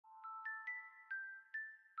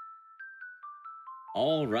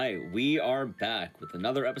All right, we are back with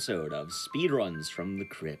another episode of Speedruns from the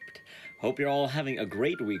Crypt. Hope you're all having a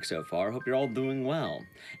great week so far. Hope you're all doing well.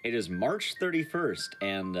 It is March 31st,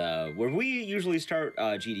 and where we usually start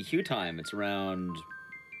GDQ time, it's around,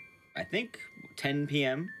 I think, 10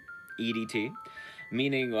 p.m. EDT.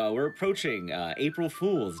 Meaning we're approaching April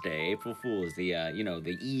Fool's Day. April Fool's, the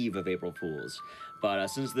the eve of April Fool's. But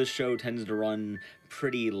since this show tends to run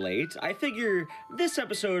pretty late, I figure this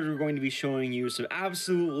episode we're going to be showing you some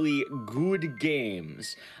absolutely good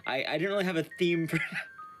games. I didn't really have a theme for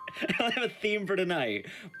I don't have a theme for tonight,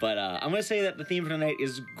 but I'm going to say that the theme for tonight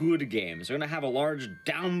is good games. We're going to have a large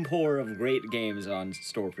downpour of great games on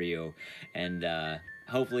store for you, and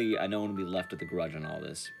hopefully no one will be left with a grudge on all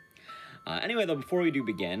this. Anyway, though, before we do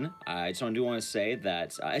begin, I just want to say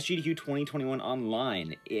that SGDQ 2021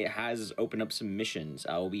 Online, it has opened up submissions.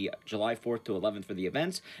 It will be July 4th to 11th for the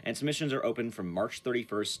event, and submissions are open from March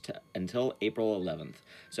 31st until April 11th.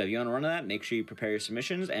 So if you want to run that, make sure you prepare your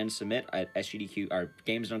submissions and submit at SGDQ or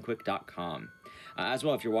gamesdonequick.com. As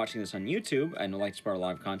well, if you're watching this on YouTube and would like to support our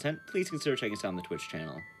live content, please consider checking us out on the Twitch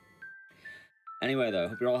channel. Anyway, though,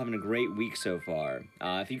 hope you're all having a great week so far.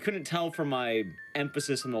 If you couldn't tell from my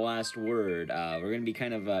emphasis on the last word, we're going to be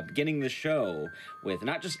kind of beginning the show with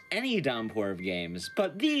not just any downpour of games,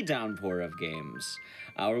 but the downpour of games.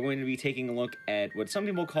 We're going to be taking a look at what some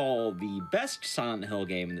people call the best Silent Hill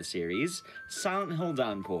game in the series, Silent Hill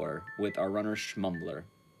Downpour, with our runner Schmumbler.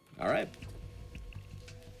 All right.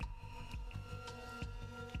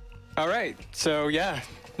 All right, so yeah,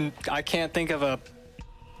 I can't think of a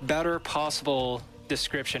better possible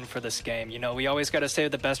description for this game. You know, we always got to save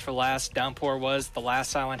the best for last. Downpour was the last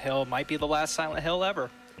Silent Hill, might be the last Silent Hill ever.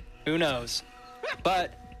 Who knows?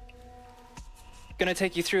 But gonna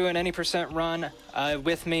take you through an any percent run.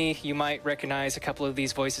 With me, you might recognize a couple of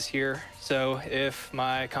these voices here. So if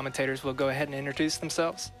my commentators will go ahead and introduce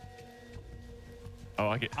themselves. Oh,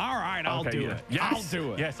 I get. All right, I'll do it. Yes. I'll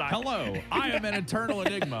do it. Yes, Hello, I am an eternal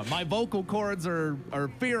enigma. My vocal cords are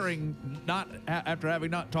fearing after having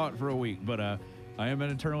not talked for a week, but I am an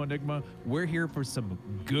eternal enigma. We're here for some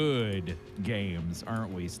good games,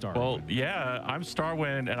 aren't we, Starwind? Well, yeah, I'm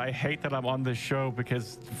Starwind, and I hate that I'm on this show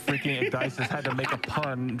because freaking Dice has had to make a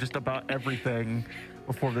pun just about everything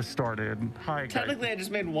before this started. Hi, guys. Technically, I just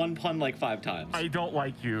made one pun like 5 times. I don't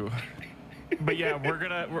like you. But yeah,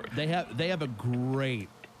 they have a great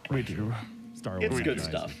we do. Star Wars. It's good guys.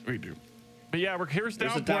 stuff. We do. But yeah, here's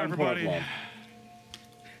There's a Downpour, everybody.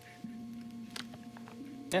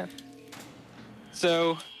 Yeah.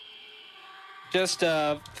 So, just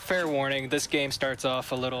fair warning, this game starts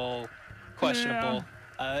off a little questionable.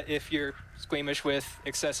 If you're squeamish with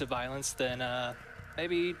excessive violence, then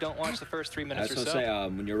maybe don't watch the first 3 minutes or so. I was going to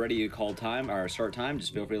say, when you're ready to call time or start time,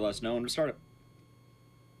 just feel free to let us know and we'll start it.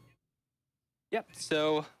 Yep,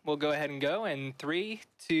 so we'll go ahead and go in 3,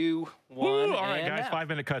 2, 1. Woo! All right, and guys, now.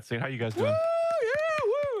 5-minute cutscene. How you guys doing?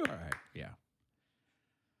 All right, yeah.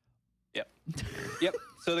 Yep.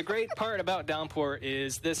 So the great part about Downpour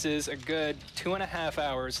is this is a good 2.5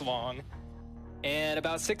 hours long, and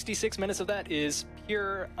about 66 minutes of that is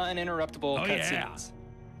pure uninterruptible cutscenes,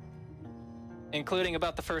 including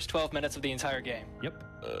about the first 12 minutes of the entire game. Yep.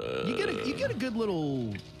 You get a good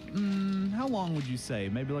little. How long would you say?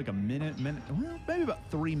 Maybe like a minute. Well, maybe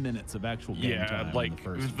about 3 minutes of actual game time. Yeah, like in the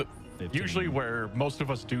first 15. usually where most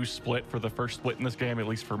of us do split for the first split in this game, at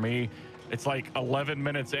least for me, it's like 11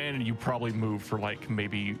 minutes in and you probably move for like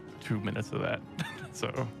maybe 2 minutes of that.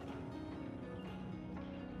 So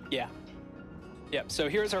Yeah. Yep. So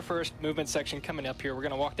here's our first movement section coming up here. We're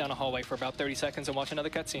gonna walk down a hallway for about 30 seconds and watch another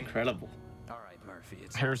cutscene. Incredible. All right, Murphy,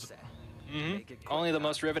 it's Here's- all set. Only the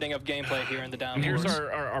most riveting of gameplay here in the and Downpour. here's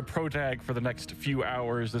our pro tag for the next few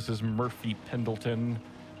hours. This is Murphy Pendleton,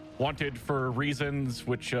 wanted for reasons,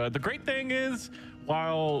 which the great thing is,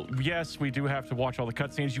 while yes, we do have to watch all the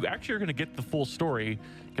cutscenes, you actually are going to get the full story,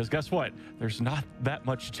 because guess what? There's not that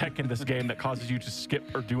much tech in this game that causes you to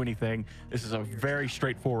skip or do anything. This is a very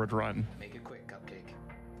straightforward run. Make it quick, Cupcake.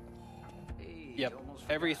 Hey, Yep. almost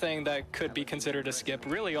Everything that could be considered a skip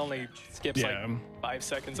really only skips Yeah. like 5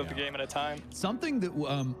 seconds of the game at a time. Something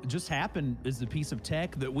that just happened is a piece of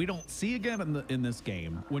tech that we don't see again in this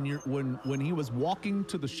game. When he was walking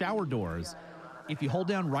to the shower doors, if you hold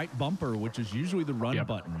down right bumper, which is usually the run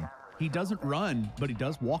button, he doesn't run, but he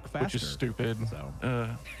does walk faster. Which is stupid. So,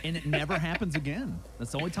 and it never happens again.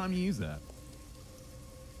 That's the only time you use that.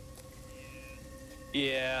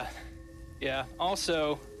 Yeah.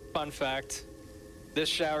 Also, fun fact, this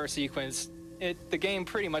shower sequence, the game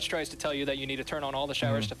pretty much tries to tell you that you need to turn on all the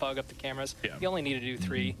showers to fog up the cameras. Yeah. You only need to do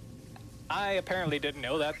 3. I apparently didn't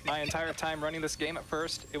know that my entire time running this game at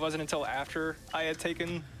first. It wasn't until after I had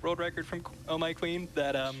taken world record from Oh My Queen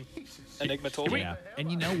that Enigma told me. Yeah, and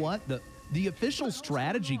you know what? The official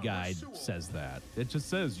strategy guide says that. It just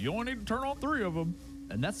says you only need to turn on 3 of them,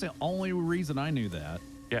 and that's the only reason I knew that.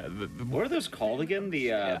 Yeah. What are those called again?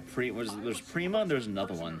 The there's Prima and there's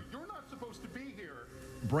another one. You're not supposed to be here.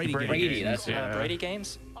 Brady, that's it. Yeah. Brady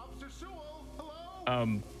games? Officer Sewell,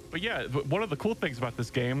 hello? But yeah, one of the cool things about this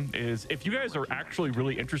game is if you guys are actually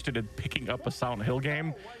really interested in picking up a Silent Hill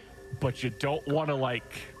game, but you don't want to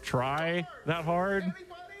like try that hard,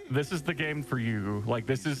 this is the game for you. Like,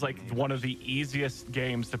 this is like one of the easiest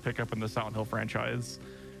games to pick up in the Silent Hill franchise.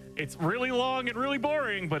 It's really long and really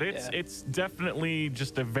boring, but it's definitely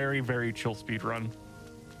just a very, very chill speed run.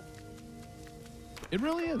 It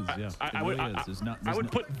really is. Yeah, I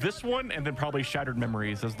would put this one and then probably Shattered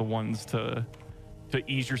Memories as the ones to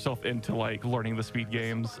ease yourself into like learning the speed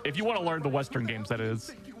games. If you want to learn the Western games, that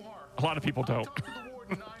is. A lot of people don't.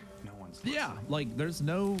 Yeah, like you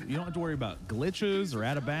don't have to worry about glitches or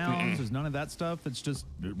out of bounds. There's none of that stuff. It's just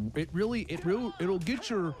it'll get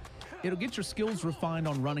your skills refined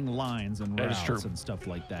on running lines and routes and stuff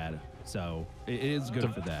like that. So it is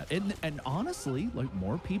good for that. And honestly, like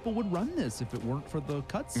more people would run this if it weren't for the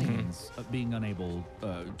cutscenes being unable,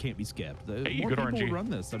 can't be skipped. More people would run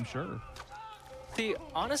this, I'm sure. See,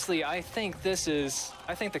 honestly, I think the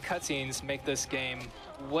cutscenes make this game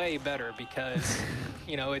way better because,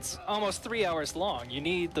 it's almost 3 hours long. You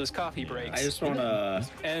need those coffee breaks. I just want to...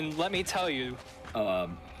 And let me tell you... I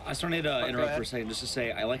just wanted to interrupt for a second just to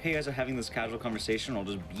say, I like how you guys are having this casual conversation while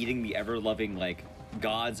just beating the ever-loving, like,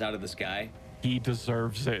 gods out of the sky. He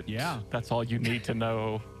deserves it. Yeah. That's all you need to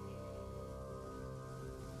know.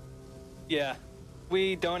 Yeah.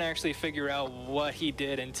 We don't actually figure out what he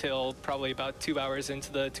did until probably about 2 hours into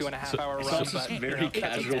the 2.5 hour run. It's very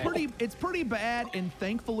casual. It's pretty bad, and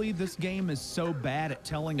thankfully this game is so bad at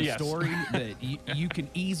telling a story that you can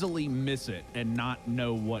easily miss it and not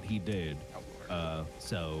know what he did.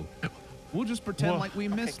 So we'll just pretend like we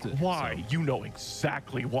missed it. Why? So. You know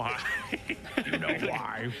exactly why. You know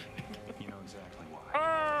why. You know exactly why.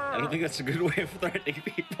 I don't think that's a good way of threatening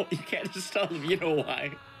people. You can't just tell them you know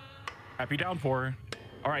why. Happy Downpour.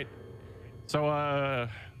 All right. So,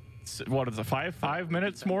 what is it? 5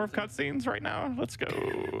 minutes more of cutscenes right now? Let's go.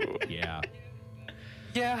 Yeah.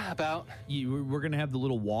 Yeah, about. We're gonna have the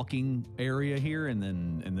little walking area here, and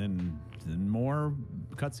then more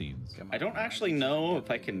cutscenes. I don't actually know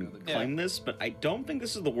if I can claim this, but I don't think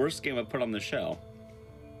this is the worst game I've put on the show.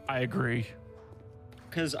 I agree.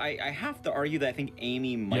 Because I have to argue that I think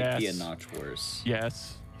Amy might be a notch worse.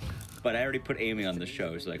 Yes. But I already put Amy on the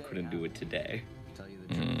show, so I couldn't do it today. Tell you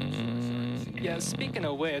the truth. Yeah, speaking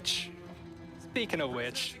of which,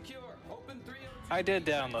 I did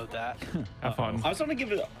download that. Have fun. I was going to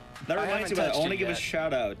give it... That reminds me, I want to give a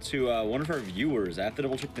shout out to one of our viewers. I have to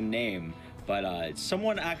double check the name. But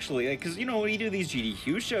someone actually, because, when you do these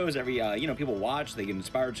GDQ shows, every, people watch, they get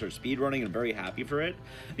inspired to start speedrunning, and I'm very happy for it.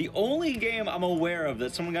 The only game I'm aware of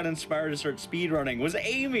that someone got inspired to start speedrunning was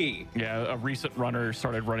Amy. Yeah, a recent runner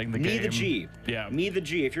started running the game. Me the G. Yeah. Me the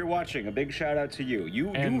G. If you're watching, a big shout out to you.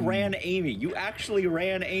 You ran Amy. You actually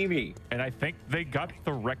ran Amy. And I think they got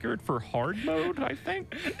the record for hard mode, I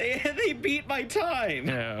think. They beat my time.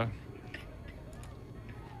 Yeah.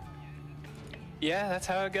 Yeah, that's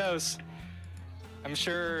how it goes. I'm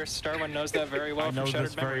sure Starwin knows that very well. I know from Shattered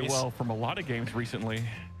this very Memories. well from a lot of games recently.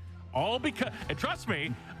 All because, and trust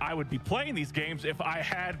me, I would be playing these games if I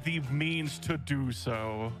had the means to do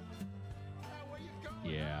so.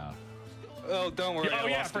 Yeah. Oh, don't worry. Oh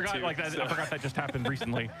yeah, I forgot too, like that. so. I forgot that just happened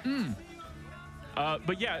recently.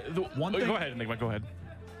 But yeah, go ahead, Enigma. Go ahead.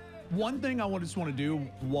 One thing I just want to do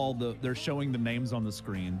while they're showing the names on the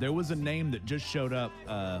screen, there was a name that just showed up.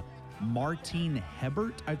 Martin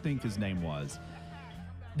Hebert, I think his name was.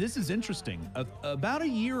 This is interesting. About a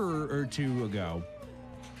year or two ago,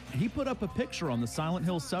 he put up a picture on the Silent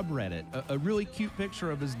Hill subreddit, a really cute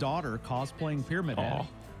picture of his daughter cosplaying Pyramid Head.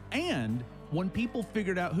 And when people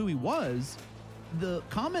figured out who he was, the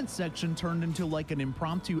comment section turned into like an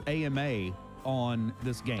impromptu AMA on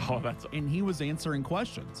this game. And he was answering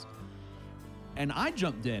questions. And I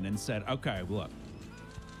jumped in and said, okay, look,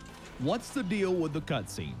 what's the deal with the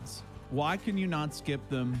cutscenes? Why can you not skip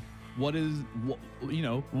them? What is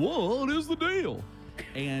the deal?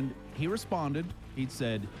 And he responded, he just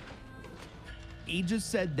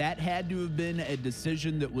said that had to have been a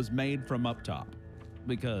decision that was made from up top,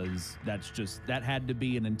 because that had to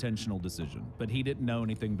be an intentional decision. But he didn't know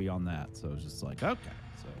anything beyond that. So it was just like, okay.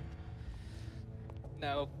 So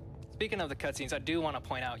Now, speaking of the cutscenes, I do want to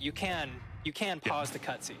point out, you can pause the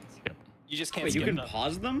cutscenes. Yep. You just can't Wait, you skip can them.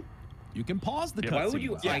 pause them? You can pause the cutscenes. Why would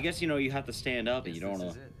you? Yeah. I guess you have to stand up, and you don't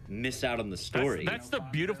want to miss out on the story. That's the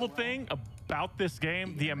beautiful thing about this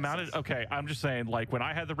game. The amount of I'm just saying, like when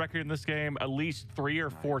I had the record in this game, at least 3 or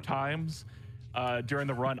 4 times during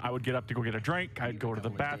the run, I would get up to go get a drink. I'd go to the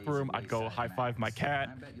bathroom. I'd go high five my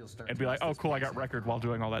cat, and be like, "Oh, cool, I got record," while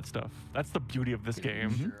doing all that stuff. That's the beauty of this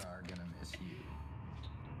game.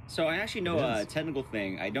 So I actually know a technical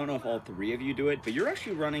thing. I don't know if all 3 of you do it, but you're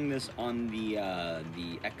actually running this on the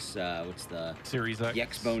X. What's the Series X? The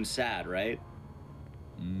X-Bone SAD, right?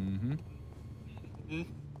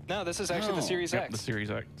 No, this is actually the Series Yep, X. the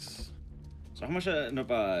Series X. So how much? Yep,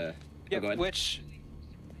 go ahead. which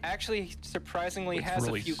actually surprisingly It's has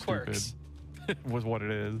really a few quirks. Was what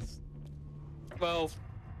it is. Well,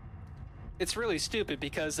 it's really stupid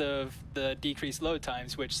because of the decreased load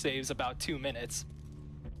times, which saves about 2 minutes.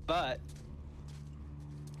 But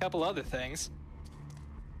a couple other things.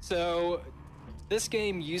 So this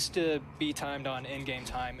game used to be timed on in-game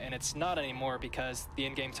time, and it's not anymore because the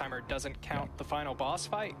in-game timer doesn't count the final boss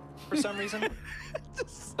fight for some reason.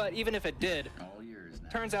 But even if it did,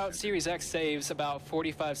 turns out Series X saves about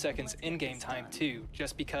 45 seconds in-game time too,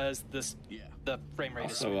 just because the frame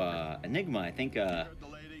rate is so So Enigma, I think. Do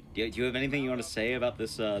you have anything you want to say about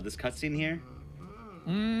this this cutscene here?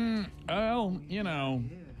 Well, you know,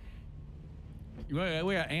 we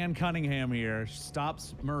got Ann Cunningham here.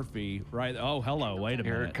 Stops Murphy, right? Oh, hello. Wait a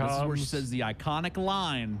Here minute. it This is where she comes. says the iconic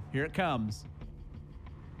line. Here it comes.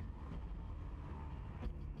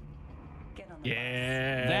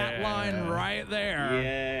 Yeah. That line right there.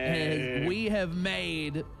 Yeah. We have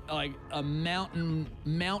made like a mountain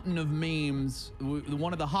of memes.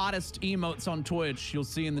 One of the hottest emotes on Twitch. You'll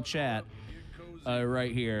see in the chat.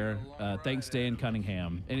 Right here, thanks to Ann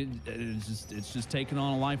Cunningham, and it's just taking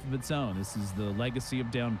on a life of its own. This is the legacy of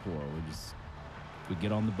Downpour. We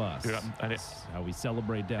get on the bus. Dude, That's how we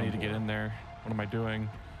celebrate Downpour. I need to get in there. What am I doing?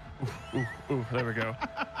 Ooh, there we go.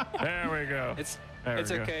 There we go. It's There we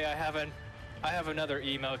go. okay. I have another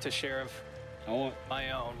emo to share of my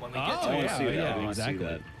own when we get Oh, to I it. want to see that. yeah, I want to see exactly.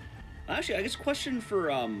 that. Actually, I guess question for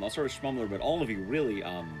I'll start with Schmumbler, but all of you really,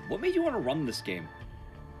 what made you want to run this game?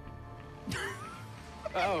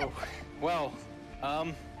 Oh, well,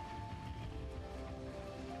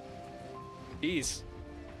 geez.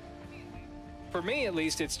 For me, at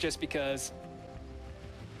least, it's just because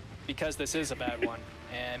this is a bad one,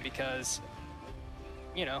 and because,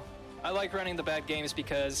 you know, I like running the bad games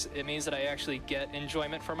because it means that I actually get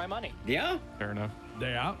enjoyment for my money. Yeah. Fair enough.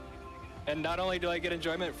 Yeah. And not only do I get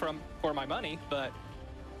enjoyment for my money, but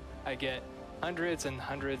I get hundreds and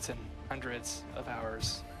hundreds and hundreds of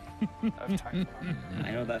hours of time.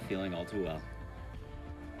 I know that feeling all too well.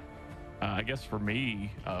 I guess for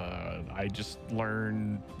me, I just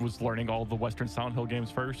was learning all the Western Silent Hill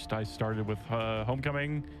games first. I started with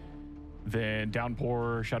Homecoming, then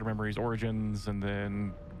Downpour, Shadow Memories, Origins, and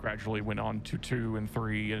then gradually went on to 2 and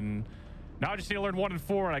 3. And now I just need to learn 1 and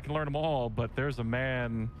 4, and I can learn them all. But there's a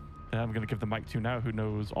man that I'm going to give the mic to now who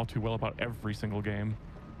knows all too well about every single game.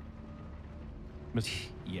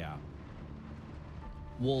 Yeah.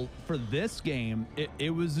 Well, for this game,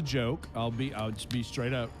 it was a joke. I'll just be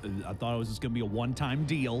straight up. I thought it was just gonna be a one-time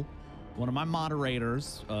deal. One of my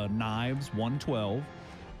moderators, Knives112,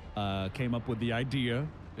 came up with the idea,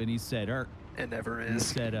 and he said, It never he is.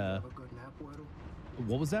 said,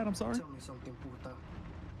 what was that? I'm sorry.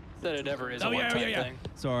 That it ever is Oh a yeah, one-time yeah. thing.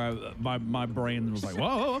 Sorry, my brain was like,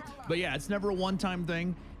 whoa. But yeah, it's never a one-time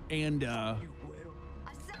thing, and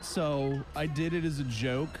so I did it as a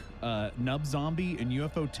joke. Nub Zombie and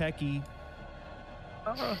UFO Techie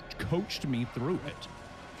coached me through it,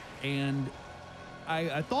 and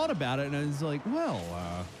I thought about it, and I was like, well,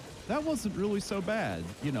 that wasn't really so bad.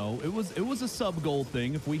 You know, it was a sub goal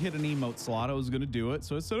thing. If we hit an emote slot, I was gonna do it.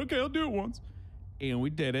 So I said, okay, I'll do it once, and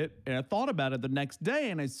we did it. And I thought about it the next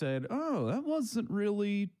day, and I said, oh, that wasn't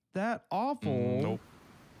really that awful. Nope.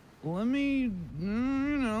 Let me, you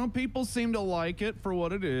know, people seem to like it for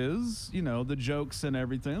what it is, you know, the jokes and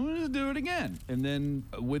everything. Let me just do it again. And then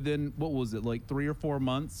within, what was it, like 3 or 4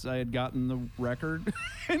 months, I had gotten the record.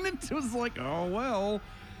 And it was like, oh, well,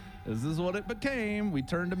 this is what it became. We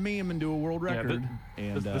turned a meme into a world record. Yeah,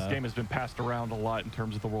 and this game has been passed around a lot in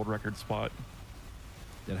terms of the world record spot.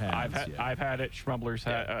 It has, I've had it. Schmumbler's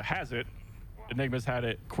has it. Enigma's had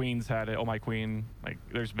it. Queen's had it. Oh My Queen. Like,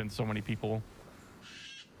 there's been so many people.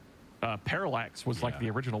 Parallax was like the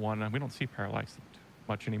original one, and we don't see Parallax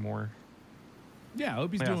much anymore. Yeah, I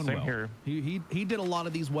hope he's Yeah, doing same well. here. He did a lot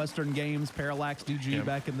of these Western games, Parallax DG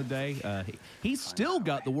back in the day. He's still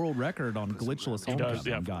got the world record on glitchless He does, Homecoming.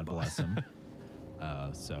 yeah. God bless him.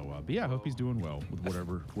 But yeah, I hope he's doing well with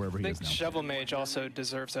wherever he I is think now. Shovel Mage also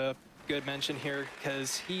deserves a good mention here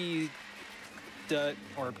because he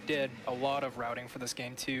did a lot of routing for this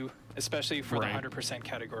game too, especially for Right. the 100%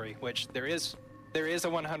 category, which there is a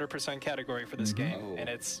 100% category for this game, Oh. and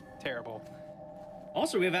it's terrible.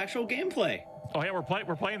 Also, we have actual gameplay. Oh yeah,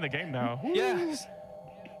 we're playing the game now. Yeah.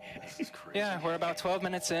 Yeah, we're about 12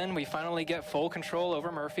 minutes in. We finally get full control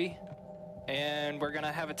over Murphy, and we're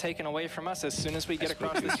gonna have it taken away from us as soon as we get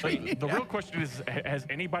across the street. The real question is, has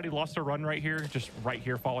anybody lost a run right here? Just right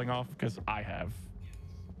here falling off? Because I have.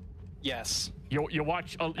 Yes. You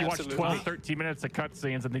watch Absolutely. 12, 13 minutes of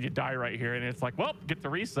cutscenes and then you die right here, and it's like, well, get the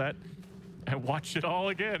reset and watch it all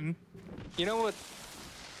again. You know what?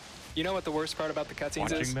 You know what the worst part about the cutscenes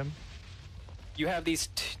Watching is? them. You have these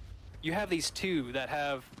two that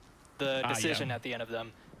have the decision yeah. at the end of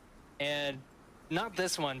them, and not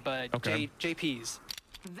this one, but Okay. JP's.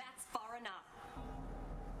 That's far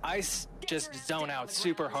enough. Just zone out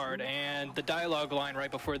super hard, and the dialogue line right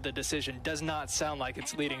before the decision does not sound like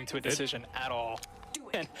it's leading to a decision at all.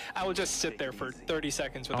 And I will just sit there for 30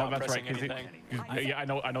 seconds Oh, without that's pressing right. 'Cause anything. yeah,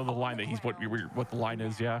 I know the line that he's what the line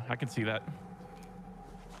is. Yeah, I can see that.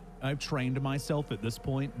 I've trained myself at this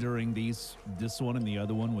point during this one and the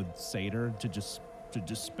other one with Seder to just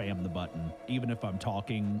spam the button, even if I'm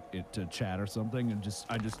talking to chat or something, and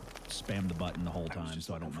I just spam the button the whole time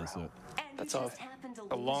so I don't miss it. That's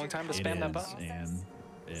a long time to It spam that is,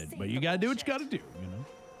 button. but you gotta do what you gotta do, you know.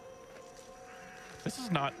 This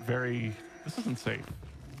isn't safe.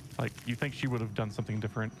 Like, you think she would have done something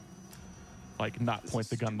different, like not point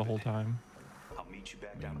the gun the whole time. I'll meet you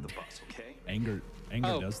back down at the bus, okay? Anger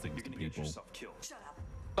Oh. does things You're to gonna get people. yourself killed.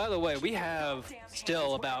 By the way, we have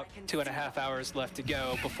still about 2.5 hours left to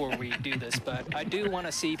go before we do this, but I do want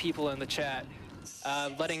to see people in the chat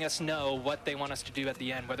letting us know what they want us to do at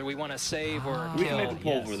the end, whether we want to save or We can kill. make a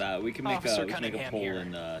poll yes. for that. We can make Officer a Cunningham poll here.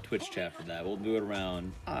 in Twitch chat for that. We'll do it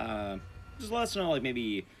around. Just let us know, like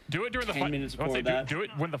maybe. Do it during the 10 minutes I was before gonna that. say, do it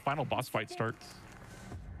when the final boss fight starts.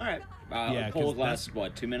 All right. Yeah, Poll 'cause lasts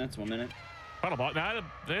what? 2 minutes? 1 minute? Final boss. Nah,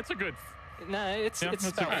 it's a good. Nah, it's Yeah, that's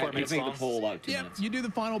about okay. 4 Alright, minutes make the long. poll about 2 Yeah, minutes. you do the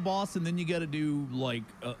final boss, and then you got to do like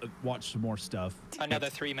watch some more stuff. Another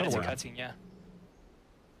 3 minutes of work. cutscene, yeah.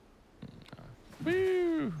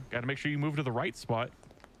 Woo! Got to make sure you move to the right spot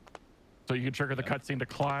so you can trigger the cutscene to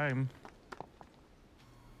climb.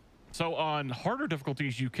 So on harder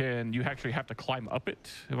difficulties, you actually have to climb up it.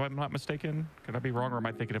 If I'm not mistaken, could I be wrong, or am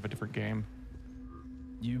I thinking of a different game?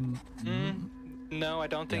 You No, I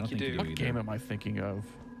don't think don't you think you do. do. What either. game am I thinking of?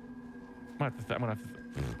 I'm gonna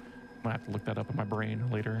have to look that up in my brain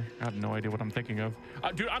later. I have no idea what I'm thinking of.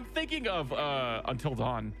 Dude, I'm thinking of Until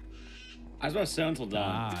Dawn. I was about to say Until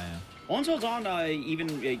Dawn. yeah. Well, Until Dawn,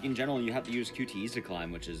 even in general, you have to use QTEs to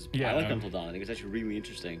climb, which is Yeah. I like Until Dawn. I think it's actually really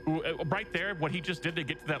interesting. Ooh, right there, what he just did to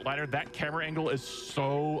get to that ladder, that camera angle is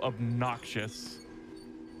so obnoxious.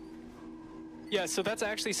 Yeah, so that's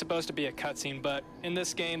actually supposed to be a cutscene, but in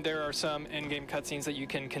this game, there are some in-game cutscenes that you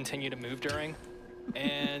can continue to move during.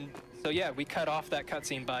 And so, yeah, we cut off that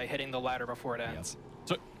cutscene by hitting the ladder before it ends.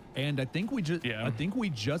 So And I think we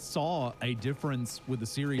just saw a difference with the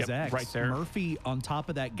Series Yep, X. right there. Murphy on top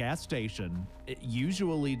of that gas station, it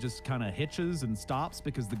usually just kind of hitches and stops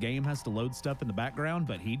because the game has to load stuff in the background,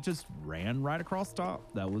 but he just ran right across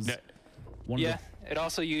top. That was Yeah. one of Yeah, it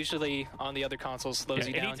also usually on the other consoles slows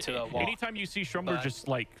you down to a wall. Anytime you see Schrumbler But- just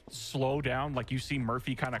like slow down, like you see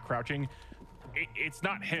Murphy kind of crouching, it's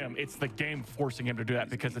not him, it's the game forcing him to do that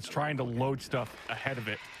because it's trying to load stuff ahead of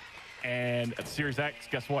it. And at Series X,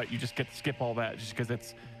 guess what? You just get to skip all that just because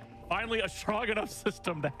it's finally a strong enough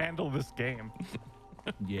system to handle this game.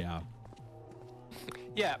 yeah.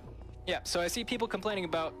 Yeah. Yeah, so I see people complaining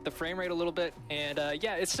about the frame rate a little bit, and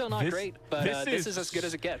yeah, it's still not This- great, but this this is- is as good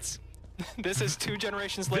as it gets. This is 2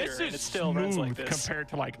 generations later, This and is it still runs like smooth this. compared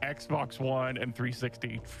to like Xbox One and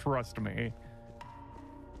 360. Trust me.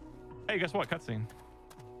 Hey, guess what? Cutscene.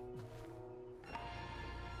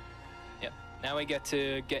 Yep. Now we get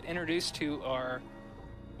to get introduced to our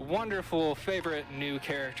wonderful favorite new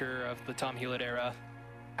character of the Tom Hewlett era,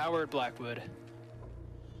 Howard Blackwood.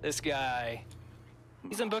 This guy,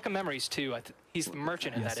 he's in Book of Memories too. He's the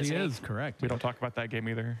merchant in Yes, that, he isn't is, correct. We don't talk about that game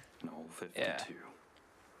either. No, 52. Yeah.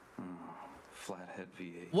 Flathead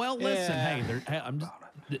V8. Well, listen, Yeah.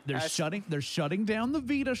 they're shutting down the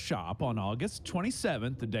Vita shop on August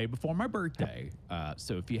 27th, the day before my birthday.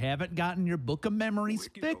 So if you haven't gotten your Book of Memories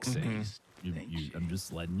fix it. I'm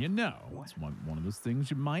just letting you know. It's one of those things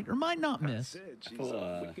you might or might not miss.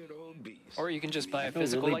 Or you can just buy I a feel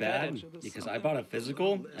physical really like I bad did. because I bought a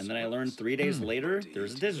physical and then I learned 3 days later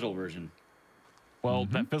there's a digital version. Well,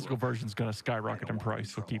 that physical version's going to skyrocket in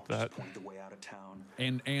price, so keep that.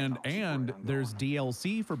 And there's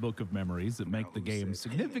DLC for Book of Memories that make the game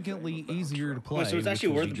significantly easier to play. Oh, so it's actually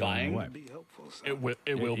which worth is going buying? away.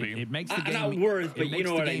 It will be. It makes the game not worth, but it you makes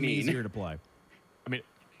know the what I game mean. easier to play. I mean,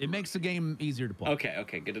 It makes the game easier to play.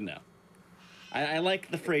 Okay, good to know. I like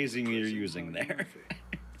the phrasing you're using there.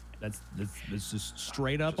 That's just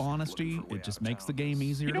straight up honesty. It just makes the game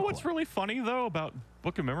easier. you know to what's play. really funny though about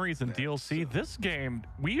Book of Memories and DLC? This game,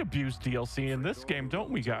 we abuse DLC in this game,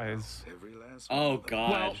 don't we, guys? Oh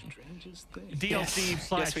God. Well, DLC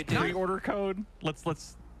slash we do. pre-order code.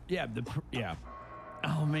 Let's. Yeah.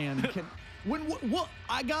 Oh man. When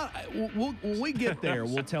we get there,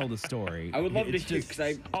 we'll tell the story. I would love to It's hear just-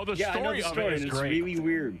 because Oh, the I know story the of it story is and it's great. really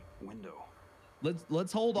weird.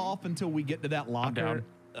 Let's hold off until we get to that locker. down.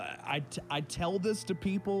 I tell this to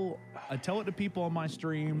people. I tell it to people on my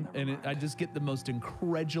stream, and I just get the most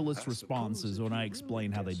incredulous responses when I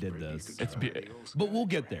explain how they did this. But we'll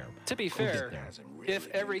get there. To be fair, if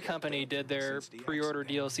every company did their pre-order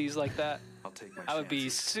DLCs like that, I would be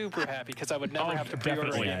super happy because I would never have to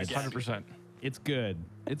pre-order definitely, again. 100%. It's good.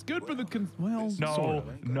 It's good for the well. No, sort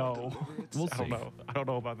of. no. We'll I don't see. know. I don't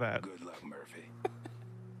know about that. Good luck, Murphy.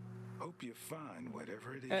 Hope you find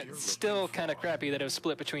whatever it is It's still kind of crappy that it was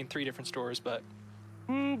split between 3 different stores, but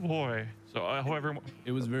Oh boy. So I hope everyone.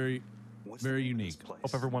 It was very, very unique.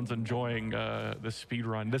 Hope everyone's enjoying the speed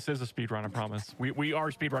run. This is a speed run, I promise. We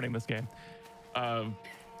are speed running this game.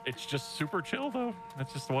 It's just super chill though.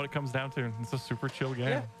 That's just what it comes down to. It's a super chill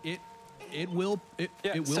game. yeah. It will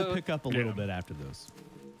so- pick up a little bit after this.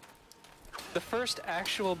 The first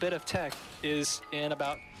actual bit of tech is in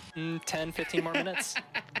about 10, 15 more minutes.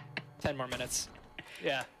 10 more minutes.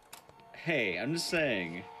 Yeah. Hey, I'm just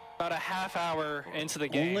saying. About a half hour into the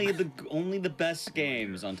game. Only the best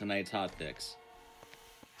games on tonight's Hot Fix.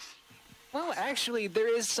 Well, actually, there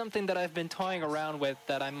is something that I've been toying around with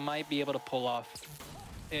that I might be able to pull off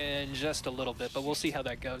in just a little bit, but we'll see how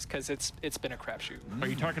that goes because it's been a crapshoot. Are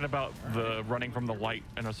you talking about the running from the light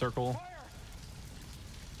in a circle?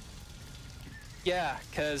 Yeah,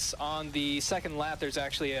 because on the second lap, there's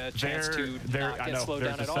actually a chance to not I get know. slowed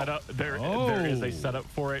There's down a at all. setup. There is a setup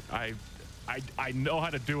for it. I know how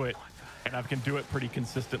to do it, and I can do it pretty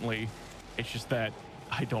consistently. It's just that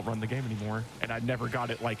I don't run the game anymore, and I never got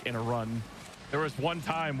it like in a run. There was one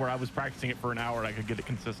time where I was practicing it for an hour and I could get it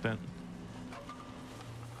consistent.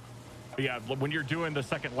 But yeah, when you're doing the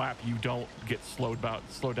second lap, you don't get slowed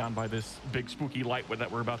down by this big spooky light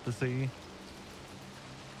that we're about to see.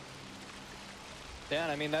 Yeah,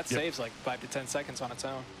 and I mean, that saves like 5 to 10 seconds on its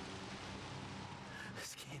own.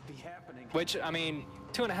 This can't be happening. Which, I mean,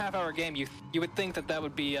 2.5 hour game, you would think that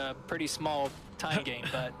would be a pretty small time game,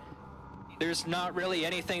 but there's not really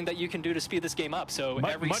anything that you can do to speed this game up, so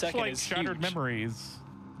every much second like is Shattered huge. Memories,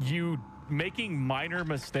 you making minor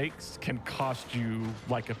mistakes can cost you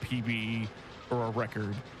like a PB or a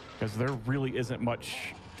record because there really isn't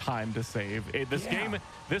much time to save. This game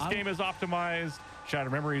is optimized.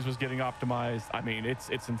 Shattered Memories was getting optimized. I mean, it's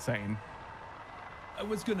insane. I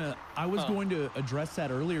was going to address that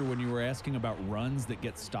earlier when you were asking about runs that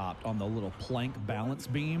get stopped on the little plank balance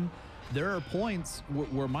beam. There are points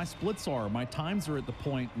where my splits are. My times are at the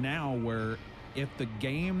point now where if the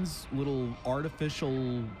game's little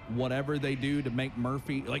artificial whatever they do to make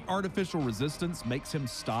Murphy, like artificial resistance makes him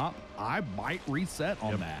stop, I might reset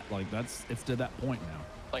on that. Like it's to that point now.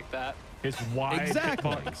 Like that. His wide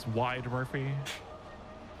Exactly. hitbox, wide Murphy.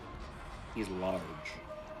 He's large.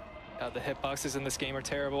 The hitboxes in this game are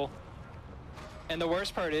terrible. And the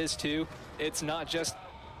worst part is, too, it's not just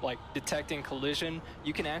like detecting collision.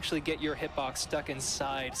 You can actually get your hitbox stuck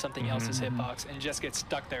inside something else's hitbox and just get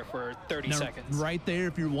stuck there for 30 Now, seconds. right there,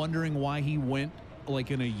 if you're wondering why he went like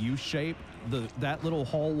in a U shape, that little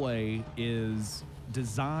hallway is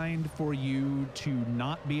designed for you to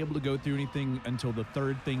not be able to go through anything until the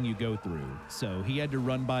third thing you go through. So he had to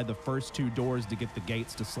run by the first 2 doors to get the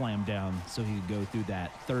gates to slam down so he could go through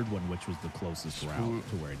that third one, which was the closest route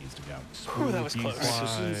to where he needs to go. Ooh, that was close. So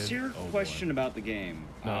sincere question about the game.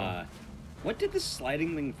 What did the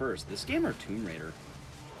sliding thing first? This game or Tomb Raider?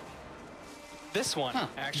 This one,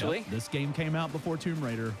 actually. Yep, this game came out before Tomb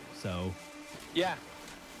Raider, so Yeah.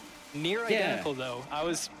 Near identical, though. I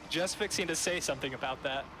was just fixing to say something about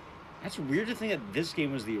that. That's weird to think that this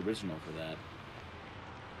game was the original for that.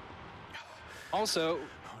 Also,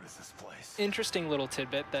 What is this place? interesting little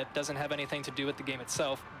tidbit that doesn't have anything to do with the game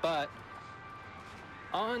itself, but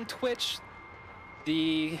on Twitch,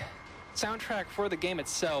 the soundtrack for the game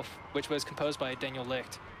itself, which was composed by Daniel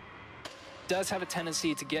Licht, does have a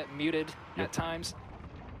tendency to get muted at times.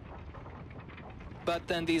 but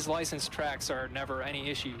then these licensed tracks are never any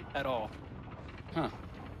issue at all. Huh.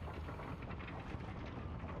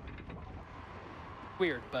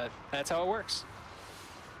 Weird, but that's how it works.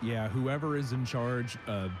 Yeah, whoever is in charge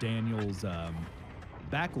of Daniel's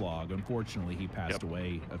backlog, unfortunately, he passed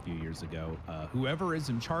away a few years ago. Whoever is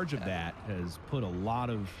in charge of that has put a lot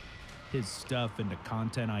of his stuff into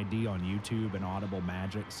Content ID on YouTube and Audible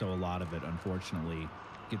Magic, so a lot of it, unfortunately,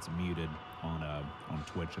 gets muted on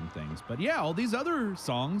Twitch and things. But yeah, all these other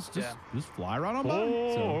songs just fly right on by.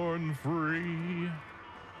 Born free.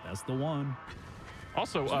 That's the one.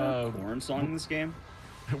 Also, Corn song in this game?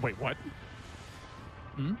 wait, what?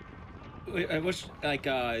 I wish, like,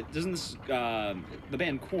 doesn't this, the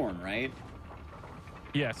band Korn, right?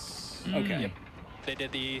 Yes. Okay. Yep. They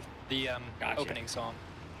did the Gotcha. opening song.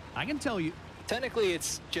 I can tell you. Technically,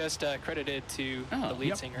 it's just credited to the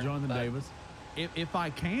lead singer. Jonathan but Davis. If I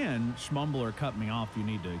can, Schmumbler cut me off. You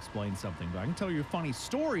need to explain something, but I can tell you a funny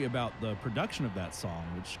story about the production of that song,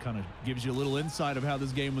 which kind of gives you a little insight of how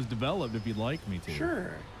this game was developed, if you'd like me to.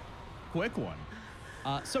 Sure. Quick one.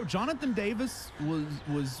 So Jonathan Davis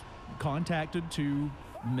was contacted to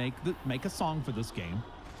make a song for this game,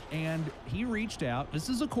 and he reached out. This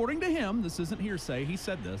is according to him. This isn't hearsay. He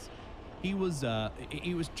said this. He was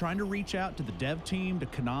trying to reach out to the dev team, to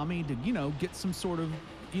Konami, to get some sort of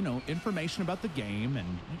information about the game and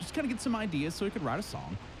just kind of get some ideas so he could write a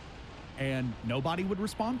song. And nobody would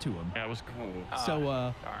respond to him. That was cool. So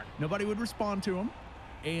darn. nobody would respond to him.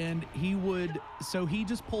 And he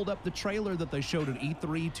just pulled up the trailer that they showed at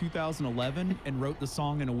E3 2011 and wrote the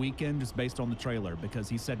song in a weekend just based on the trailer, because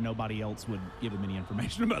he said nobody else would give him any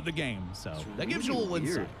information about the game. So that gives you a little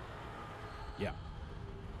insight. Yeah.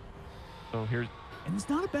 So here's. And it's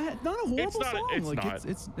not a horrible song. It's like, not.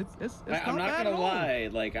 It's I'm not bad gonna at all. lie,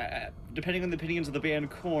 like, depending on the opinions of the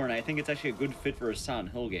band Korn, I think it's actually a good fit for a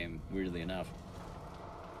Silent Hill game, weirdly enough.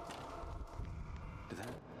 Did that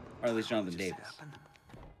Or at least Jonathan just Davis. happen?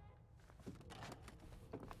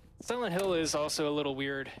 Silent Hill is also a little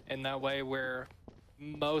weird in that way, where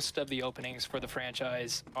most of the openings for the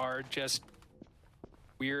franchise are just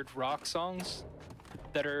weird rock songs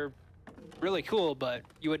that are really cool, but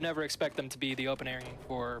you would never expect them to be the opening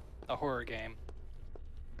for a horror game.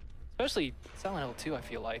 Especially Silent Hill 2, I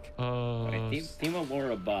feel like. Theme of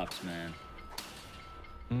Laura bops, man.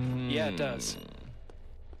 Yeah, it does.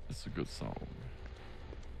 It's a good song.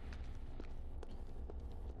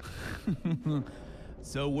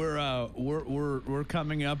 So we're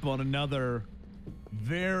coming up on another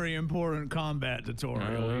very important combat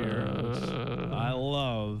tutorial here, which I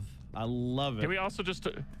love it. Can we also just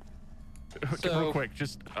So- real quick,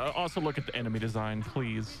 just also look at the enemy design,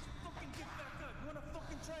 please?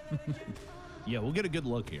 Yeah, we'll get a good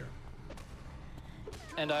look here.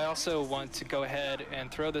 And I also want to go ahead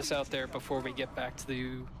and throw this out there before we get back to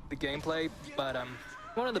the gameplay, but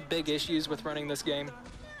one of the big issues with running this game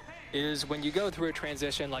is when you go through a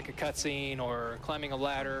transition like a cutscene or climbing a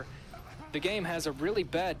ladder, the game has a really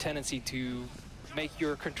bad tendency to make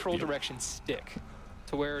your control direction stick,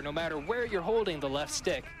 to where no matter where you're holding the left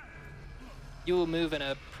stick, you will move in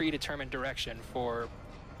a predetermined direction for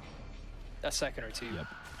a second or two. Yep.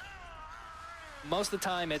 Most of the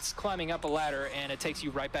time it's climbing up a ladder and it takes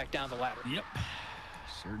you right back down the ladder. Yep.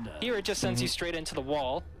 Sure does. Here it just sends you straight into the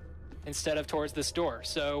wall instead of towards this door.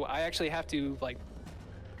 So I actually have to like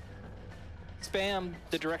spam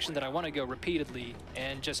the direction that I want to go repeatedly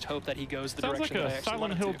and just hope that he goes the Sounds like direction that I a actually Silent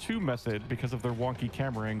want Hill him to. 2 method because of their wonky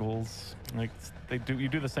camera angles. Like you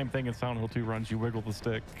do the same thing in Silent Hill 2 runs. You wiggle the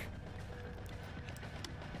stick.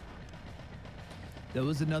 That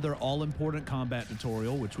was another all-important combat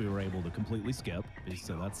tutorial, which we were able to completely skip.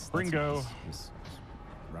 So that's Ringo. nice. Just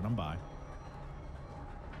run them by.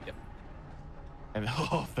 Yep. And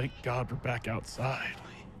oh, thank God we're back outside.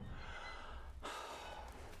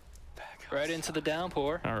 Right into the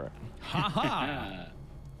downpour. All right. Ha-ha!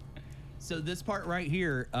 So this part right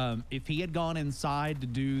here, if he had gone inside to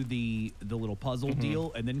do the little puzzle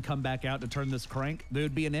deal and then come back out to turn this crank, there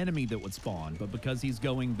would be an enemy that would spawn. But because he's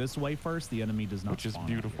going this way first, the enemy does not Which is spawn out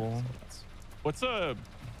here. beautiful. So that's- What's up?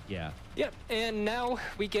 yeah. Yep. And now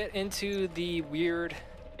we get into the weird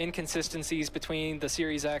inconsistencies between the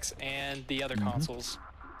Series X and the other consoles.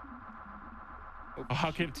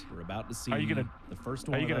 How can We're about to see Are you gonna- the first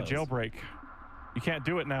How one are you of gonna those. jailbreak? You can't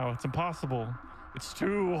do it now. It's impossible. It's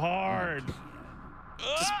too hard.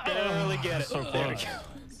 Just barely get it. So There we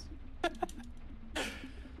close. go.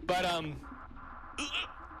 But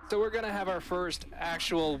so we're gonna have our first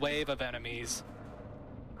actual wave of enemies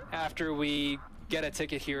after we get a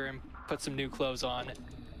ticket here and put some new clothes on.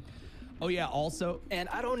 Oh yeah, also And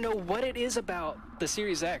I don't know what it is about the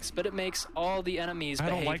Series X, but it makes all the enemies I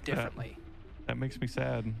don't behave like that. differently. That makes me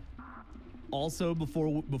sad. Also,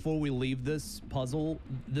 before we leave this puzzle,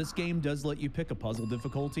 this game does let you pick a puzzle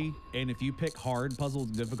difficulty, and if you pick hard puzzle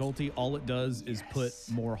difficulty, all it does is put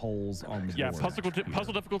more holes on the Yeah, board.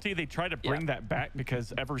 puzzle difficulty. They try to bring that back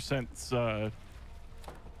because ever since two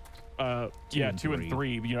and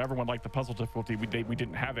 3, you know, everyone liked the puzzle difficulty. We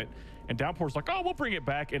didn't have it, and Downpour's like, oh, we'll bring it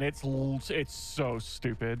back, and it's so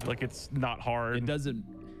stupid. Like, it's not hard. It doesn't.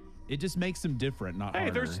 It just makes them different, not Hey,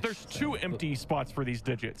 harder. there's 2 empty spots for these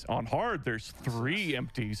digits. On hard, there's 3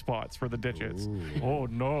 empty spots for the digits. Ooh. Oh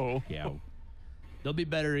no. Yeah. There'll be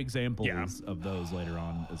better examples of those later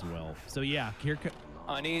on as well. So yeah, here.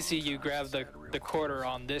 On easy, you grab the quarter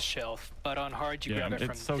on this shelf, but on hard, you grab it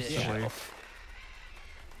from it's so this silly. shelf.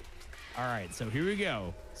 All right, so here we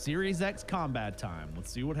go. Series X combat time.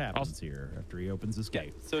 Let's see what happens here after he opens this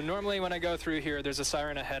gate. So normally when I go through here, there's a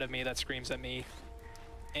siren ahead of me that screams at me,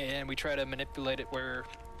 and we try to manipulate it where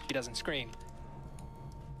she doesn't scream.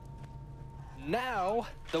 Now,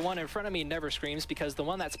 the one in front of me never screams because the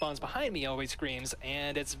one that spawns behind me always screams,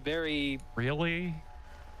 and it's very Really?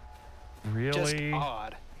 just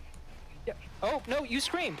odd. Yeah. Oh, no, you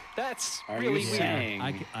screamed. That's Are really you weird. saying?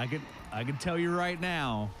 I can tell you right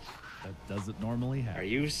now, that doesn't normally happen. Are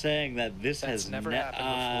you saying that this That's has never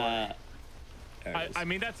happened before? I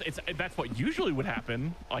mean, that's what usually would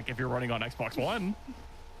happen. Like if you're running on Xbox One.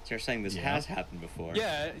 So you're saying this has happened before?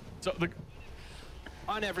 Yeah, So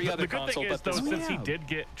on every other the good console, thing is, but though, this since he Yeah. did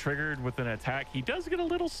get triggered with an attack, he does get a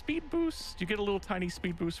little speed boost. You get a little tiny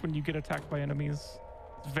speed boost when you get attacked by enemies.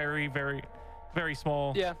 It's very, very, very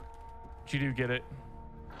small. Yeah. But you do get it.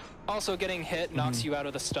 Also, getting hit knocks you out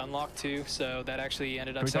of the stun lock too, so that actually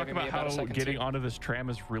ended up Can we talk saving me about about a how second getting too. onto this tram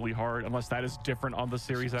is really hard, unless that is different on the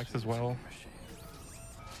Series X as well?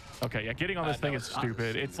 Okay, yeah, getting on this thing no, is it's not.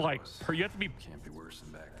 stupid. It's like, you have to be... Can't be worse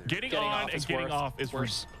than back there. Getting Getting on off and is getting worse. off is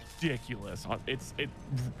Worse. ridiculous. It's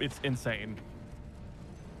insane.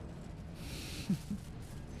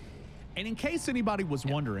 And in case anybody was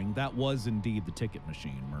wondering, that was indeed the ticket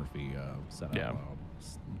machine Murphy set up. Yeah.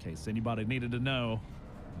 In case anybody needed to know,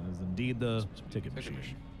 it was indeed the ticket machine.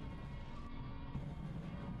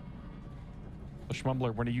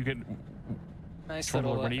 Schmumbler, when are you getting... Nice Schmumbler,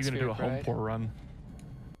 little when are you going to do a home atmospheric pour ride. run?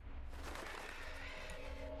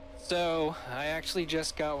 So, I actually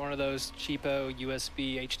just got one of those cheapo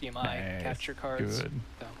USB HDMI Nice. capture cards. Good.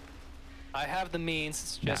 So, I have the means,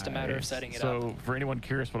 it's just a matter of Nice. setting it so, up. for anyone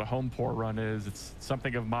curious what a home pour run is, it's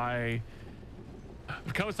something of my...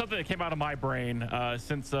 Something that came out of my brain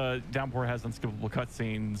since Downpour has unskippable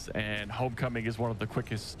cutscenes and Homecoming is one of the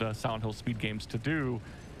quickest Silent Hill speed games to do.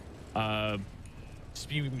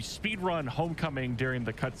 Speed run Homecoming during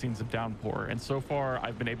the cutscenes of Downpour, and so far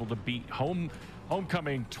I've been able to beat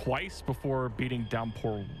Homecoming twice before beating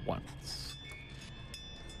Downpour once.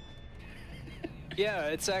 Yeah,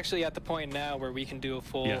 it's actually at the point now where we can do a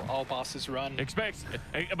full all bosses run.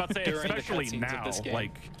 I'm about to say, During the especially cutscenes of now, this game.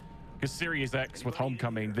 like, because Series X with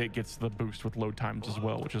Homecoming, that gets the boost with load times as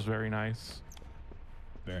well, which is very nice.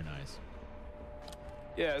 Very nice.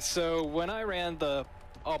 Yeah, so when I ran the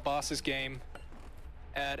all bosses game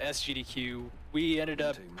at SGDQ, we ended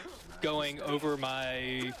up going over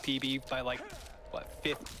my PB by like, what,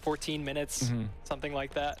 14 minutes, something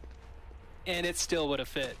like that. And it still would have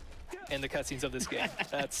fit in the cutscenes of this game.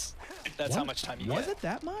 That's how much time you Was get. it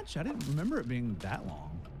that much? I didn't remember it being that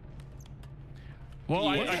long. Well,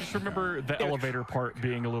 I Yeah. just remember the elevator part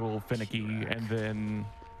being a little finicky, and then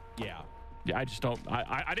Yeah. I just don't.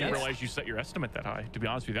 I didn't realize you set your estimate that high. To be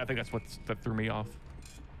honest with you, I think that's that threw me off.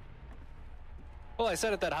 Well, I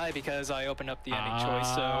set it that high because I opened up the ending choice,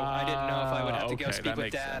 so I didn't know if I would have to go Okay, speak that with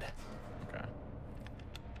makes Dad. sense. Okay.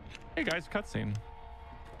 Hey guys, cutscene.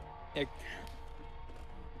 Yeah,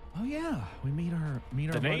 Oh yeah, we meet our The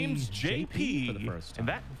buddy name's JP, for the first time.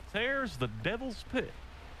 and there's the Devil's Pit.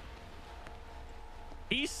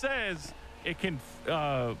 He says it can.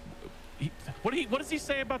 What does he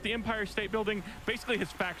say about the Empire State Building? Basically,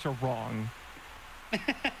 his facts are wrong.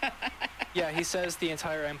 yeah, he says the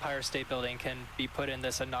entire Empire State Building can be put in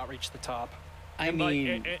this and not reach the top. I And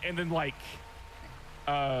mean, and then I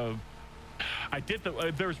did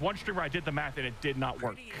there was one stream where I did the math and it did not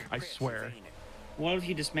work. I swear. what if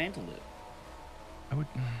you dismantled it? I would.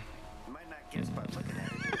 You might not guess by looking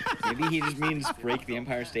at it. Maybe he just means break the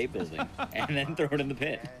Empire State Building and then throw it in the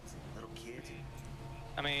pit. Dads, little kids.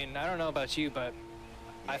 I mean, I don't know about you, but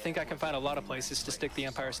I think I can find a lot of places to stick the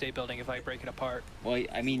Empire State Building if I break it apart. Well,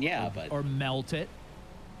 I mean, yeah, but Or melt it.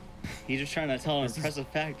 he's just trying to tell an impressive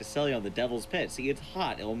fact to sell you on the Devil's Pit. See, it's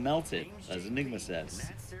hot; it'll melt it, as Enigma says.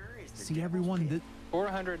 That serious? See everyone,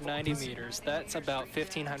 490 meters. That's about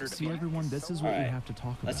 1,500 see feet. everyone. This is what we Alright. have to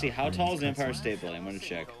talk about. Let's see, how during tall is the this Empire cutscene. State Building? I'm gonna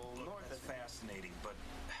check. North is fascinating, but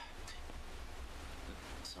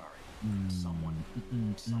sorry. Mm, Someone,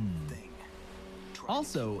 something. tried to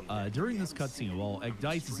Also, kill me that during this damn cutscene, while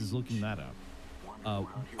Dices is looking that up, are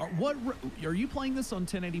you playing this on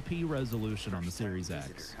 1080p resolution on the Series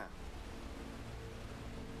X?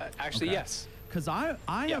 Actually, Okay. yes. Because I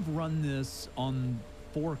have run this on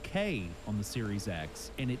 4K on the Series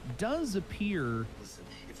X, and it does appear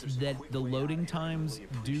that the loading times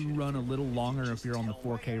do run a little longer if you're on the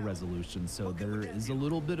 4K resolution, so there is a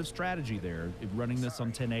little bit of strategy there. Running this on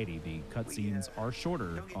 1080, the cutscenes are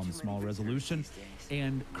shorter on the small resolution.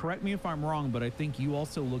 And correct me if I'm wrong, but I think you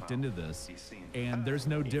also looked into this, and there's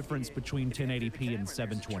no difference between 1080p and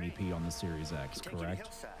 720p on the Series X,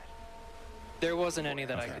 correct? There wasn't any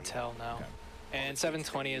that I could tell, no. And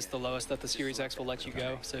 720 is the lowest that the Series X will let you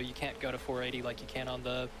go, so you can't go to 480 like you can on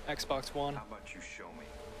the Xbox One. How about you show me?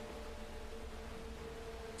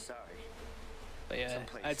 Sorry. But yeah,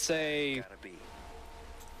 Someplace I'd say gotta be.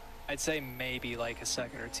 maybe like a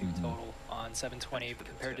second or two total on 720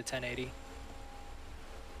 compared to 1080.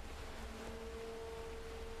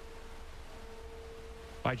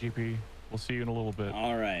 Bye, GP. We'll see you in a little bit.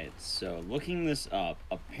 All right, so looking this up,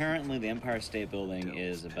 apparently the Empire State Building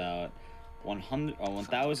is about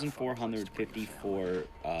 1,454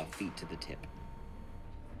 feet to the tip.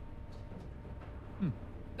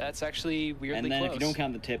 That's actually weirdly And then close. if you don't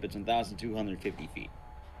count the tip, it's 1,250 feet.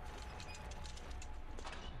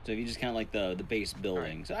 So if you just count like the base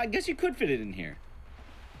building, so I guess you could fit it in here.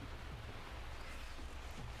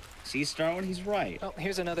 See, Starwin, he's right. Oh,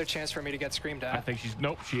 here's another chance for me to get screamed I at. think she's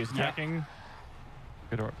nope. She is attacking.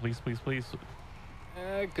 Good, please, please, please.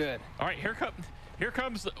 Good. All right, here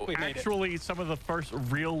comes We made it. actually some of the first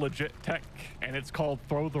real legit tech, and it's called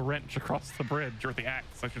throw the wrench across the bridge, or the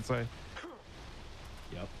axe, I should say.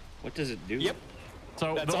 Yep. What does it do? Yep.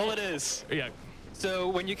 So That's all it is. Yeah. So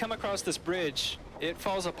when you come across this bridge, it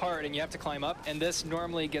falls apart and you have to climb up, and this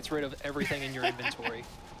normally gets rid of everything in your inventory.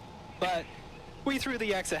 But we threw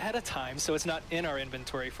the axe ahead of time, so it's not in our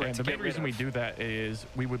inventory for it And to the get main rid reason of. we do that is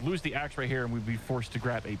we would lose the axe right here, and we'd be forced to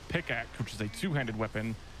grab a pickaxe, which is a two-handed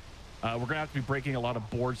weapon. We're gonna have to be breaking a lot of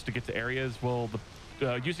boards to get to areas. Well,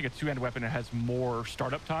 using a two-handed weapon, it has more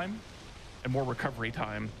startup time and more recovery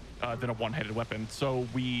time than a one-handed weapon. So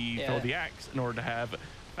we throw the axe in order to have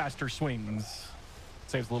faster swings.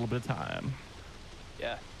 Saves a little bit of time.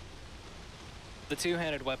 Yeah. The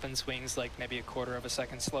two-handed weapon swings like maybe a quarter of a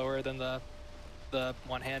second slower than the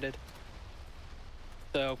one-handed.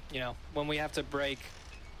 So, you know, when we have to break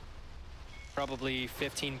probably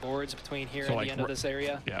 15 boards between here and like the end of this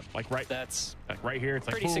area, Yeah, like that's right here, it's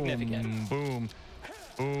like pretty boom, significant. boom,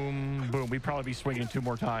 boom, boom. We'd probably be swinging two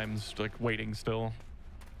more times, like waiting still.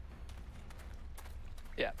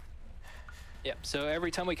 yeah. Yep. So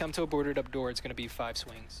every time we come to a boarded up door, it's going to be 5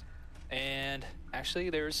 swings. And actually,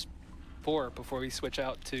 there's 4 before we switch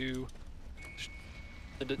out to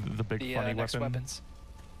The big funny next weapon. weapons.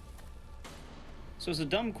 So it's a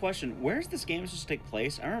dumb question. Where's this game supposed to take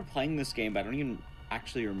place? I remember playing this game, but I don't even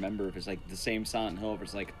actually remember if it's like the same Silent Hill or if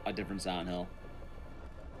it's like a different Silent Hill.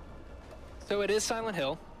 So it is Silent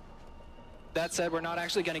Hill. That said, we're not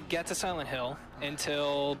actually going to get to Silent Hill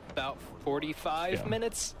until about 45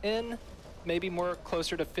 minutes in, maybe more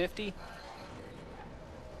closer to 50.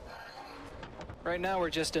 Right now we're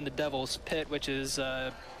just in the Devil's Pit, which is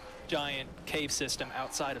a giant cave system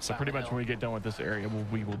outside of So Silent pretty much Hill. when we get done with this area,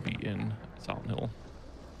 we will be in Silent Hill.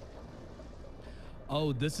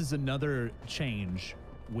 Oh, this is another change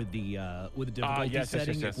with the difficulty yes,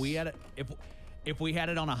 setting. yes. If we had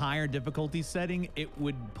it on a higher difficulty setting, it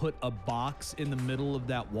would put a box in the middle of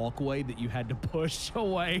that walkway that you had to push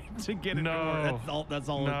away to get it. No. That's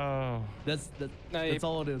all. No. That's No,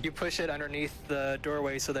 all it is. You push it underneath the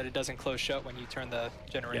doorway so that it doesn't close shut when you turn the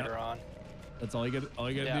generator on. That's all you got. All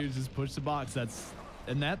you got to do is just push the box.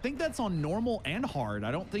 I think that's on normal and hard. I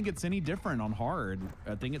don't think it's any different on hard.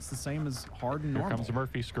 I think it's the same as hard and Here normal. comes the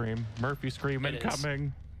Murphy scream. Murphy scream It is.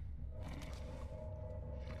 incoming.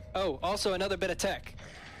 Oh, also another bit of tech.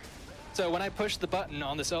 So when I pushed the button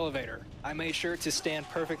on this elevator, I made sure to stand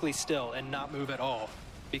perfectly still and not move at all.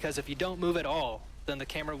 Because if you don't move at all, then the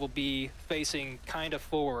camera will be facing kind of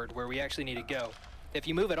forward where we actually need to go. If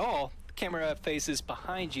you move at all, the camera faces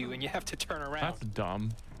behind you and you have to turn around. That's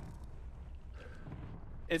dumb.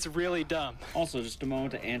 It's really dumb. Also, just a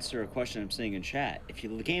moment to answer a question I'm seeing in chat. If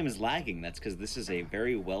the game is lagging, that's because this is a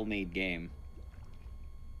very well-made game.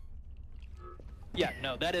 Yeah,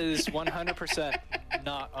 no, that is 100%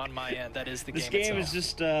 not on my end. That is the This game game itself. is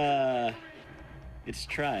just, It's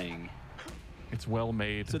trying. It's well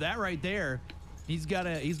made. So that right there, he's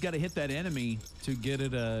gotta hit that enemy to get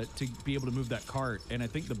it to be able to move that cart. And I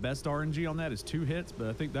think the best RNG on that is 2 hits, but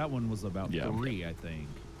I think that one was about 3. I think.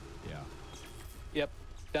 Yeah. Yep.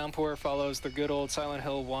 Downpour follows the good old Silent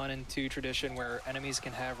Hill 1 and 2 tradition where enemies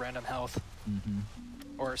can have random health.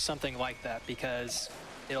 Or something like that, because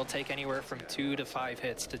it'll take anywhere from 2 to 5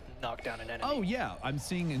 hits to knock down an enemy. Oh yeah, I'm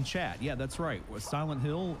seeing in chat. Yeah, that's right. With Silent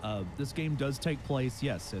Hill, this game does take place,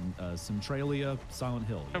 yes, in Centralia, Silent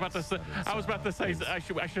Hill. I was about to say I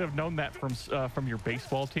should have known that from your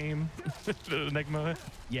baseball team, Enigma.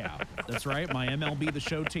 Yeah, that's right. My MLB The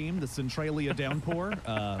Show team, the Centralia Downpour.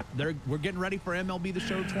 We're getting ready for MLB The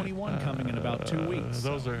Show 21 coming in about 2 weeks.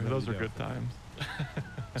 Those are good times.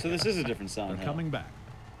 So this is a different Silent They're Hill. coming back.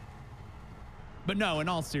 But no, in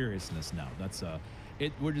all seriousness, no. That's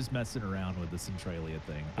we're just messing around with the Centralia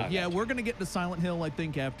thing. But yeah, we're gonna get to Silent Hill. I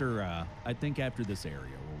think after this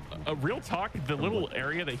area. Real talk, the little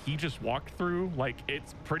area that he just walked through, like,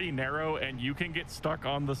 it's pretty narrow and you can get stuck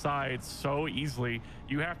on the sides so easily.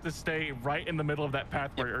 You have to stay right in the middle of that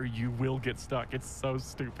pathway or you will get stuck. It's so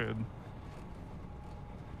stupid.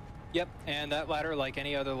 Yep, and that ladder, like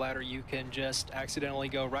any other ladder, you can just accidentally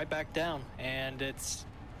go right back down, and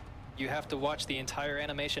you have to watch the entire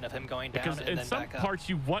animation of him going down Because and in then some back up. parts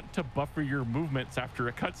you want to buffer your movements after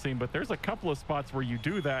a cutscene, but there's a couple of spots where you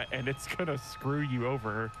do that and it's gonna screw you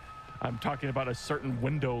over. I'm talking about a certain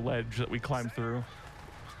window ledge that we climbed through.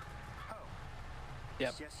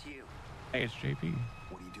 Yep. Yes, you. Hey, it's JP.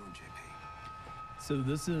 What are you doing, JP? So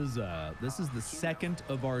this is the second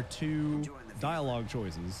of our 2 dialogue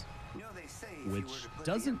choices, You know, they say if you were which to put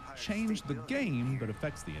the doesn't Empire change State the Building game here, but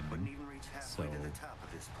affects the wouldn't ending. even reach So halfway to the top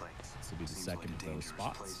of this place. this will be the Seems second like a of those dangerous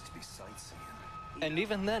spots. place to be sightseeing. And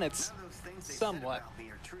even then, it's None of those things they said somewhat, about me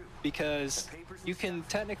are true. because The papers and you can stuff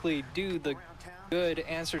technically do the around town, good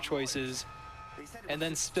answer choices they said it and was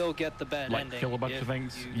then still get the bad Like ending. kill a bunch if of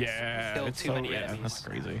things. you Yeah, kill it's too so many that's enemies.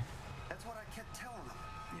 crazy. That's what I kept telling them.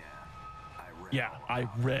 Yeah, I read. Yeah, I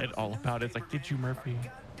read all about it. It's like, did you, Murphy?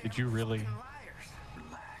 Did you really?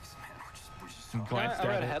 Relax, man. We're just I'm talking. glad I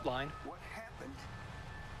read a that- headline What happened?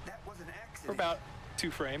 That was an accident. for about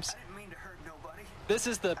 2 frames. I didn't mean to hurt nobody. This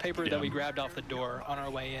is the paper Yeah. that we grabbed off the door on our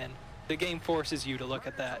way in. The game forces you to look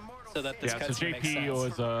at that so that this Yeah, so cutscene makes JP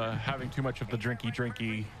sense. was having too much of the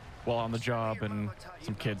drinky while on the job, and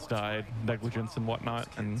some kids died, negligence and whatnot,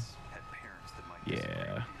 and Had parents that might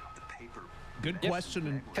yeah. the paper. Good Yep. question.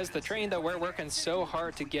 And Because the train that we're working so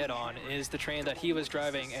hard to get on is the train that he was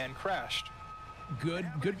driving and crashed.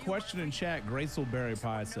 good question in chat. Graceful Berry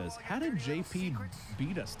Pie says, "How did JP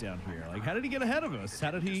beat us down here? Like, how did he get ahead of us?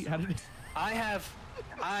 How did he?"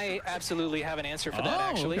 I absolutely have an answer for that, Oh,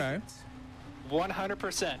 actually. okay.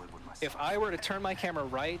 100%. If I were to turn my camera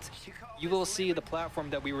right, you will see the platform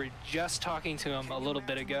that we were just talking to him a little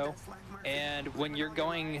bit ago. And when you're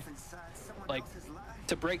going, like,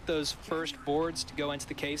 to break those first boards to go into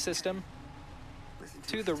the cave system,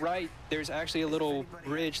 to the right, there's actually a little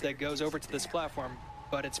bridge that goes over to this platform,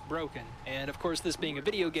 but it's broken. And of course, this being a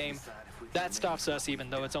video game, that stops us even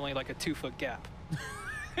though it's only like a 2-foot gap.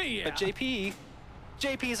 Yeah. But JP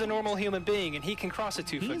is a normal human being, and he can cross a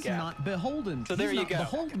 2-foot He's gap. not beholden. So there he's you not go.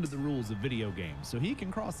 beholden to the rules of video games, so he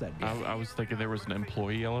can cross that gap. I was thinking there was an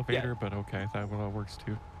employee elevator, but okay, that one all works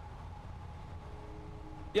too.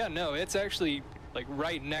 Yeah, no, it's actually like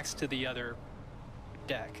right next to the other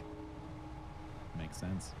deck. Makes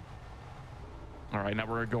sense. All right, now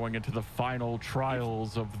we're going into the final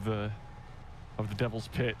trials of the Devil's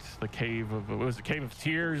Pit, the cave of, what was it, Cave of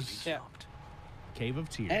Tears? Yeah. Cave of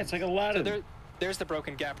Tears. Hey, it's like a lot So of. there's the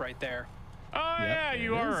broken gap right there. Oh yeah, there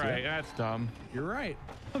you it are is, right. yeah. That's dumb. You're right.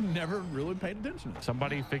 I've never really paid attention to it.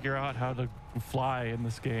 Somebody figure out how to fly in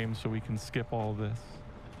this game so we can skip all this.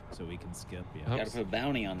 So we can skip, yeah. Yep. Gotta put a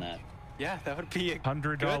bounty on that. Yeah, that would be a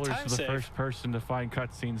 $100 good time for the save. first person to find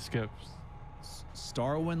cutscene skips.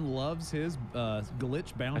 Starwin loves his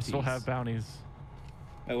glitch I bounties. still have bounties.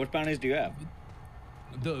 Wait, what bounties do you have?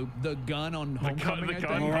 the gun on The Homecoming. gun, I the think.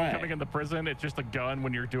 gun Alright. homecoming in the prison. It's just a gun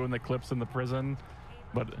when you're doing the clips in the prison,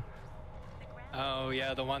 but Oh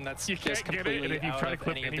yeah, the one that's you just can't get completely it. And if you out try to of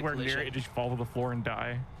clip any of the anywhere near collision. it, it just fall to the floor and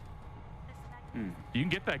die. You can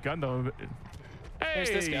get that gun though. Hey, There's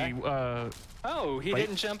this guy. Oh, he wait,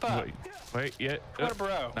 didn't jump up. Wait, yeah. What a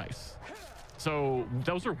bro. Nice. So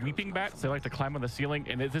those are weeping bats. They like to climb on the ceiling,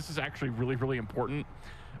 and this is actually really, really important.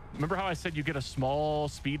 Remember how I said you get a small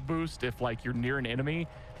speed boost if like you're near an enemy?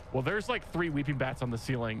 Well, there's like 3 weeping bats on the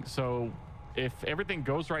ceiling. So if everything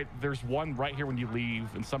goes right, there's one right here when you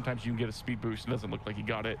leave, and sometimes you can get a speed boost. It doesn't look like you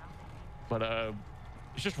got it, but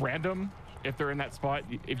it's just random. if they're in that spot,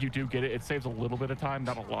 if you do get it, it saves a little bit of time,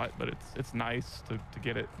 not a lot, but it's nice to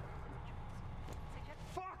get it.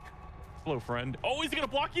 Hello, friend. Oh, is he gonna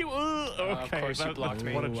block you? Okay, of course you blocked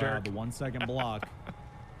me. What a jerk. The 1 second block.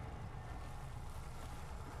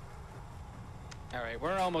 All right,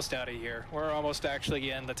 we're almost out of here. We're almost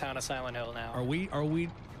actually in the town of Silent Hill now. Are we?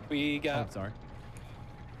 We got. Oh, sorry.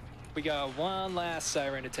 We got one last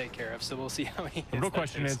siren to take care of, so we'll see how many. The real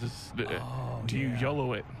question is do you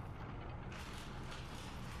YOLO it?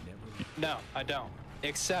 No, I don't.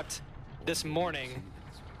 Except this morning,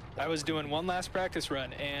 I was doing one last practice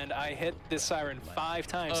run, and I hit this siren 5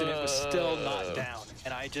 times, and it was still not down.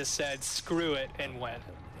 And I just said, screw it, and went.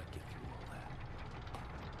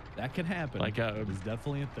 That can happen. Like, it's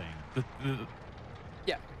definitely a thing.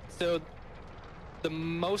 Yeah, so the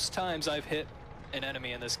most times I've hit an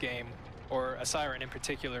enemy in this game, or a siren in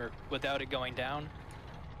particular, without it going down,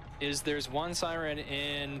 is there's one siren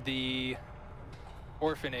in the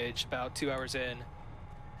orphanage about 2 hours in.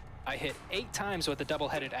 I hit 8 times with a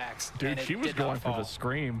double-headed axe. Dude, and it she was did not going for fall. the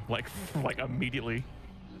scream, like immediately.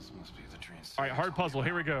 This must be the train. All right, hard puzzle.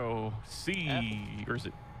 Here we go. C, or is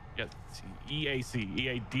it? Yeah, EAC,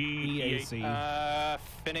 EAD, EAC.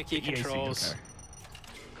 Finicky EAC, controls. okay.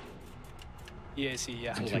 EAC,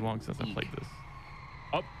 yeah. It's been too long since I played this.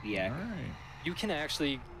 Oh, Yeah. All right. You can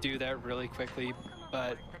actually do that really quickly,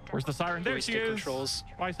 but where's the siren? There she joystick is. controls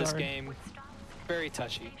Why this siren? game very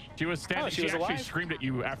touchy. She was standing. Oh, she she was actually alive? screamed at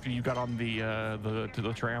you after you got on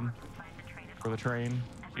the tram or the train.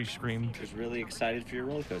 She screamed. I was really excited for your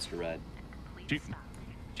roller coaster ride.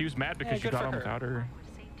 She was mad because you good got for on her. without her.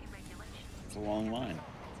 It's a long line.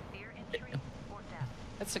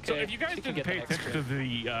 That's okay. So if you guys She can didn't get pay the next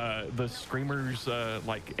attention to the screamers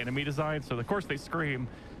like enemy design, so of course they scream,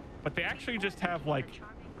 but they actually just have like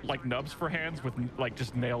nubs for hands with like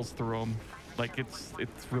just nails through them. Like it's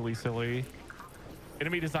really silly.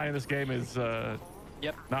 Enemy design in this game is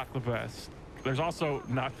Yep. not the best. There's also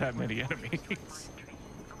not that many enemies.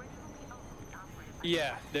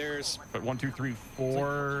 Yeah, there's But 1, 2, 3,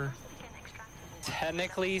 4.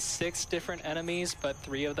 technically 6 different enemies, but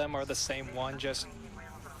 3 of them are the same one, just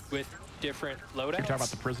with different loadouts. You're talking about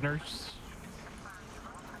the prisoners.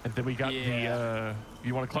 And then we got Yeah. the.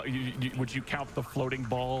 You want to? Would you count the floating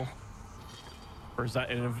ball? Or is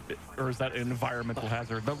that an environmental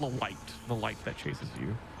hazard? The light that chases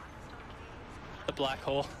you. The black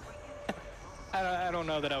hole. I don't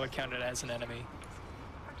know that I would count it as an enemy.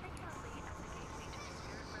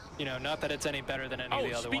 You know, not that it's any better than any of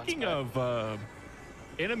the other ones. Speaking but- of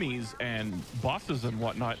enemies and bosses and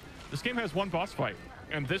whatnot, this game has one boss fight,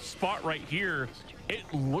 and this spot right here, it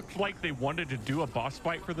looked like they wanted to do a boss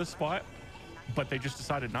fight for this spot, but they just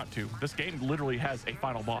decided not to. This game literally has a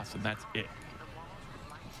final boss, and that's it.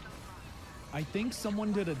 I think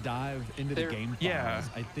someone did a dive into the game files. Yeah.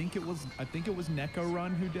 I think it was Neko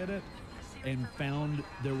Run who did it, and found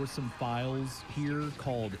there were some files here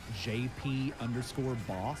called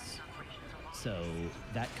JP_boss. So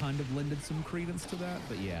that kind of lended some credence to that.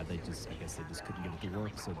 But yeah, I guess they just couldn't get it to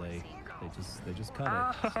work, so they just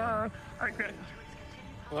cut it. So.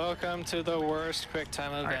 Welcome to the worst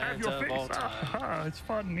QuickTime event of all time. It's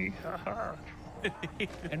funny.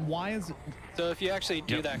 And why is So if you actually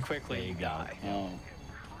do that there quickly, you you go. die. Oh.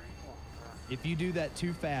 If you do that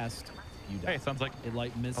too fast, you die. Hey, it sounds like It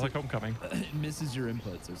like misses, Homecoming. it misses your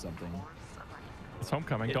inputs or something. It's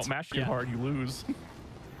Homecoming. It's- Don't mash too yeah. hard, you lose.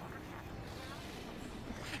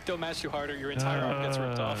 Don't mash too hard or your entire arm gets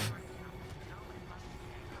ripped off.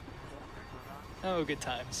 Oh, good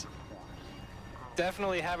times.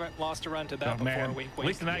 Definitely haven't lost a run to that Oh before. man, Wink, at wink.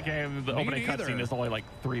 least in that game, the Me opening neither. cutscene is only like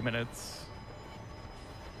 3 minutes.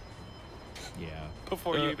 Yeah.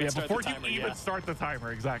 Before you even start before the timer, you even yeah. start the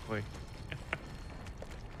timer, exactly.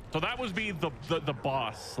 So that would be the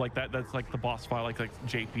boss, like that's like the boss file, like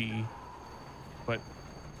JP. But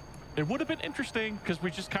it would have been interesting because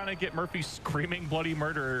we just kind of get Murphy screaming bloody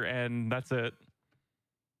murder, and that's it.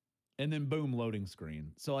 And then boom, loading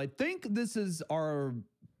screen. So I think this is our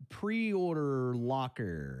pre-order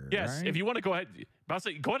locker. Yes, right? if you want to go ahead, go ahead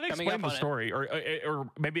and Coming explain up the on it. story, or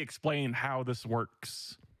maybe explain how this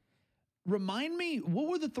works. Remind me, what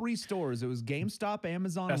were the 3 stores? It was GameStop,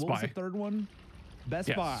 Amazon, Best and what was Buy. the third one? Best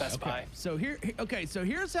Yes. Buy. Best okay. Buy. So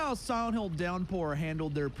here's how Silent Hill Downpour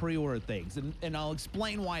handled their pre-order things, and I'll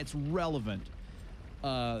explain why it's relevant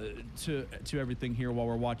to everything here while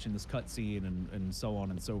we're watching this cutscene and so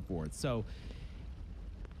on and so forth. So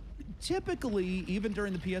typically, even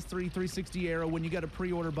during the PS3 360 era, when you got a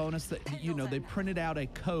pre-order bonus, that they printed out a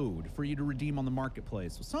code for you to redeem on the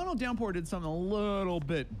marketplace. Well, Silent Hill Downpour did something a little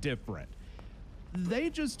bit different. They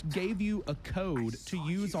just gave you a code to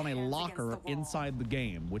use on a locker inside the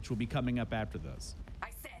game, which will be coming up after this.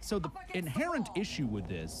 So the inherent issue with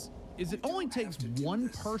this is it only takes one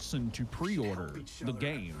person to pre-order the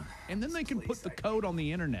game, and then they can put the code on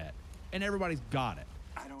the internet, and everybody's got it.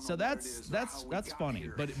 So that's funny,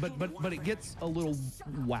 but it gets a little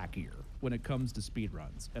wackier when it comes to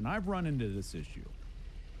speedruns, and I've run into this issue.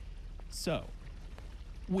 So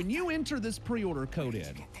when you enter this pre-order code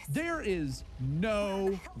in, there is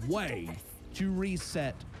no way to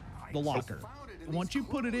reset the locker. Once you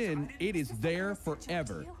put it in, it is there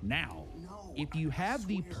forever. Now, if you have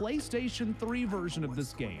the PlayStation 3 version of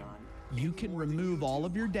this game, you can remove all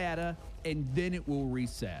of your data and then it will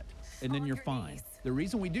reset, and then you're fine. The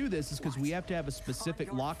reason we do this is because we have to have a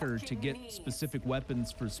specific locker to get specific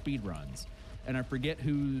weapons for speedruns. And I forget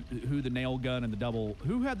who the nail gun and the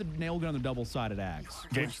who had the nail gun and the double-sided axe.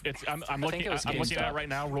 I'm looking at it right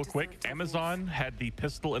now real quick. Amazon had the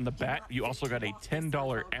pistol and the bat. You also got a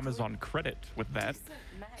 $10 Amazon credit with that.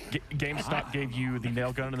 GameStop gave you the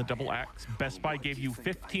nail gun and the double axe. Best Buy gave you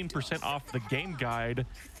 15% off the game guide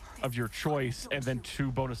of your choice, and then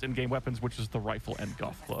 2 bonus in-game weapons, which is the rifle and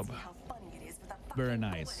golf club. Very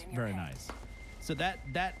nice, very nice. So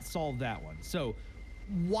that solved that one. So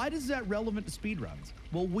why is that relevant to speedruns?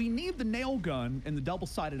 Well, we need the nail gun and the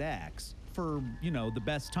double-sided axe for, you know, the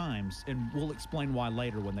best times, and we'll explain why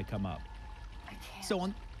later when they come up.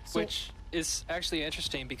 Which is actually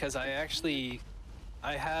interesting because I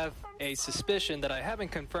have a suspicion that I haven't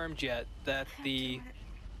confirmed yet that the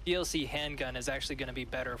DLC handgun is actually going to be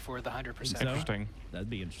better for the 100%. Interesting. That'd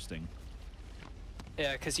be interesting.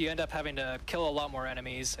 Yeah, because you end up having to kill a lot more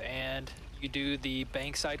enemies, and you do the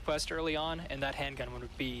bank side quest early on, and that handgun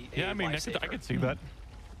would be a lifesaver. I could see that.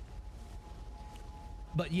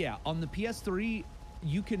 But yeah, on the PS3,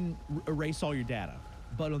 you can erase all your data.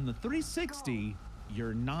 But on the 360,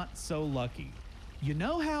 you're not so lucky. You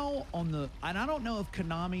know how on the, and I don't know if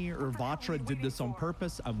Konami or Vatra did this on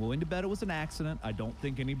purpose. I'm willing to bet it was an accident. I don't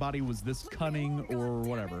think anybody was this cunning or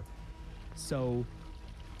whatever. So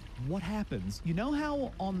what happens? You know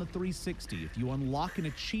how on the 360, if you unlock an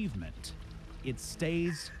achievement, it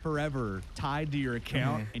stays forever tied to your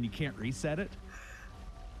account and you can't reset it?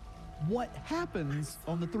 What happens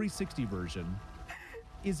on the 360 version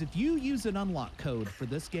is if you use an unlock code for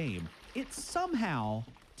this game, it somehow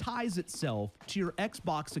ties itself to your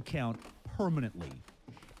Xbox account permanently.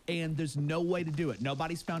 And there's no way to do it.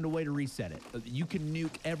 Nobody's found a way to reset it. You can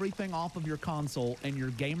nuke everything off of your console and your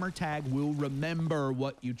gamer tag will remember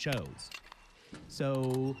what you chose.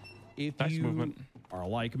 So if you are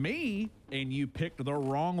like me and you picked the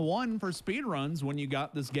wrong one for speedruns when you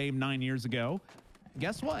got this game 9 years ago,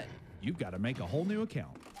 guess what? You've got to make a whole new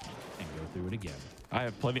account and go through it again. I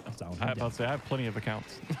have plenty. I have plenty of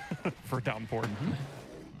accounts for Downpour.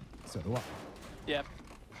 So do I. Yep.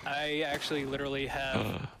 I actually literally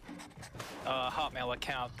have a Hotmail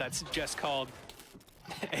account that's just called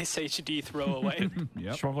SHD Throwaway.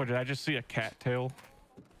 Yep. Schmuggler, did I just see a cat tail?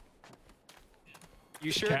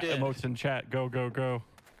 You sure cat did. Emotes in chat. Go, go, go.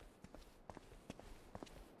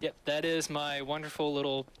 Yep, that is my wonderful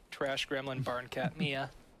little trash gremlin barn cat, Mia.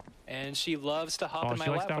 And she loves to hop in my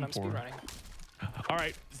lap when I'm speedrunning. All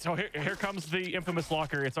right, so here comes the infamous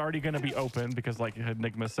locker. It's already going to be open because, like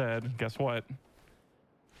Enigma said, guess what?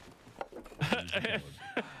 I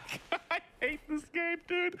hate this game,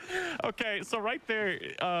 dude. Okay, so right there,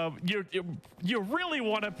 you really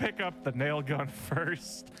want to pick up the nail gun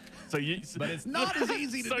first. But it's not as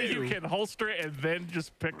easy to do. So you can holster it and then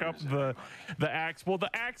just pick up the axe. Well, the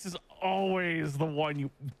axe is always the one you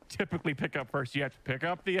typically pick up first. You have to pick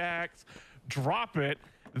up the axe, drop it,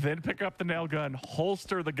 then pick up the nail gun,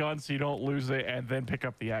 holster the gun so you don't lose it, and then pick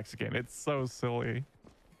up the axe again. It's so silly.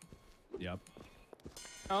 Yep.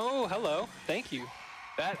 Oh, hello. Thank you.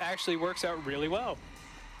 That actually works out really well.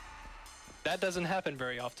 That doesn't happen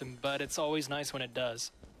very often, but it's always nice when it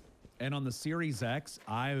does. And on the Series X,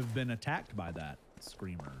 I've been attacked by that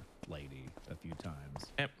screamer lady a few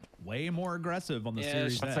times. Yep. Way more aggressive on the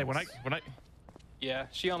Series X. Say when I Yeah,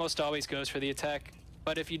 she almost always goes for the attack.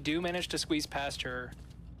 But if you do manage to squeeze past her,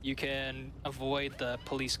 you can avoid the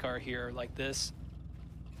police car here like this.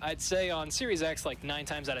 I'd say on Series X, like 9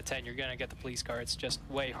 times out of 10, you're gonna get the police car. It's just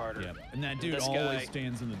way harder. Yep. And that dude always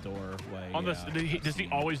stands in the doorway. On does he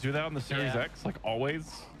always do that on the Series X? Like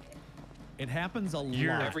always? It happens a lot.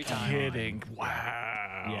 You're every time. kidding.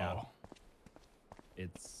 Wow. Yeah.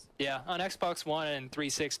 It's... Yeah, on Xbox One and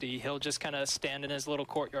 360, he'll just kind of stand in his little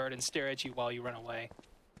courtyard and stare at you while you run away.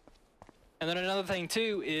 And then another thing,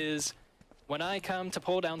 too, is when I come to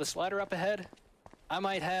pull down the slider up ahead, I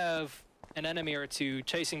might have an enemy or two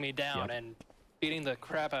chasing me down, and beating the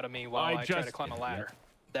crap out of me while I try to climb a ladder.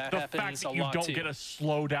 That The happens fact a that you lot don't too. get a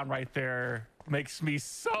slowdown right there makes me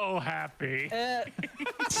so happy.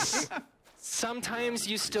 Sometimes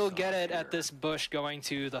you still get it at this bush going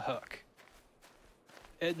to the hook.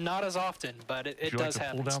 Not as often, but it Would you does like to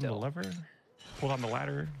happen pull down still. the lever? Pull down the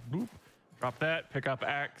ladder. Boop. Drop that. Pick up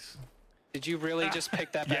axe. Did you really just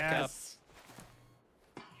pick that back up? Yes.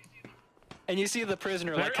 And you see the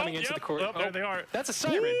prisoner like coming into the court. Oh, there they are. That's a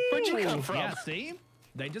siren. Where'd you come from? Yeah, see?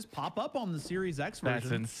 They just pop up on the Series X version.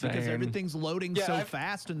 That's insane. Because everything's loading Yeah, so I've-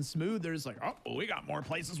 fast and smooth. There's like, oh, we got more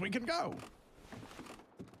places we can go.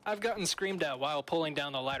 I've gotten screamed at while pulling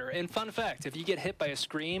down the ladder. And fun fact, if you get hit by a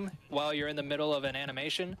scream while you're in the middle of an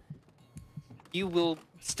animation, you will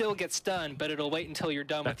still get stunned, but it'll wait until you're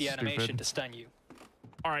done with the That's animation stupid. to stun you.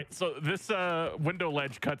 All right, so this window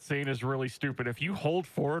ledge cutscene is really stupid. If you hold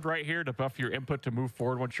forward right here to buff your input to move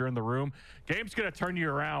forward once you're in the room, game's gonna turn you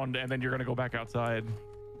around and then you're gonna go back outside.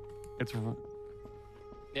 It's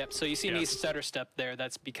Yep, so you see me Yes. stutter step there.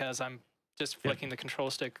 That's because I'm just flicking the control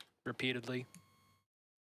stick repeatedly.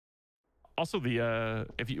 also the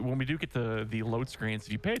when we do get to the load screens,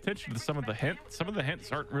 if you pay attention to some of the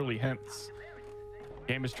hints aren't really hints.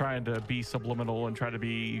 Game is trying to be subliminal and try to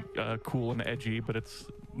be cool and edgy, but it's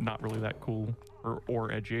not really that cool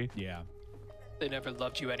or edgy. Yeah. They never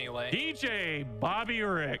loved you anyway. DJ Bobby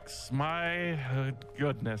Ricks, my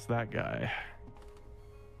goodness, that guy.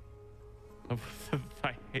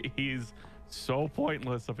 He's so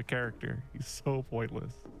pointless of a character. He's so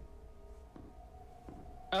pointless.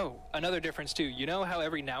 Oh, another difference too. You know how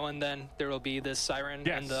every now and then there will be this siren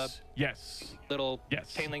in the Yes. little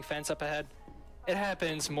Yes. chain link fence up ahead? It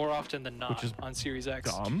happens more often than not Which is on Series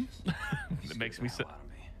X. Dumb. It makes me sick.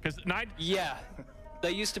 Because Yeah,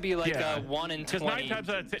 that used to be like Yeah. a 1 in 'cause 20 9 times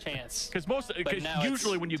out of 10 chance. Because now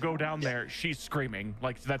usually it's- when you go down there, she's screaming.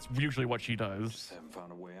 Like that's usually what she does. Just haven't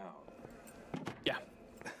found a way out. Yeah.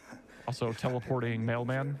 Also, teleporting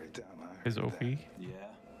mailman Every time I is heard OP. Yeah?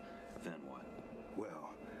 Then what?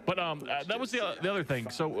 Well, But that was the other thing.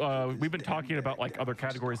 So we've been talking about like other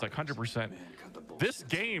categories like 100%. This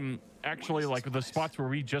game actually, like the spots where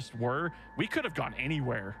we just were, we could have gone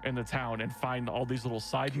anywhere in the town and find all these little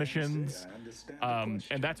side missions. And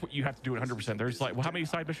that's what you have to do at 100%. There's like, well, how many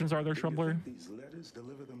side missions are there, Shrumbler? these letters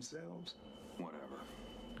deliver themselves. Whatever.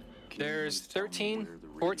 There's 13,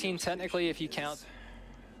 14 technically if you count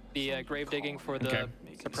the grave digging for the Okay.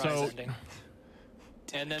 surprise So- ending.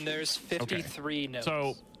 And then there's 53 notes.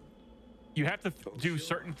 So you have to do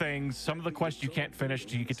certain things. Some of the quests you can't finish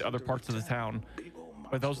till you get to other parts of the town.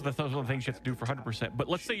 But those are the things you have to do for 100%. But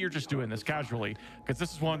let's say you're just doing this casually, because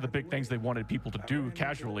this is one of the big things they wanted people to do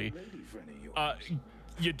casually.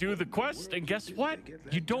 You do the quest, and guess what?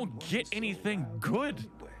 You don't get anything good.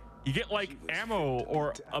 You get like ammo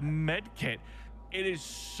or a med kit. It is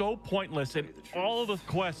so pointless, and all of the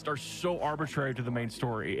quests are so arbitrary to the main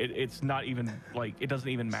story. It's not even like, it doesn't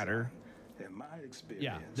even matter.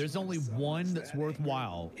 Yeah, there's only one that's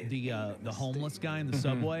worthwhile. The homeless guy in the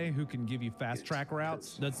subway who can give you fast track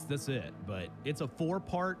routes. That's it. But it's a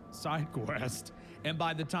 4-part side quest, and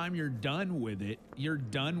by the time you're done with it, you're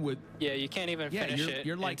done with. Yeah, you can't even Yeah, finish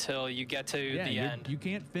you're it like- until you get to Yeah, the end. you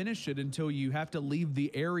can't finish it until you have to leave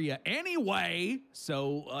the area anyway.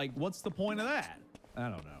 So, like, what's the point of that? I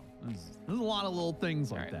don't know. There's a lot of little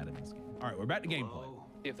things like that in this game. All right, we're back to gameplay.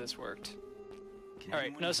 See if this worked. All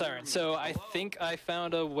right, no siren. So I think I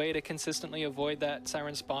found a way to consistently avoid that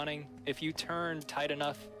siren spawning. If you turn tight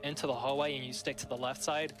enough into the hallway and you stick to the left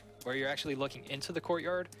side where you're actually looking into the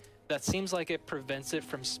courtyard, that seems like it prevents it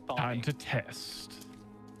from spawning. Time to test.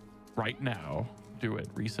 Right now. Do it.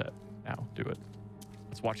 Reset. Now. Do it.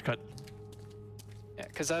 Let's watch cut. Yeah,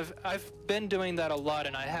 because I've been doing that a lot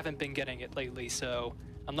and I haven't been getting it lately. So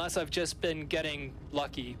unless I've just been getting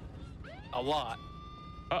lucky a lot.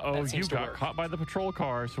 Uh-oh, That you seems to got work. caught by the patrol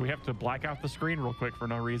car, so we have to black out the screen real quick for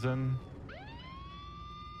no reason.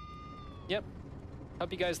 Yep.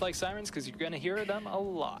 Hope you guys like sirens because you're gonna hear them a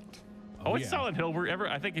lot. Oh, it's yeah. Silent Hill.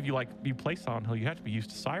 I think if you play Silent Hill, you have to be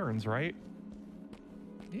used to sirens, right?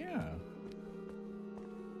 Yeah.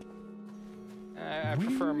 I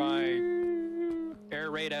prefer my air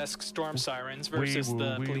raid-esque storm sirens versus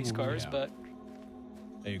the police cars, yeah. but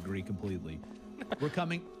I agree completely. We're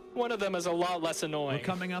coming. one of them is a lot less We're annoying.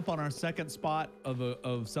 coming up on our second spot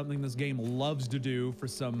of something this game loves to do for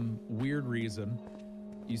some weird reason.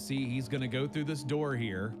 You see, he's going to go through this door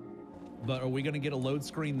here, but are we going to get a load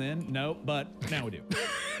screen then? No, but now we do.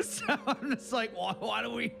 So I'm just like, why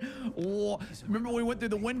do we? Remember we went through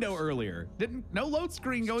the window earlier? No load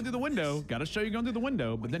screen going through the window. Got to show you going through the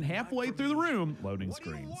window, but then halfway through the room, loading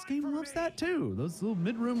screen. This game loves that too. Those little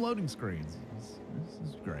mid-room loading screens. This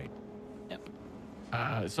is great.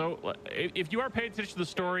 So if you are paying attention to the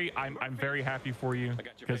story, I'm very happy for you,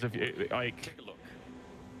 because if like,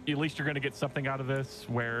 at least you're going to get something out of this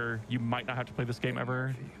where you might not have to play this game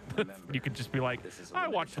ever. You could just be like, I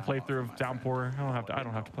watched the playthrough of Downpour. I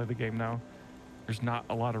don't have to play the game now. There's not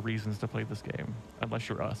a lot of reasons to play this game unless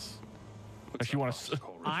you're us. Unless you want to.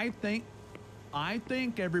 I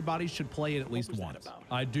think everybody should play it at least once.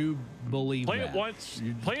 I do believe play that. it once.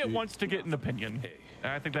 Play it once to get an opinion.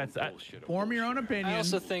 I think that's form your own opinion. I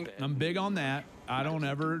also think I'm big on that. I don't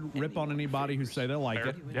ever rip on anybody who say they like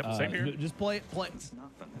it. Yep, same here. Just play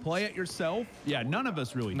it yourself. Yeah, none of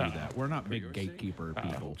us really do that. We're not big gatekeeper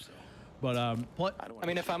people. But I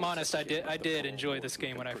mean, if I'm honest, I did enjoy this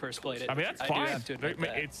game when I first played it. I mean, that's fine. I do have to admit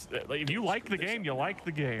that. It's like, if you like the game, you like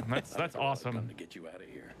the game. That's awesome.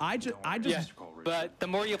 I just yeah, but the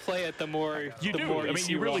more you play it, the more you do. I mean,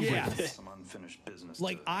 you really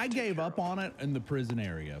like, I gave up on it in the prison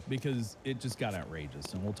area because it just got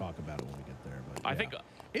outrageous, and we'll talk about it when we get there. But I think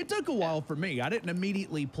it took a while for me. I didn't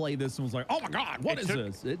immediately play this and was like, oh my God, what is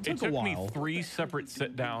this? It took a while. Me 3 separate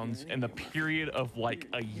sit downs in the period of like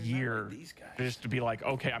a year just to be like,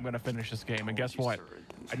 okay, I'm going to finish this game. And guess what?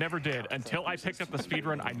 I never did. Until I picked up the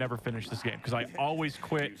speedrun, I never finished this game because I always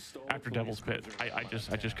quit after Devil's Pit. I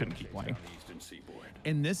just couldn't keep playing.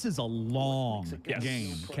 And this is a long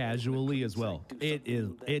game, casually as well.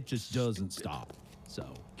 It just doesn't stop. So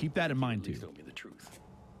keep that in mind too.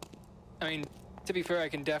 I mean, to be fair, I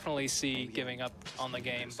can definitely see giving up on the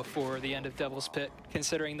game before the end of Devil's Pit,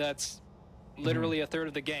 considering that's literally a third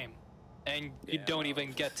of the game, and you don't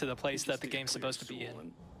even get to the place that the game's supposed to be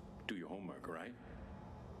in. Do your homework, right?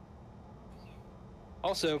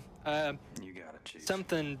 Also, You got it, Chief.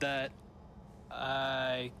 something that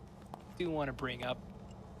I do want to bring up.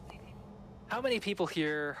 How many people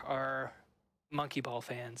here are Monkey Ball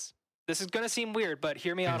fans? This is going to seem weird, but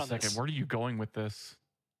hear me out on this. Where are you going with this?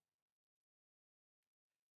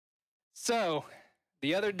 So,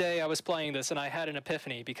 the other day I was playing this and I had an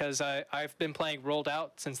epiphany because I've been playing Rolled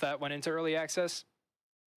Out since that went into early access.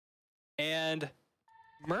 And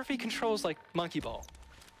Murphy controls like Monkey Ball.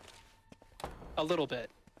 A little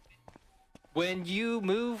bit. When you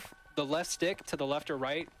move the left stick to the left or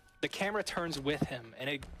right, the camera turns with him, and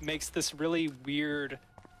it makes this really weird,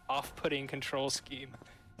 off-putting control scheme.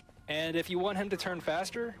 And if you want him to turn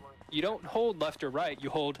faster, you don't hold left or right,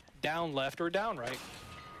 you hold down left or down right.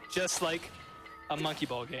 Just like a Monkey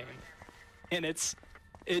Ball game. And it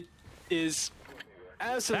is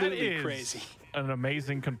absolutely crazy. An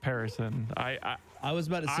amazing comparison. I was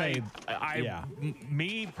about to say,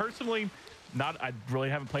 me personally, I really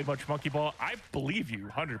haven't played much Monkey Ball. I believe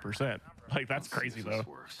you 100%. Like, that's crazy though.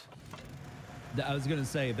 I was gonna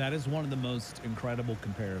say that is one of the most incredible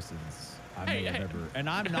comparisons I may have ever. And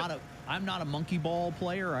I'm not a Monkey Ball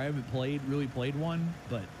player. I haven't really played one,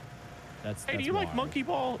 but that's. Hey, do you like Monkey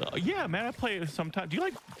Ball? Yeah, man, I play it sometimes. Do you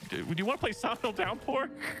want to play South Hill Downpour?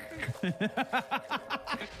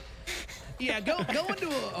 Yeah, go into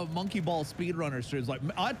a Monkey Ball speedrunner series. Like,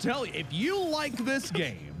 I tell you, if you like this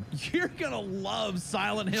game, you're gonna love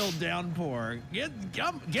Silent Hill Downpour. Get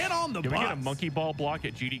on the bus. Can we get a Monkey Ball block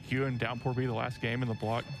at GDQ and Downpour be the last game in the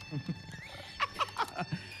block?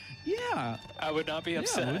 Yeah, I would not be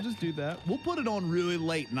upset. Yeah, we'll just do that. We'll put it on really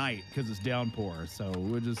late night because it's Downpour. So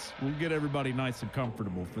we'll get everybody nice and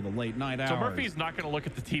comfortable for the late night hours. So Murphy's not going to look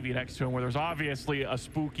at the TV next to him where there's obviously a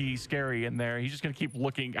spooky, scary in there. He's just going to keep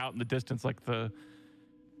looking out in the distance like the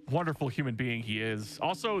wonderful human being he is.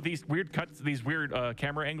 Also, these weird cuts, these weird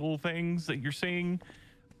camera angle things that you're seeing,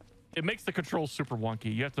 it makes the controls super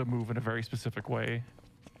wonky. You have to move in a very specific way.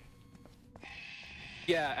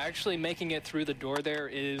 Yeah, actually making it through the door there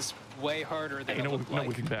is way harder than it looked like.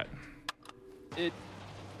 We can bet.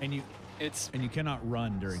 And you cannot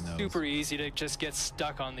run during those. Super easy to just get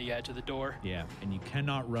stuck on the edge of the door. Yeah, and you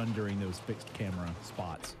cannot run during those fixed camera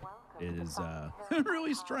spots. It is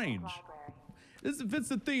really strange. This fits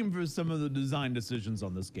the theme for some of the design decisions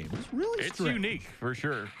on this game. It's really strange. It's unique for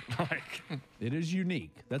sure. It is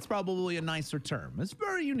unique. That's probably a nicer term. It's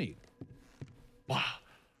very unique. Wow.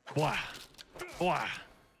 Wow. Wow.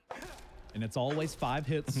 And it's always 5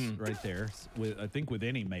 hits right there. I think with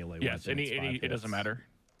any melee weapon. Yes, it doesn't matter.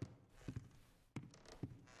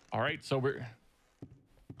 All right, so we're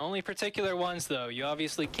Only particular ones, though. You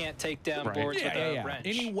obviously can't take down Right. boards with a Yeah. wrench.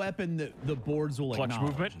 Any weapon that the boards will Clutch acknowledge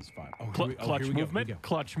movement. is fine. Clutch here we go. movement.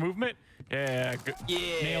 Clutch movement. Yeah. Good. Yeah.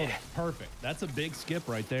 Nailed it. Perfect. That's a big skip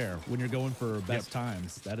right there when you're going for best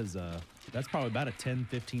times. That is that's probably about a 10,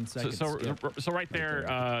 15 second skip. So right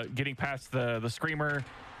there, getting past the screamer,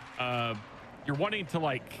 you're wanting to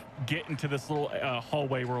like get into this little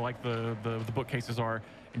hallway where like the bookcases are,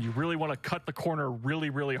 and you really want to cut the corner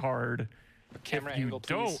really hard. Camera if you angle,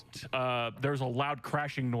 please. don't, there's a loud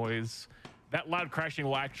crashing noise. That loud crashing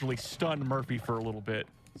will actually stun Murphy for a little bit.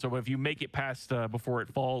 So if you make it past before it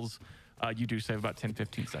falls, you do save about 10,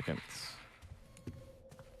 15 seconds.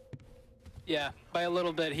 Yeah, by a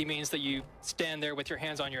little bit, he means that you stand there with your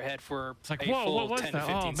hands on your head for It's like, a whoa, full what was 10 that? to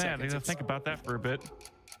 15 Oh man, I seconds. gotta think about that for a bit.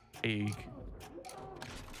 Egg.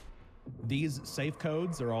 These safe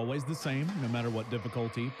codes are always the same, no matter what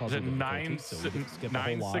difficulty. Is Puzzle it difficulty, so we didn't skip a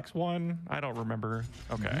whole lot. 961? I don't remember.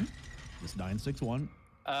 Okay. This 961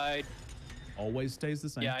 always stays the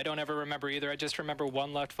same. Yeah, I don't ever remember either. I just remember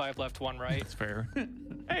 1 left, 5 left, 1 right. That's fair.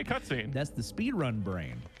 Hey, cutscene. That's the speedrun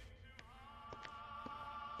brain.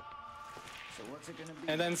 So what's it gonna be?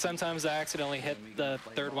 And then sometimes I accidentally hit the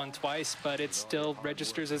third one twice, but it still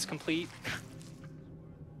registers as complete.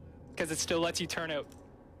 Because it still lets you turn it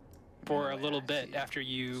for a little bit after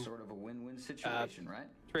you Sort of a win-win situation, right?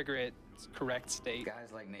 trigger its correct state.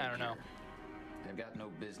 Guys like I don't know. They've got no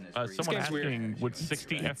business. Someone game's weird. asking, would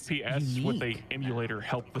 60 FPS with a emulator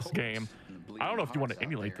help this game? I don't know if you want to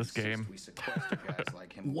emulate this game.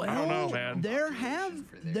 Well, I don't know, man. there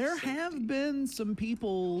have been some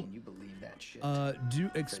people You believe that shit?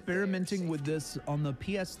 experimenting with this on the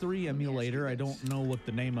PS3 emulator. I don't know what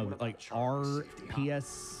the name of it, like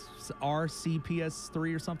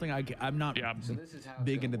RCPS3 or something. I'm not Yeah.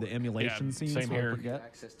 big into the emulation Yeah, scene, same so here. I forget.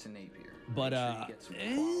 Access to Napier. But I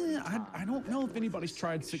don't know if anybody's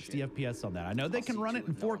tried 60 FPS on that. I know they can run it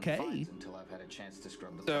in 4K. Until I've had a chance to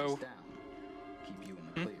scrub the So- place down. Keep you in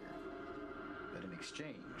the clear. But in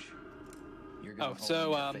exchange, you're gonna owe me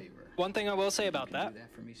a favor. one thing I will say about You can that do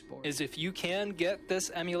that for me, sport? is if you can get this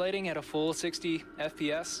emulating at a full 60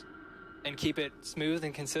 FPS and keep it smooth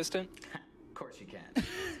and consistent, Of course you can.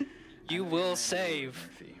 you will save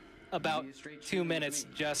Murphy. about You be a straight 2 shooter with minutes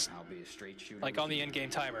me, just I'll be a straight shooter like with on the you. in-game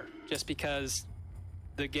timer, just because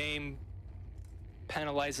the game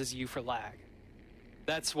penalizes you for lag.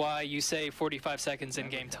 That's why you save 45 seconds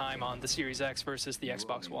in-game time on the Series X versus the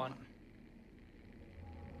Xbox One.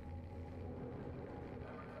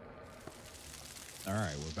 All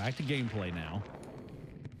right, we're back to gameplay now.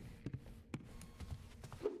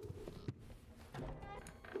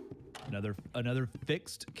 Another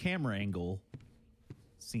fixed camera angle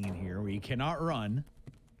scene here where you cannot run.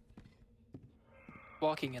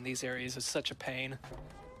 Walking in these areas is such a pain.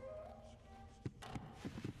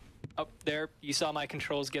 Oh, there, you saw my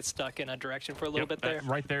controls get stuck in a direction for a little bit there.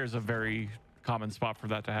 Right there is a very common spot for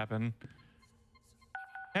that to happen.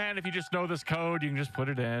 And if you just know this code, you can just put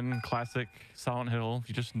it in. Classic Silent Hill. If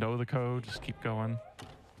you just know the code, just keep going.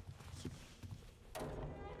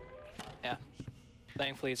 Yeah.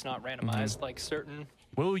 Thankfully, it's not randomized like certain.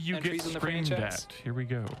 Will you get Entries in the screamed franchise? at? Here we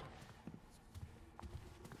go.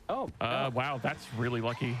 Oh, no. Wow, that's really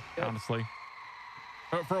lucky, honestly.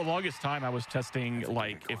 For the longest time, I was testing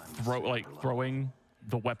like if throwing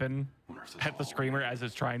the weapon at the screamer as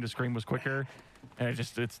it's trying to scream was quicker, and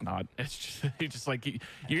it's not. It's just like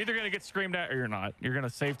you're either gonna get screamed at or you're not. You're gonna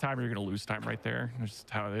save time or you're gonna lose time right there. That's just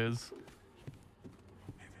how it is.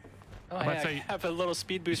 Oh, I'd yeah, say I have a little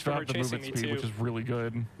speed boost Still for her have the chasing me movement speed, too. which is really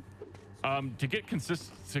good. To get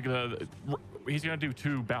consistent, he's gonna do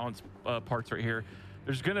 2 balance parts right here.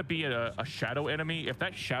 There's gonna be a shadow enemy. If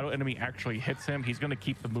that shadow enemy actually hits him, he's gonna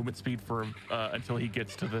keep the movement speed for until he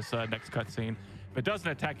gets to this next cutscene. If it doesn't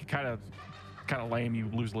attack, you kind of lame. You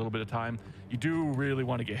lose a little bit of time. You do really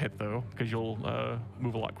want to get hit though, because you'll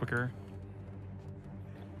move a lot quicker.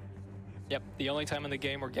 Yep, the only time in the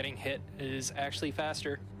game where getting hit is actually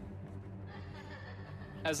faster.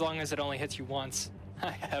 As long as it only hits you once.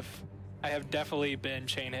 I have definitely been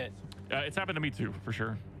chain hit. It's happened to me too, for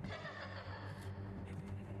sure.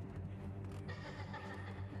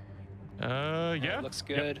 Yeah. Looks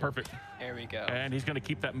Yep, good. perfect. There we go. And he's going to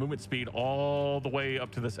keep that movement speed all the way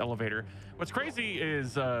up to this elevator. What's crazy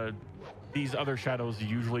is these other shadows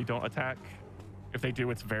usually don't attack. If they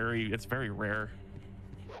do, it's very rare.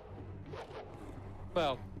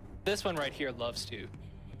 Well, this one right here loves to,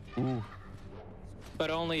 Ooh. but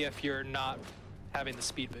only if you're not having the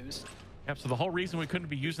speed boost. Yep, so the whole reason we couldn't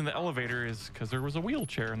be using the elevator is because there was a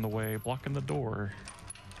wheelchair in the way, blocking the door.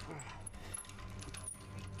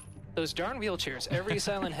 Those darn wheelchairs, every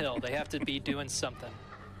Silent Hill, they have to be doing something.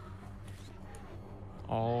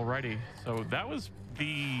 Alrighty, so that was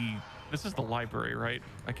this is the library, right?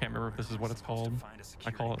 I can't remember if this is what it's called.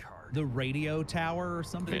 I call it the radio tower or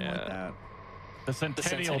something like that. The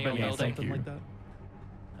Centennial Building. Yeah, Thank something you. like that.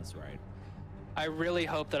 That's right. I really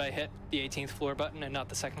hope that I hit the 18th floor button and not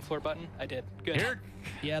the 2nd floor button. I did. Good.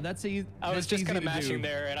 Yeah, that's easy. I was just kind of mashing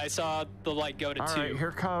there, and I saw the light go to 2. All right,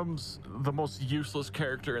 here comes the most useless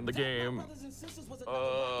character in the game.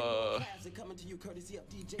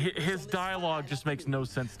 His dialogue just makes no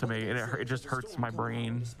sense to me, and it just hurts my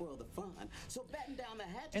brain.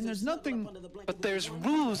 And there's nothing, but there's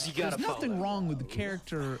rules you gotta There's nothing follow. wrong with the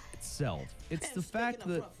character itself. It's the fact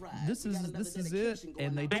that this is it,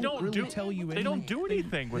 and they don't really tell you anything. They don't do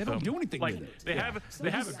anything with them. They don't do anything like, with it. They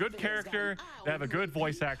have a good character, they have a good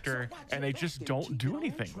voice actor, and they just don't do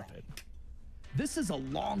anything with it. This is a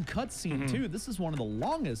long cutscene too. This is one of the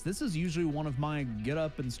longest. This is usually one of my get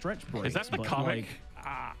up and stretch breaks. Is that the but, comic?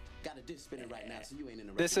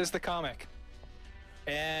 This is the comic.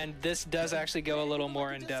 And this does actually go a little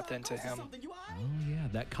more in depth into him. Oh yeah,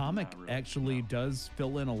 that comic actually does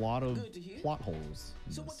fill in a lot of plot holes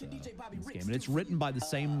in this game. And it's written by the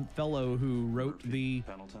same fellow who wrote the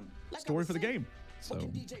story for the game.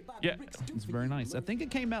 So yeah, it's very nice. I think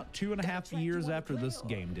it came out 2.5 years after this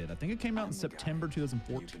game did. I think it came out in September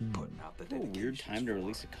 2014. What a weird time to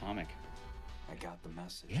release a comic. I got the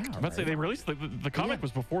message. Yeah, I'm about to say they released the comic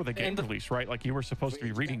was before the game release, right? Like you were supposed to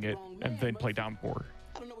be reading it and then play Downpour.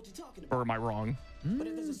 Or am I wrong?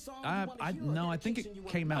 No, I think it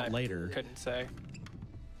came out later. Couldn't say.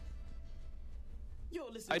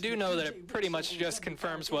 I do know that it pretty much just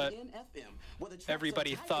confirms what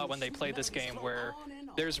everybody thought when they played this game, where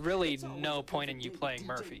there's really no point in you playing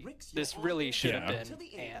Murphy. This really should have been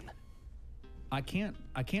Anne. I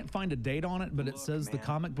can't find a date on it, but it says the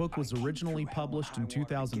comic book was originally published in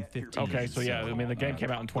 2015. Okay, so yeah, I mean the game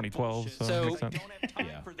came out in 2012, so, So- it makes sense.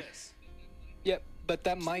 Yeah. Yep, but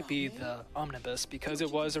that might be the omnibus because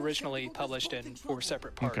it was originally published in 4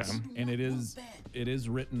 separate parts. Okay. And it is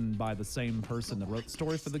written by the same person that wrote the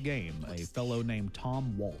story for the game, a fellow named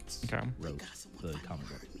Tom Waltz. Okay. Wrote the comic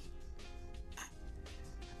book.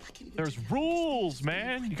 There's rules,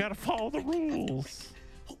 man. You gotta follow the rules.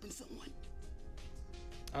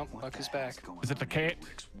 Oh, look who's back. Is it the Kate?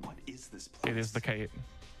 What is this place? It is the Kate.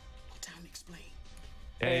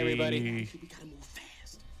 Hey, everybody. Hey.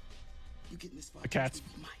 The cat's.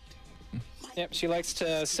 Yep, she likes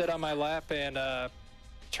to sit on my lap and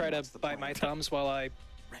try to bite my thumbs while I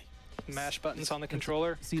mash buttons on the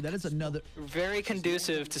controller. See, that is another Very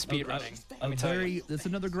conducive to speedrunning. Let me tell you. that's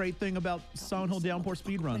another great thing about Silent Hill Downpour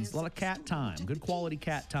speedruns. A lot of cat time, good quality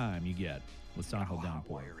cat time you get with Silent Hill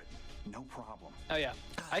Downpour. No problem. Oh yeah,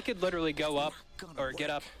 I could literally go up or get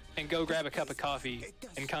up and go grab a cup of coffee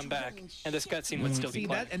and come back, and this cutscene would still be See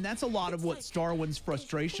playing. that, and that's a lot of what Starwin's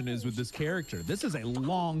frustration is with this character. This is a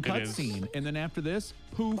long It is. cutscene, and then after this,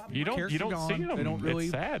 poof, You don't character gone. see them. They don't really.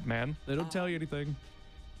 It's sad, man. They don't tell you anything.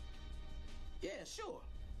 Yeah, sure.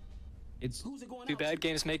 It's Too bad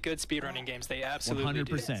games make good speedrunning games. They absolutely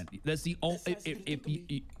do. 100%. That's the only.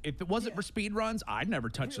 If it wasn't for speedruns, I'd never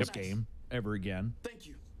touch this game ever again. Thank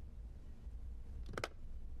you.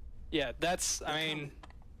 Yeah, that's, I mean,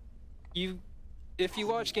 if you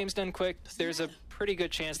watch Games Done Quick, there's a pretty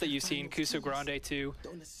good chance that you've seen Kuso Grande too.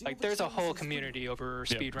 Like, there's a whole community over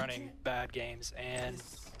speedrunning bad games, and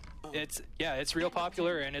it's real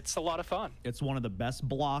popular, and it's a lot of fun. It's one of the best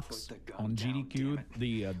blocks on GDQ,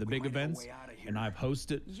 the big events, and I've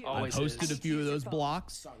hosted Always is. a few of those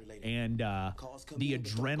blocks, and the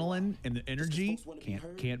adrenaline and the energy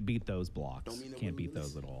can't beat those blocks. Can't beat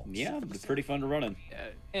those at all. Yeah, but it's pretty fun to run in.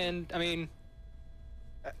 And, I mean,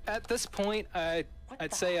 at this point, I'd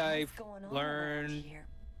say I've learned,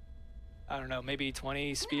 I don't know, maybe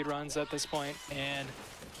 20 speedruns at this point, and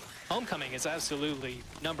Homecoming is absolutely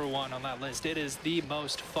 #1 on that list. It is the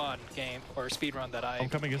most fun game or speedrun that I...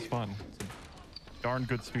 Homecoming is fun. It's a darn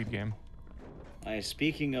good speed game.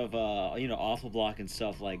 Speaking of, awful block and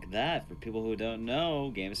stuff like that, for people who don't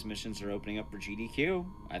know, game submissions are opening up for GDQ.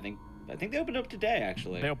 I think they opened up today,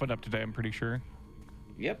 actually. They opened up today, I'm pretty sure.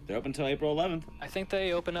 Yep, they're open until April 11th. I think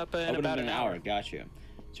they open up in about an hour. Got you.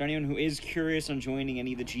 So anyone who is curious on joining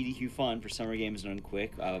any of the GDQ fun for Summer Games Done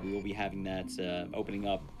Quick, we will be having that opening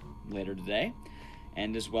up later today.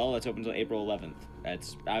 And as well, it's open until April 11th.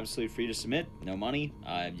 It's absolutely free to submit, no money.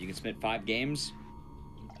 You can submit 5 games.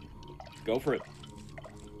 Go for it.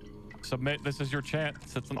 Submit, this is your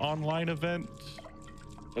chance. It's an online event.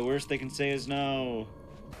 The worst they can say is no.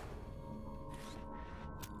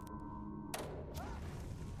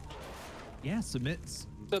 Yeah, submits.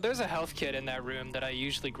 So there's a health kit in that room that I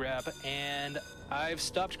usually grab, and I've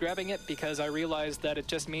stopped grabbing it because I realized that it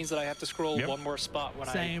just means that I have to scroll one more spot when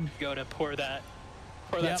I go to pour that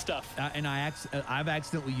stuff. And I've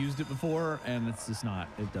accidentally used it before, and it's just not.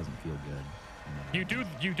 It doesn't feel good. You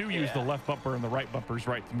do use the left bumper and the right bumper's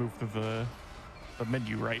right to move through the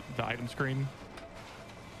menu, right? The item screen.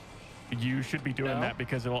 You should be doing that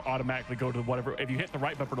because it'll automatically go to whatever. If you hit the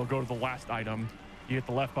right bumper, it'll go to the last item. You hit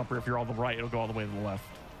the left bumper, if you're on the right, it'll go all the way to the left.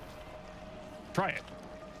 Try it.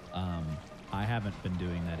 I haven't been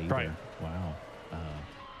doing that either. Try it. Wow.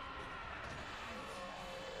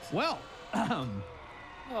 Well,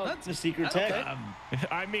 That's a secret tech.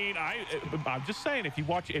 I mean, I'm just saying, if you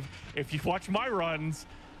watch my runs,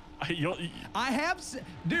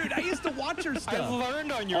 dude, I used to watch her stuff. I've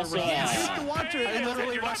learned on your runs. I used to watch her. I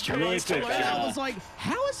literally watched her really runs quick. today. I was like,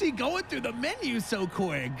 how is he going through the menu so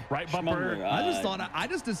quick? right bumper, I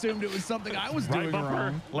just assumed it was something I was right doing bumper,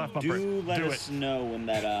 wrong. left bumper. Do let us know when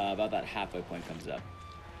that about that halfway point comes up.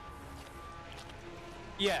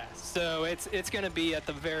 Yeah, so it's going to be at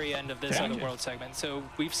the very end of this other world segment. So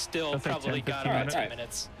we've still That's like probably 10, got 15 about minutes. 10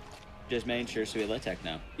 minutes. Just making sure, so we let tech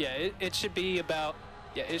know. Yeah, it should be about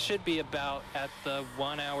at the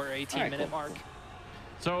 1 hour 18-minute mark.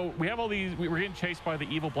 So we have all these. We're getting chased by the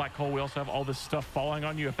evil black hole. We also have all this stuff falling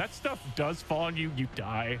on you. If that stuff does fall on you, you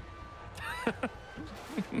die.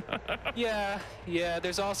 Yeah.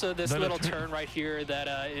 There's also this little turn right here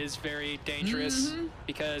that is very dangerous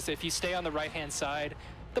because if you stay on the right-hand side,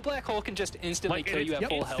 the black hole can just instantly kill you at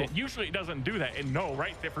full health. Usually it doesn't do that. And no,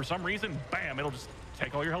 right? For some reason, bam, it'll just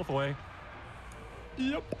take all your health away.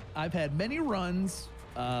 Yep. I've had many runs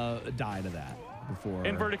die to that before.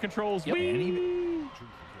 Inverted controls. Yep. And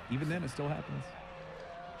even then, it still happens.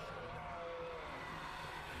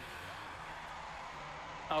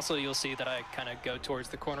 Also, you'll see that I kind of go towards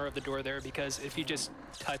the corner of the door there because if you just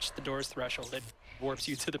touch the door's threshold, it warps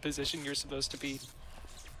you to the position you're supposed to be.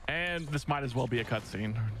 And this might as well be a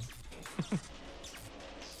cutscene.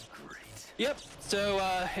 Yep.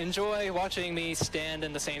 So enjoy watching me stand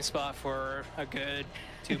in the same spot for a good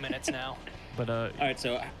 2 minutes now. But All right,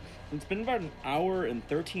 so it's been about an hour and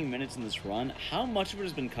 13 minutes in this run. How much of it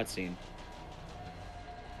has been cutscene?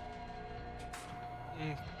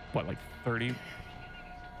 what, like 30?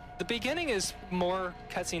 The beginning is more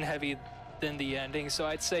cutscene heavy than the ending, so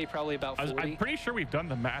I'd say probably about 40. I'm pretty sure we've done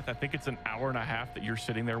the math. I think it's an hour and a half that you're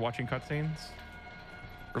sitting there watching cutscenes.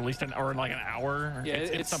 Or at least like an hour. Yeah,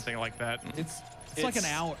 it's something like that. It's like an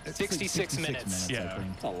hour. It's 66 minutes. Yeah. I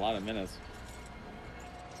think. It's a lot of minutes.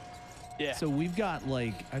 Yeah. So we've got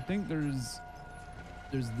I think there's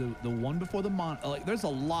the one before the there's a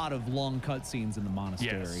lot of long cutscenes in the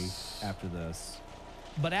monastery after this,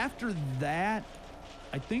 but after that,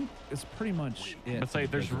 I think it's pretty much it. Let's say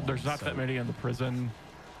there's not that many in the prison.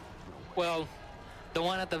 Well, the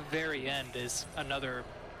one at the very end is another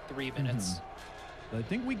 3 minutes. But I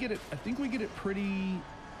think we get it pretty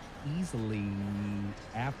easily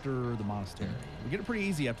after the monastery. We get it pretty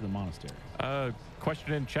easy after the monastery.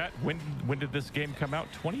 Question in chat: When did this game come out?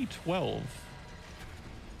 2012.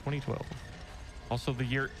 2012. Also the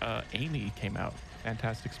year Amy came out.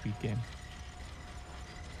 Fantastic speed game.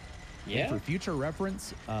 Yeah. And for future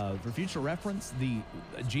reference, the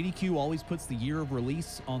GDQ always puts the year of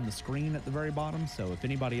release on the screen at the very bottom. So if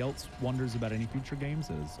anybody else wonders about any future games,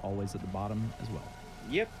 it is always at the bottom as well.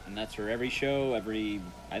 Yep, and that's for every show,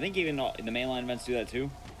 I think even the mainline events do that too.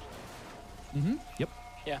 Yep.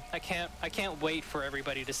 Yeah, I can't wait for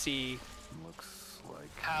everybody to see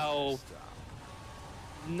how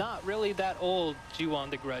not really that old Ju-on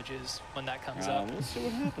the Grudge is when that comes up. We'll see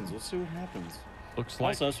what happens. Looks like.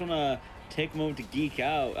 Also, I just want to take a moment to geek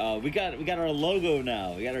out. We got our logo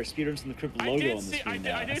now. We got our Speedruns From the Crypt logo on the screen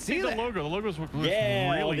now. I did see the logo. The logo was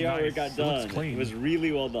yeah, all really the nice. artwork got It done. looks clean. It was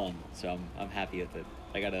really well done. So I'm happy with it.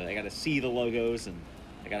 I gotta see the logos and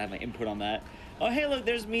I gotta have my input on that. Oh hey, look,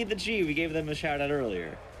 there's Me the G. We gave them a shout out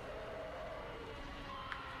earlier.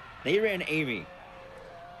 They ran Amy.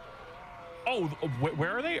 Oh,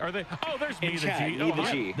 where are they? Are they? Oh, there's Me the chat, G. Me the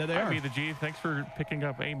Hi. G. There they Hi, are. Me the G. Thanks for picking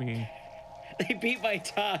up Amy. They beat my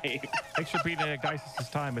time. Thanks for beating Geis's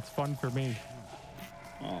time. It's fun for me.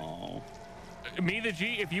 Oh. Me the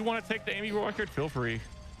G. If you want to take the Amy record, feel free.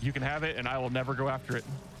 You can have it, and I will never go after it.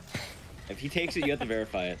 If he takes it, you have to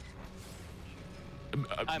verify it.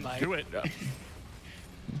 I might. Do it.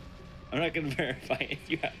 I'm not gonna verify it.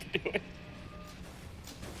 You have to do it.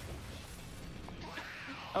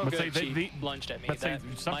 Oh, Let's good. say She lunged at me. Let's say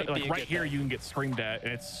That something might be like a right good here, thing. you can get screamed at,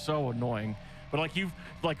 and it's so annoying. But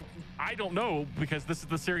I don't know because this is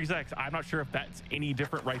the Series X. I'm not sure if that's any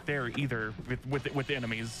different right there either with the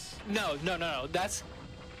enemies. No. That's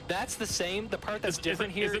That's the same. The part that's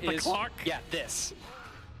different here is it the clock? Yeah, this.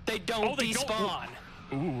 They don't despawn.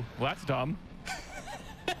 Ooh, well, that's dumb.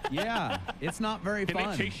 Yeah, it's not very fun.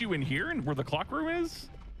 Can they chase you in here and where the clock room is?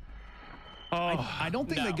 Oh, I don't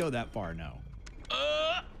think they go that far, no.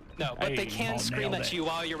 No, but they can scream at you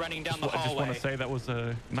while you're running down the hallway. I just want to say that was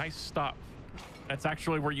a nice stop. That's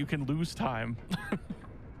actually where you can lose time.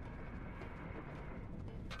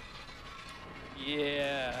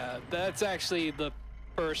 Yeah, that's actually the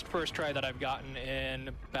first try that I've gotten in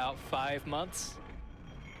about 5 months.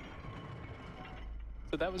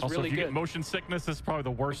 So that was also, really if you good. Get motion sickness, this is probably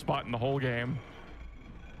the worst spot in the whole game.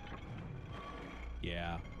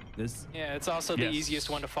 Yeah. Yeah, it's also the easiest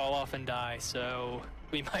one to fall off and die, so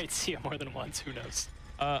we might see it more than once. Who knows?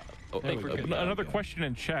 Another question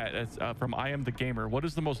in chat is, from I Am the Gamer. What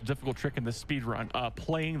is the most difficult trick in this speed run?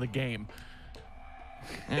 Playing the game.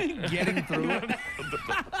 Getting through it.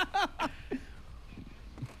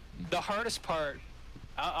 The hardest part,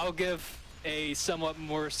 I'll give a somewhat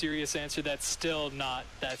more serious answer that's still not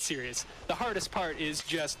that serious. The hardest part is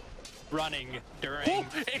just running during...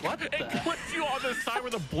 It puts you on the side where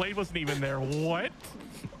the blade wasn't even there. What?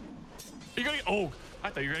 You're gonna... Oh, I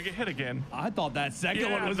thought you were gonna get hit again. I thought that second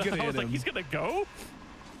one was gonna hit him. I was like, he's gonna go?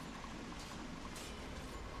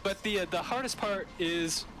 But the hardest part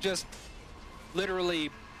is just literally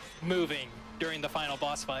moving during the final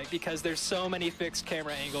boss fight, because there's so many fixed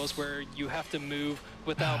camera angles where you have to move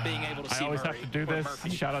without being able to see I always Murray have to do this. Murphy.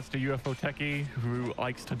 Shout outs to UFO Techie, who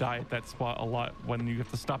likes to die at that spot a lot when you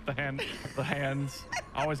have to stop the hands.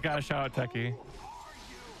 Always gotta shout out Techie.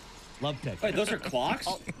 Love Techie. Wait, those are clocks?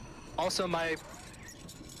 Also, my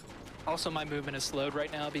movement is slowed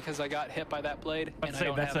right now because I got hit by that blade. I'd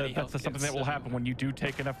say that's something that will happen when you do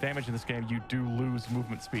take enough damage in this game. You do lose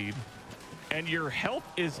movement speed. And your health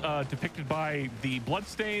is depicted by the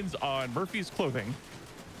bloodstains on Murphy's clothing.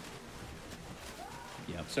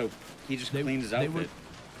 Yep. So he just cleaned his outfit.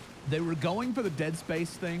 They were going for the Dead Space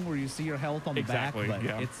thing where you see your health on the back, but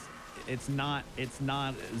it's not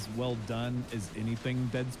as well done as anything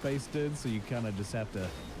Dead Space did. So you kind of just have to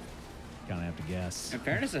guess. In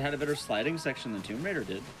fairness, it had a better sliding section than Tomb Raider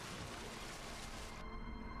did.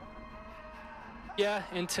 Yeah,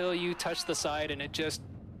 until you touch the side and it just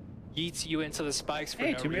yeets you into the spikes for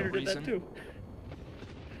no Tomb real Raider did reason. that too.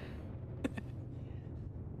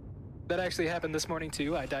 That actually happened this morning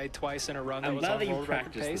too. I died twice in a run. I'm That was glad on that you world record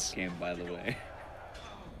practiced pace. this game, by the way.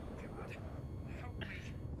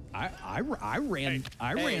 I ran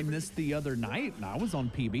this the other night and I was on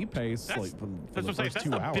PB pace for the first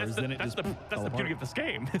 2 hours. Then that's the beauty of this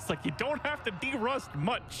game. It's like you don't have to derust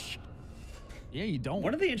much. Yeah, you don't.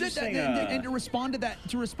 One of the interesting and to respond to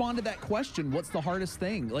that question, what's the hardest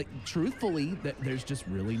thing? Like, truthfully, there's just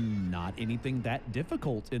really not anything that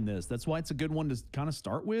difficult in this. That's why it's a good one to kind of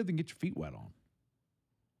start with and get your feet wet on.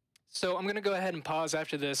 So I'm gonna go ahead and pause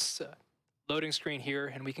after this loading screen here,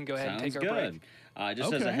 and we can go ahead and take our break.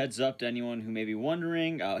 Just as a heads up to anyone who may be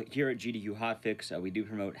wondering, here at GDQ Hotfix, we do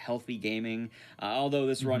promote healthy gaming. Although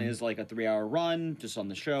this run is like a 3-hour run, just on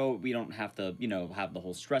the show, we don't have to, have the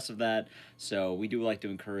whole stress of that. So we do like to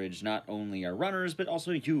encourage not only our runners, but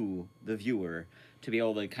also you, the viewer, to be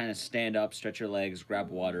able to kind of stand up, stretch your legs, grab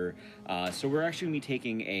water. So we're actually going to be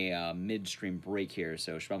taking a midstream break here,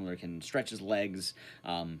 so Schwemmler can stretch his legs.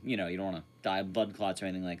 You don't want to die of blood clots or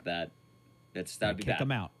anything like that. That'd be bad. Kick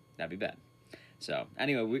them out. That'd be bad. So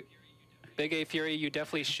anyway, Big A Fury, you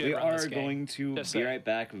definitely should. We run this are game. going to be right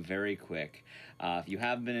back very quick. If you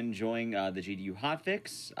have been enjoying the GDU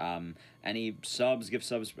Hotfix, any subs, gift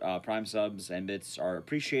subs, prime subs, and bits are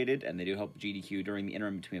appreciated, and they do help GDQ during the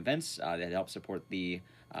interim between events. They help support the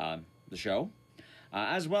show.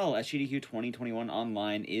 As well as GDQ 2021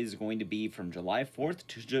 Online is going to be from July 4th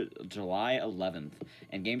to July 11th,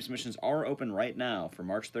 and game submissions are open right now from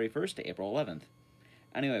March 31st to April 11th.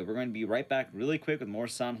 Anyway, we're going to be right back really quick with more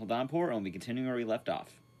Downpour, and we'll be continuing where we left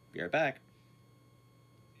off. Be right back.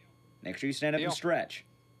 Make sure you stand up and stretch.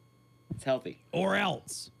 It's healthy. Or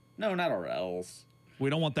else. No, not or else. We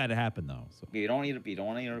don't want that to happen, though. So. You don't want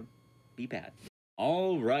to be bad.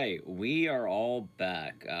 All right, we are all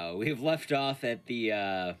back. We've left off at the,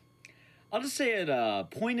 I'll just say at a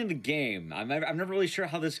point in the game. I'm never really sure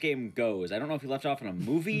how this game goes. I don't know if you left off in a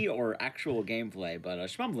movie or actual gameplay, but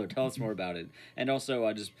Schmumbler, tell us more about it. And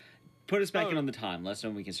also, just put us back in on the time. Let us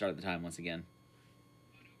know when we can start the time once again.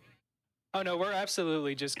 Oh, no, we're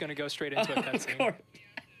absolutely just going to go straight into a cutscene.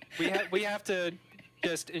 We have to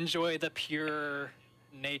just enjoy the pure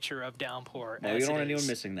nature of Downpour. No, we don't want anyone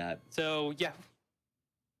missing that. So, yeah.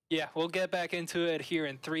 Yeah, we'll get back into it here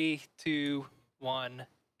in 3, 2, 1,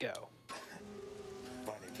 go.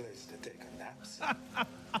 Funny place to take a nap.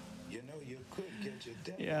 get your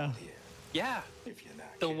dad Yeah. out here Yeah, if you're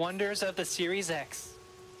not the careful. wonders of the Series X.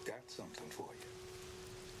 Got something for you.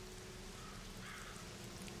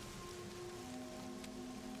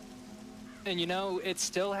 And you know, it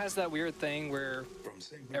still has that weird thing where From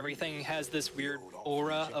St. everything Louis, has this weird the old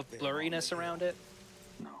aura orphanage of up there on blurriness the around hill. it.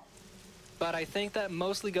 No. But I think that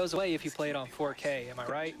mostly goes away if you play it on 4K, am I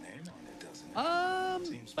right? Your name on it, doesn't it?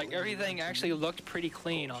 Seems Like everything actually looked pretty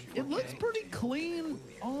clean on 4K. It looks pretty clean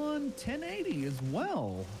on 1080 as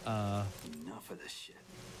well. Enough of this shit.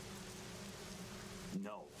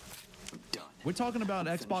 No. I'm done. We're talking about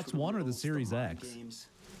I'm finished Xbox with the One or the rules, Series mind X? games.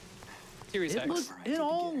 Series X. It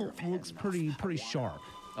all looks pretty sharp.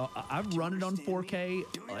 I've run it on 4K.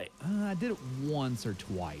 I did it once or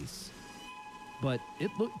twice, but it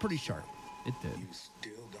looked pretty sharp. It did. You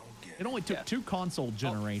still don't get It only took 2 console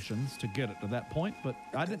generations to get it to that point, but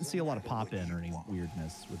I didn't see a lot of pop-in or any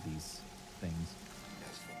weirdness with these things.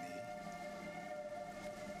 As for me,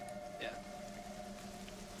 Yeah.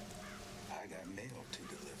 I got mail to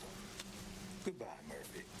deliver. Goodbye,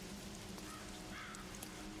 Murphy.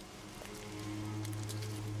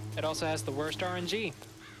 It also has the worst RNG.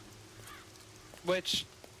 Which,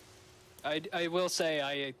 I will say,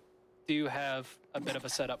 I do have a bit of a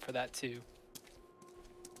setup for that too.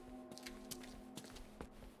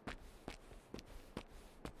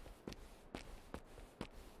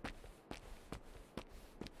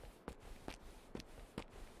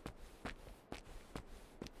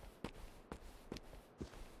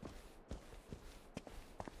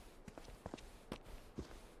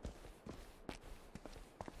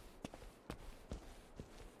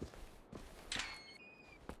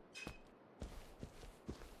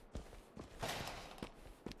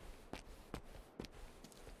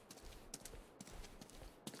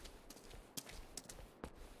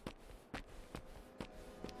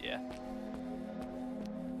 Yeah.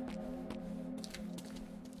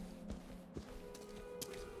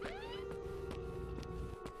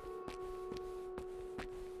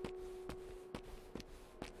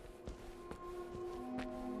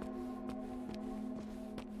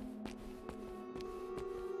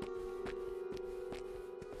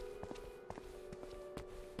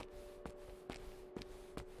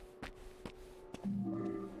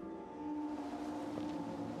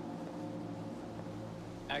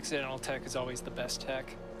 Accidental tech is always the best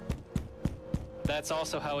tech. That's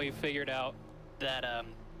also how we figured out that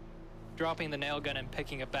dropping the nail gun and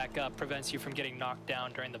picking it back up prevents you from getting knocked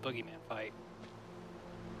down during the boogeyman fight.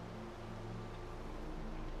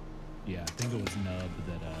 Yeah, I think it was Nub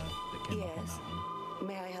that came up on Yes. that one.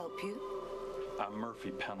 May I help you? I'm Murphy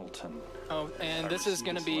Pendleton. Oh, and I this is received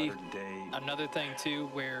going to this be letter today, another thing too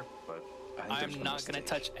where but I think there's I'm been a not going to mistake.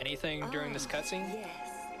 touch anything during this cutscene. Yes,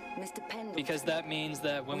 Mr. Pendleton. Because that means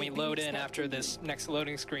that when we We've been load in after expecting this you. next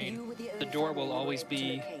loading You screen, were the the only door will family always we were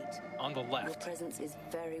able be to locate. on the Your left. presence is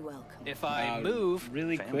very welcome. If I move,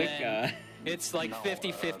 really quick, then it's like No,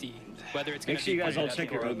 50-50, whether it's going make to sure be you guys all pointed at check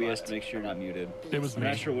the your door or OBS left. to make sure you're not muted. It was I'm me.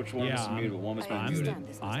 not sure which one was Yeah, muted, but one was I muted. understand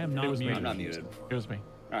this must I be am not very me. muted. I'm not muted. It was me.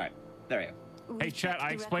 All right, there you go. We Hey, chat, checked I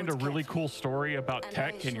the explained a records really carefully. cool story about And I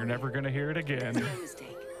tech, and assure you're never you, going to hear it There's again. no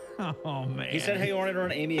mistake. Oh, man. He said, "Hey, you wanted to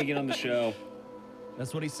run Amy again on the show."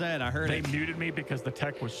 That's what he said. I heard They it. muted me because the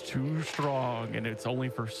tech was too strong, and it's only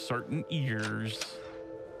for certain ears.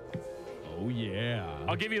 Oh, yeah.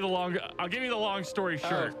 I'll give you the long story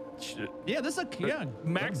short. Yeah, this is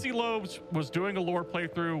Maxi Lobes was doing a lore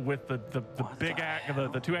playthrough with the big axe,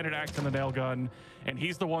 the two-handed axe and the nail gun, and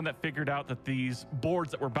he's the one that figured out that these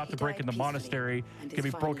boards that were about to break in the monastery can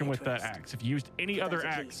be broken with that axe. If you used any other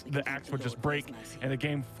axe, the axe would just break, and the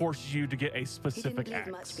game forces you to get a He specific didn't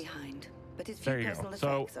leave axe. much behind, but his few There you go. personal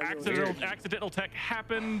So effects are yours. accidental tech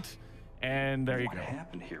happened, and there you What go.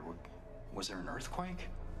 happened here? Was there an earthquake?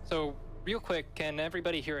 So, real quick, can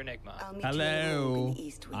everybody hear Enigma? I'll meet you in the Hello. hall in the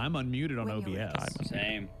East Wing. I'm unmuted on When you're OBS. ready.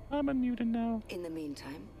 Same. I'm unmuted now. In the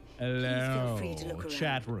meantime, Hello. free to look around.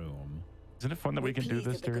 Chat room. Isn't it fun that we can do pleased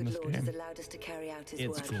this that the during good this Lord has game? allowed us to carry out his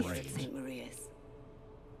It's work here great. at St. Maria's.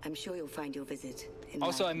 I'm sure you'll find your visit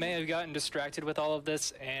Also, I may enlightening. have gotten distracted with all of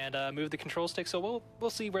this and moved the control stick, so we'll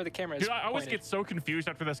see where the camera is. Dude, I always pointed. get so confused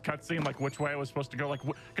after this cutscene, like which way I was supposed to go, like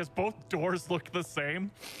because both doors look the same.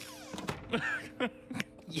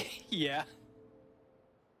 Yeah.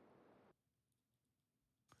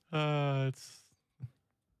 It's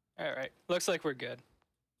All right. Looks like we're good.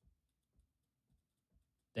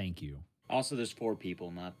 Thank you. Also, there's 4 people,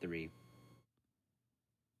 not 3.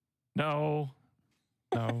 no.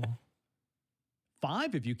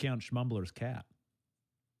 5 if you count Schmumbler's cat.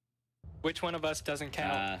 Which one of us doesn't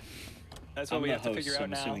count? That's what I'm we the have to host, figure so out I'm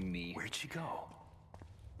now. assuming me. Where'd she go?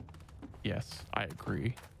 Yes, I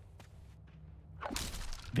agree.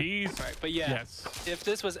 These. Right, but yeah, Yes. if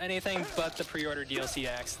this was anything but the pre-order DLC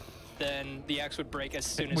axe, then the axe would break as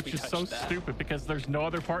soon as Which we is touched so that. stupid because there's no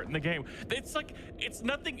other part in the game. It's like, it's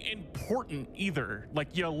nothing important either.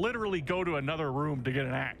 Like, you literally go to another room to get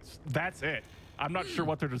an axe. That's it. I'm not sure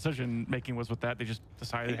what their decision making was with that. They just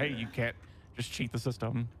decided, hey, you can't just cheat the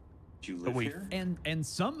system. Do you live here? And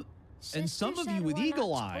some of you with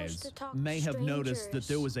eagle eyes may have noticed that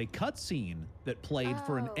there was a cutscene that played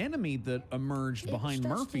for an enemy that emerged behind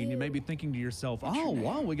Murphy, and you may be thinking to yourself, "Oh,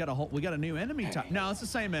 wow, we got a new enemy type." No, it's the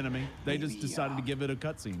same enemy. They just decided to give it a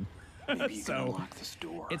cutscene. Maybe you can So unlock this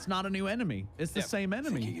door. it's not a new enemy. It's the same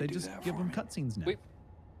enemy. you could They do just that give for them me? cutscenes now.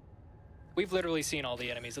 We've literally seen all the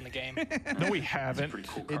enemies in the game. No, we haven't. Pretty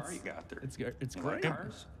cool car you got there. It's You like great.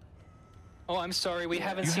 cars? Oh, I'm sorry, we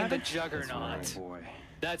haven't You seen haven't? the Juggernaut. Oh, boy.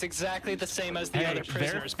 That's exactly the same as the Hey, other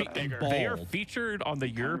prisoners, but bigger. They are Bald. featured on the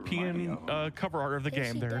European cover art of the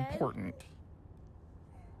game. They're important.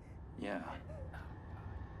 Yeah.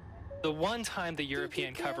 The one time the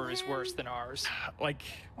European cover is worse than ours. Like,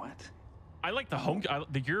 What? I like the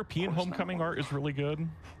European Of course not. homecoming art is really good.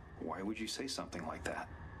 Why would you say something like that?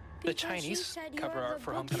 The Chinese cover art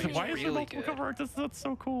for Homecoming is Why is there really multiple good. cover art? That's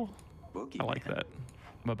so cool. Boogie. I like that.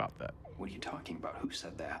 I'm about that. What are you talking about? Who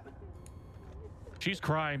said that? She's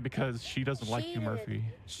crying because she doesn't like you, Murphy.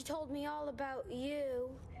 She told me all about you.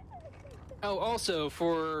 Oh, also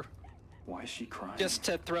for Why is she crying? just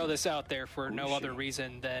to throw this out there for Who no is other she?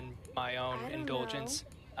 reason than my own I don't indulgence.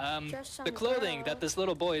 Just some The clothing girl. that this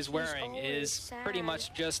little boy is She's wearing always is pretty sad,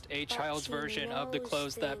 much just a but child's she version of the knows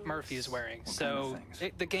clothes that things. Murphy is wearing. What kind So of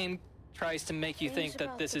things? the game tries to make you Things think that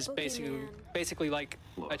about this the is boogeyman. basically like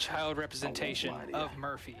Look, a child representation lie to of you.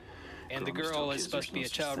 Murphy, and the But I'm girl still is kids. supposed to be a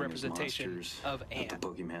There's no child such thing as representation monsters, of that Anne. The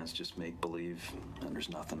boogeyman's just make believe, and there's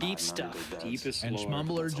nothing Deep hiding under stuff. their beds. Deepest And lore.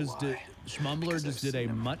 Schmumbler That's a just did. lie. Schmumbler Because just I've did a seen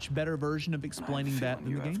him. much better version of explaining that feeling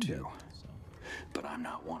than you the game have did. too. But I'm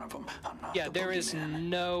not one of them. I'm not Yeah, the there is boogeyman.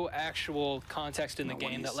 no actual context in the Now, what do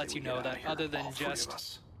game you that say lets we you get know out that of here, other than all three of just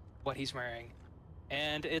us? what he's wearing.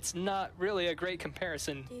 And it's not really a great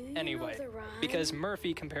comparison Do you anyway, know the rhyme? because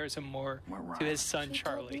Murphy compares him more What to his rhyme? son She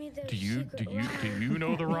told Charlie. me there's Do a you secret do rhyme. you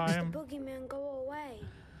know the Makes rhyme? the boogeyman go away.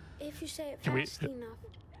 If you say it Can we- fast enough,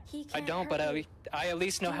 he I can't don't, but hurt you. I at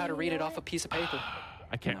least know Do how to you read it know off a it? piece of paper.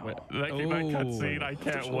 I can't No. wait. That cutscene. I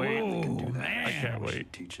There's can't a lie that can wait. do that. I can't You should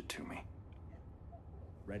wait. Teach it to me.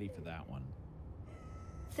 Ready for that one.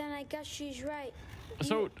 Then I guess she's right.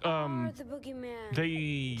 So, You are the boogeyman.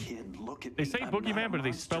 They Kid, look at they me. say I'm not a boogeyman, but do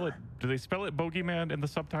they spell it? monster. Do they spell it bogeyman in the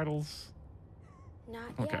subtitles?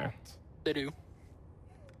 Not Okay. yet. They do.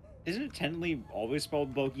 Isn't it technically always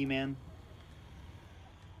spelled Bogeyman?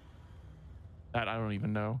 That I don't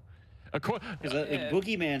even know. Because like,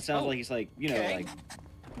 Boogeyman sounds like he's like, you know, okay. like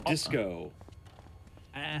disco.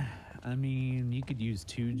 I mean, you could use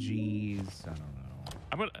 2 Gs. I don't know.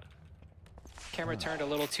 I'm gonna. Camera turned a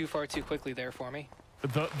little too far too quickly there for me.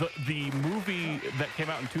 The movie that came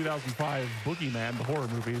out in 2005, Boogeyman, the horror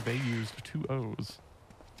movie, they used 2 O's.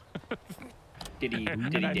 Did he And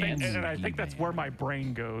I think, dance? and I think that's where my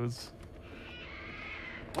brain goes.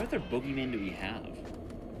 What other Boogeyman do we have?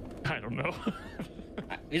 I don't know.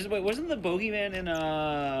 Wait, wasn't the Bogeyman in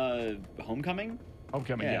Homecoming?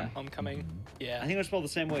 Homecoming, Yeah. yeah. Homecoming. Yeah. I think it was spelled the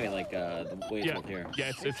same way, like the way it's Yeah, spelled here. yeah,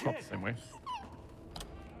 it's spelled the same way.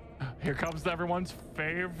 Here comes everyone's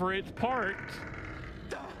favorite part.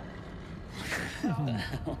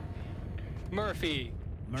 Murphy.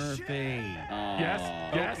 Murphy. Yes,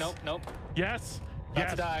 yes, Nope, nope. yes, About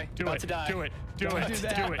yes. to die, Do about it, to die. do it, do Don't it, do do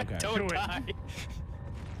that. it, Okay. Don't do it. die.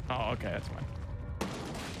 Oh, okay, that's fine.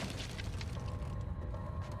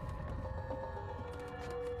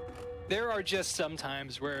 There are just some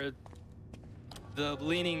times where the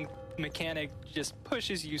leaning mechanic just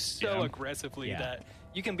pushes you so Yeah. aggressively Yeah. that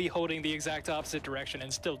you can be holding the exact opposite direction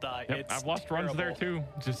and still die. Yep, It's I've lost runs there terrible.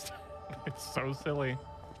 too. Just, it's so silly.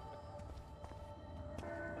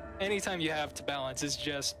 Anytime you have to balance is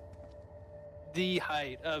just the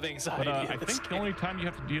height of But anxiety. I in this think the game. only time you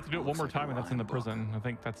have to do it one more time, and that's in the prison. I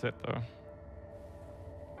think that's it though.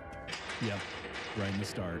 Yep. Right in the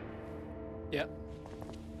start. Yep.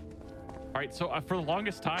 All right, so for the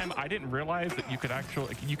longest time, I didn't realize that you could actually,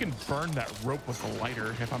 like, you can burn that rope with a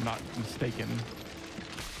lighter, if I'm not mistaken.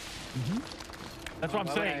 That's what I'm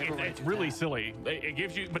Why would I saying. ever It's do really that? silly. It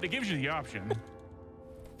gives you, but it gives you the option.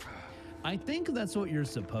 I think that's what you're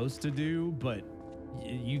supposed to do, but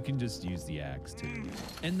you can just use the axe too.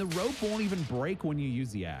 And the rope won't even break when you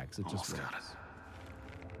use the axe. It just Almost got works.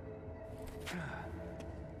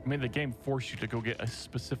 I mean, the game forced you to go get a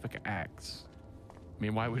specific axe. I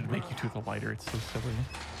mean, why would it make you do the lighter? It's so silly.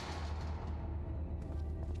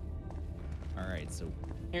 All right. right, so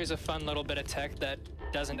here's a fun little bit of tech that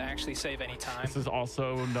doesn't actually save any time. This is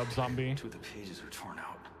also Nub Zombie. 2 of the pages are torn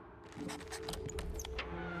out.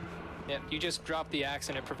 Yep, you just drop the axe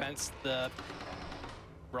and it prevents the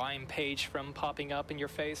rhyme page from popping up in your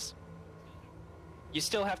face. You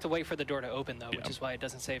still have to wait for the door to open though, which is why it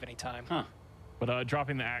doesn't save any time. Huh. But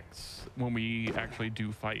dropping the axe when we actually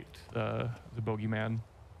do fight the bogeyman,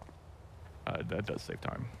 that does save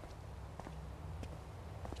time.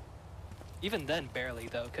 Even then, barely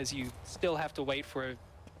though, because you still have to wait for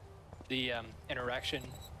the interaction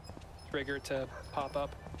trigger to pop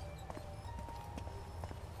up.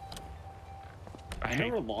 I know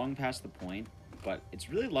we're long past the point, but it's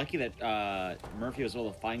really lucky that Murphy was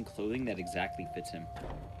able to find clothing that exactly fits him.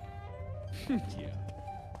 yeah.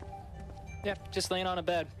 Yeah, just laying on a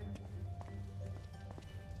bed.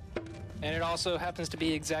 And it also happens to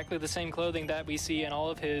be exactly the same clothing that we see in all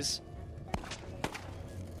of his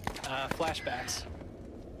flashbacks.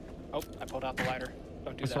 Oh, I pulled out the lighter.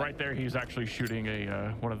 Don't do that. So right there, he's actually shooting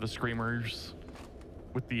one of the screamers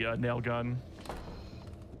with the nail gun.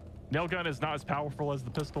 Nail gun is not as powerful as the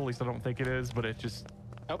pistol, at least I don't think it is, but it just...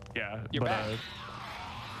 Oh, yeah. you're back.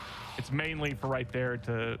 It's mainly for right there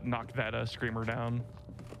to knock that screamer down.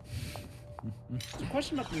 So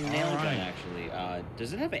question about the nail gun, actually.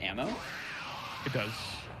 Does it have ammo? It does.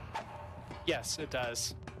 Yes, it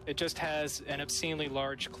does. It just has an obscenely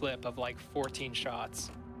large clip of like 14 shots.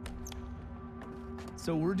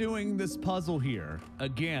 So we're doing this puzzle here.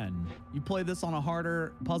 Again, you play this on a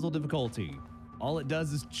harder puzzle difficulty. All it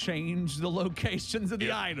does is change the locations of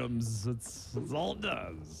the items. That's all it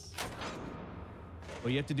does. Well,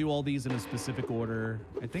 you have to do all these in a specific order.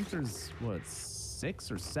 I think there's, what, 6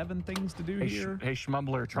 or 7 things to do here? Hey,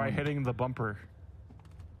 Schmumbler, try hitting the bumper.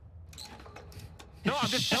 No, I'm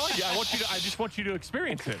just telling you. I just want you to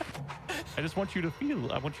experience it. I just want you to feel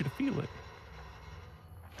it. I want you to feel it.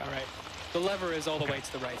 All right. The lever is all the way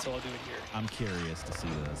to the right, so I'll do it here. I'm curious to see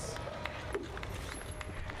this.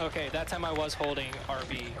 Okay, that time I was holding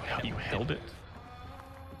RB. You held it?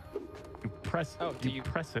 You press, you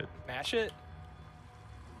press it. Mash it?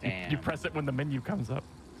 Damn. You press it when the menu comes up.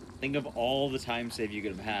 Think of all the time save you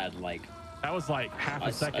could have had, like... That was like half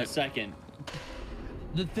a second. A second.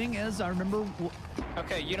 The thing is, I remember...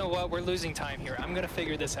 Okay, you know what? We're losing time here. I'm going to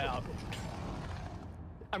figure this out.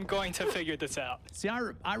 I'm going to figure this out. See,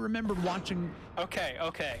 I remembered watching... Okay.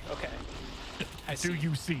 Do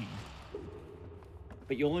you see?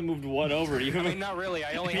 But you only moved one over. I mean, not really.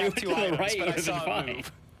 I only have 2 items, right, but I saw it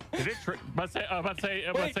move. Did it?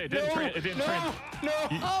 It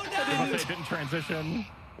didn't transition.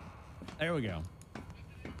 There we go.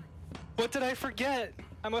 What did I forget?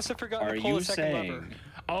 I must have forgotten to pull the second lever.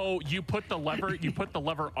 Oh, you put the lever. You put the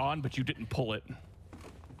lever on, but you didn't pull it.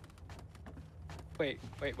 Wait.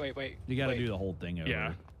 You got to do the whole thing over.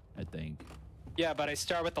 Yeah. I think. Yeah, but I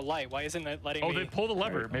start with the light. Why isn't it letting me? Oh, then pull the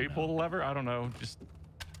lever. Maybe pull the lever. I don't know. Just.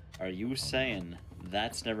 Are you saying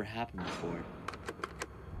that's never happened before?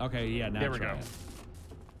 Okay, yeah, now there we go.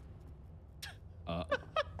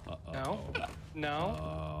 No.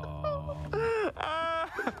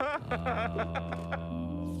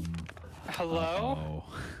 Hello?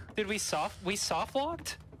 Did we soft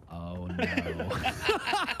locked? Oh no.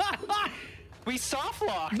 We soft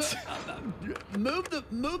locked. Move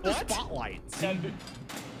the spotlight.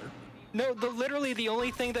 No, literally the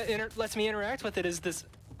only thing that lets me interact with it is this.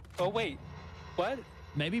 Oh wait, what?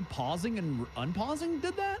 Maybe pausing and unpausing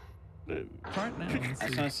did that? Try it now. I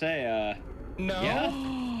was gonna say, no. Yeah,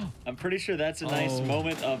 I'm pretty sure that's a nice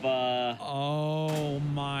moment of Oh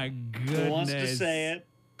my goodness. Who wants to say it?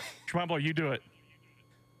 Schmumble, you do it.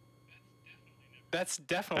 That's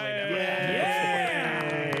definitely never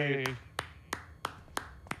happened before.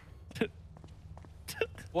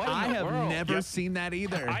 What in I the have world? never seen that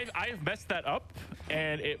either. I have messed that up,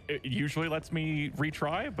 and it usually lets me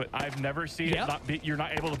retry, but I've never seen it you're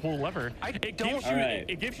not able to pull a lever. It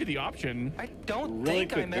gives you the option. I don't really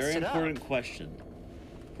think quick, I messed very it up. important question.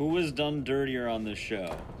 Who was done dirtier on this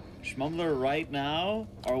show? Schmumbler right now,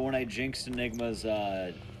 or when I jinxed Enigma's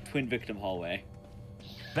twin victim hallway?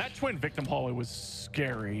 That twin victim hallway was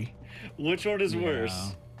scary. Which one is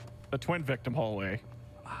worse? The twin victim hallway.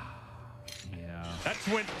 That's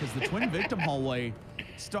because the twin victim hallway.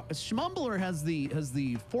 Schmumbler has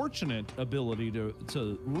the fortunate ability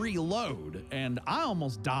to reload, and I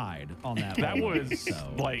almost died on that. That was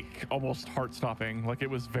like almost heart stopping. Like it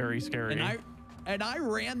was very scary. And I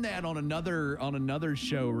ran that on another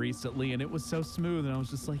show recently, and it was so smooth, and I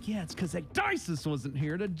was just like, yeah, it's because that Dices wasn't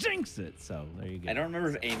here to jinx it. So there you go. I don't remember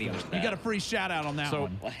if Amy was that. You got a free shout out on that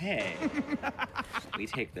one. Well, hey, we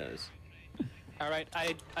take those. All right,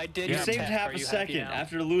 I did. You your saved tech. half Are a you second happy now?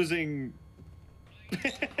 after losing.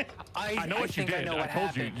 I know what you think did. I know what told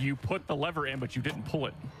happened. you. You put the lever in, but you didn't pull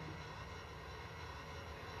it.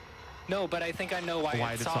 No, but I think I know why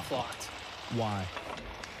it's soft locked. Why?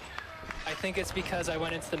 I think it's because I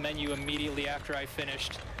went into the menu immediately after I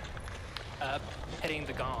finished hitting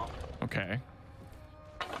the gong. Okay.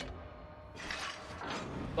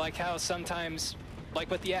 Like how sometimes, like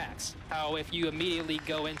with the axe, how if you immediately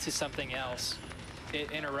go into something else, it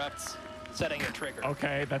interrupts setting a trigger.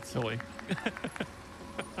 Okay, that's silly.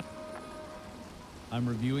 I'm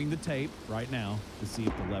reviewing the tape right now to see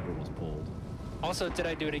if the lever was pulled. Also, did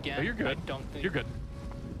I do it again? Oh, you're good. I don't think. You're good.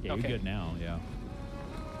 Yeah, Okay. you're good now, yeah.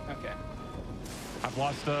 Okay. I've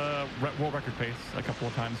lost world record pace a couple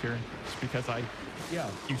of times here, just because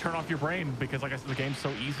you turn off your brain because, like I said, the game's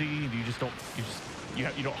so easy.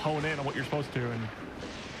 You don't hone in on what you're supposed to, and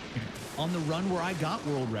on the run where I got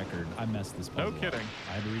world record, I messed this puzzle No kidding. up.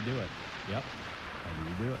 I had to redo it. Yep, I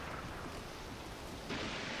had to redo it.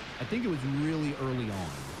 I think it was really early on.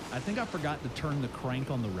 I think I forgot to turn the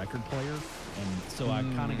crank on the record player, and so I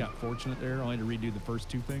kind of got fortunate there. I had to redo the first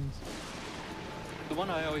two things. The one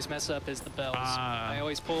I always mess up is the bells. I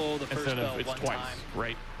always pull the first bell it's one twice, time.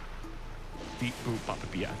 right? Beep, boop, bop,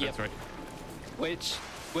 yeah, Yep. that's right.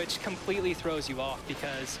 Which completely throws you off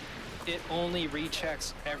because it only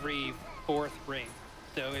rechecks every fourth ring.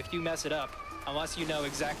 So if you mess it up, unless you know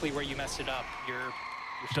exactly where you messed it up, you're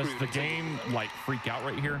Does screwed. the game like freak out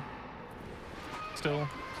right here? Still?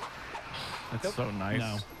 That's so nice.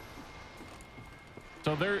 No.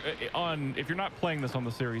 So if you're not playing this on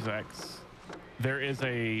the Series X, there is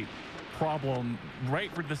a problem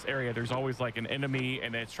right for this area. There's always like an enemy,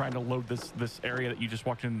 and it's trying to load this area that you just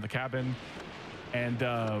walked in the cabin.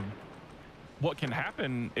 And what can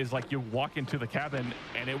happen is like you walk into the cabin,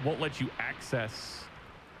 and it won't let you access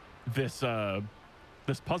this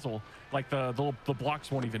this puzzle. Like the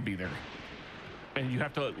blocks won't even be there, and you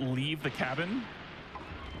have to leave the cabin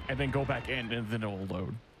and then go back in, and then it will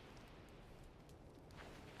load.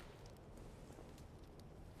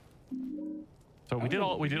 So we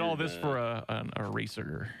did all this for an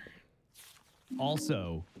eraser.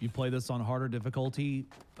 Also, you play this on harder difficulty,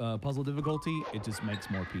 puzzle difficulty, it just makes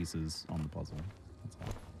more pieces on the puzzle. That's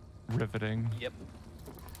all. Riveting. Yep.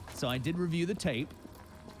 So I did review the tape,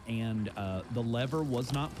 and the lever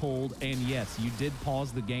was not pulled. And yes, you did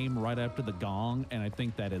pause the game right after the gong, and I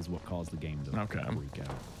think that is what caused the game to freak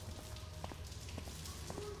out.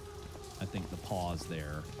 I think the pause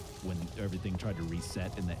there when everything tried to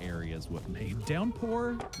reset in the area is what made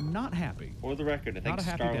Downpour not happy. For the record, I think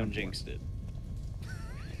Starwin jinxed it.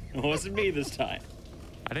 It wasn't me this time.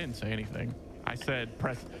 I didn't say anything. I said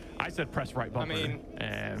press right bumper. I mean,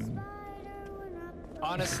 and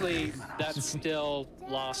honestly, that's still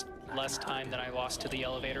lost less time than I lost to the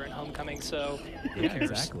elevator in Homecoming, so who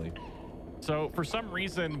cares? Exactly. So for some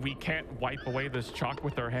reason, we can't wipe away this chalk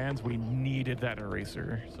with our hands. We needed that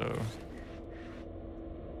eraser, so.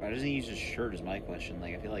 Why doesn't he use his shirt is my question.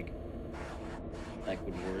 Like, I feel like that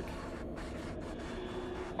would work.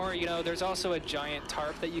 Or, you know, there's also a giant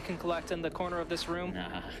tarp that you can collect in the corner of this room.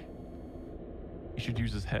 Nah. You should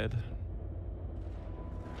use his head.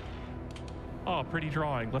 Oh, pretty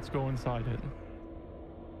drawing. Let's go inside it.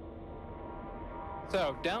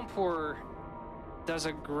 So, Downpour does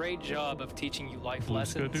a great job of teaching you life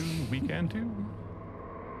lessons. We can too.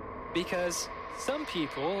 Because some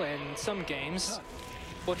people and some games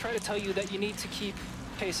will try to tell you that you need to keep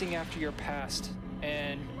pacing after your past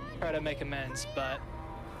and try to make amends, but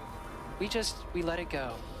we let it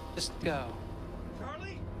go. Just go.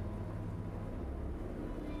 Charlie?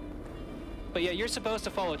 But yeah, you're supposed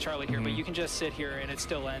to follow Charlie here, but you can just sit here and it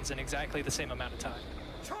still ends in exactly the same amount of time.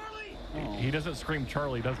 Charlie? Oh. He doesn't scream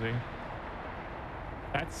Charlie, does he?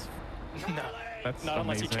 That's No. that's Not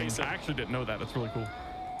unless you amazing. chase him. I actually didn't know that. That's really cool.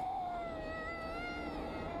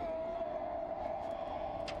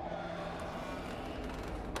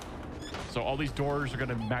 So all these doors are going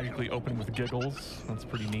to magically open with giggles. That's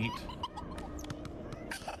pretty neat.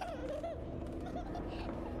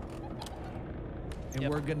 And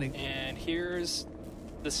we're gonna. And here's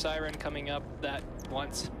the siren coming up that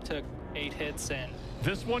once took 8 hits and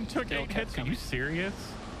This one took still 8 kept hits. Are coming. you serious?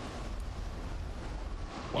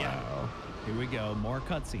 Wow. Yeah. Here we go. More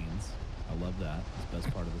cutscenes. I love that. It's the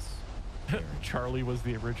best part of this. area. Charlie was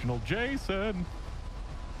the original Jason.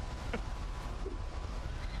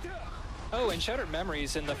 Oh, in Shattered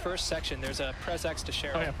Memories, in the first section, there's a press X to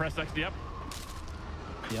Cheryl. Oh yeah, press X. Yep.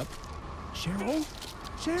 Yep. Cheryl?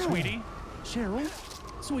 Cheryl? Sweetie. Cheryl?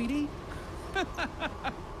 Sweetie?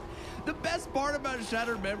 The best part about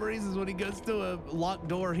Shattered Memories is when he goes to a locked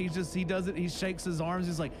door, he does it, he shakes his arms,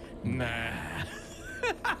 he's like, nah.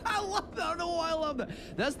 I love that. I don't know why I love that.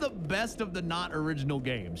 That's the best of the not original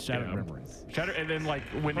games, Shattered Memories. And then like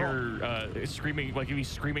when you're screaming, like if he's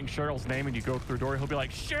screaming Cheryl's name and you go through a door, he'll be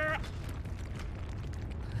like, Cheryl!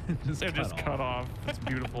 just cut off. It's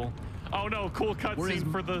beautiful. Oh no, cool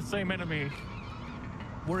cutscene for the same enemy.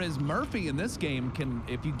 Whereas Murphy in this game can,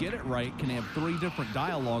 if you get it right, can have 3 different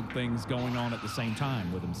dialogue things going on at the same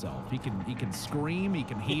time with himself. He can scream, he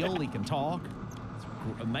can heal, he can talk. It's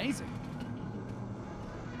amazing.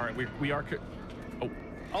 All right, we are. Oh.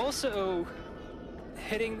 Also,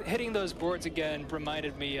 hitting those boards again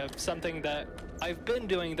reminded me of something that I've been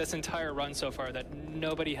doing this entire run so far that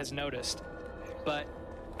nobody has noticed. But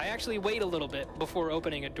I actually wait a little bit before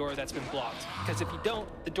opening a door that's been blocked. Because if you don't,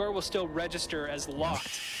 the door will still register as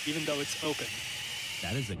locked, even though it's open.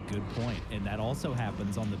 That is a good point. And that also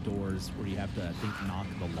happens on the doors where you have to, I think, knock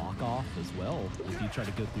the lock off as well. If you try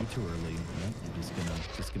to go through too early, you're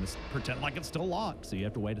just gonna pretend like it's still locked. So you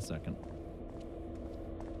have to wait a second.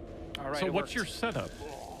 All right. So what's your setup?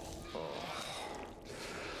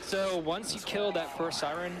 So once you kill that first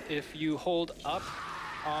siren, if you hold up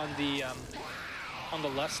on the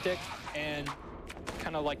left stick and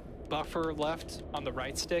kind of like buffer left on the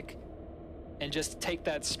right stick, and just take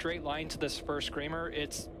that straight line to this first screamer,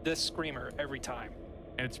 it's this screamer every time.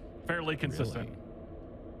 And it's fairly consistent.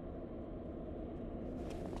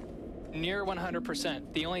 Really? Near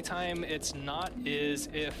 100%. The only time it's not is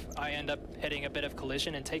if I end up hitting a bit of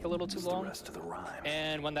collision and take a little too long.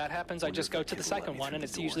 And when that happens, I just go to the second one, and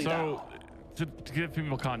it's usually that. To give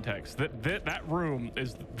people context, that room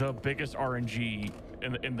is the biggest RNG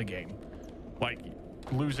in the game. Like,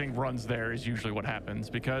 losing runs there is usually what happens,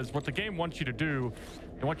 because what the game wants you to do,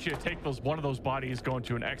 it wants you to take one of those bodies, go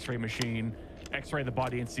into an x-ray machine, x-ray the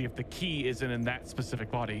body, and see if the key isn't in that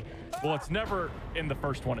specific body. Well, it's never in the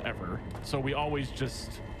first one ever, so we always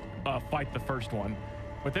just fight the first one.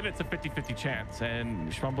 But then it's a 50-50 chance,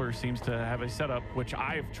 and Schmumbler seems to have a setup which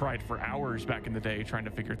I've tried for hours back in the day trying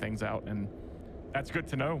to figure things out, and that's good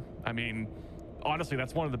to know. I mean, honestly,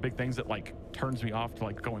 that's one of the big things that like turns me off to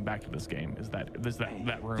like going back to this game is that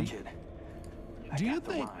room. Do you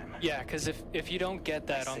think? Yeah, because if you don't get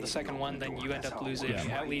that on the second one, then you end up losing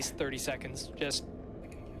at least 30 seconds. Just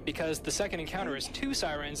because the second encounter is 2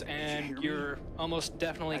 sirens, and you're almost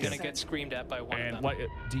definitely going to get screamed at by one of them.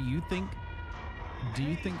 Do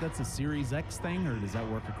you think that's a Series X thing, or does that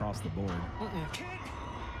work across the board?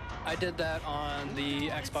 I did that on the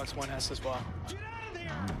Xbox One S as well.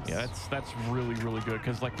 Yeah, that's really, really good,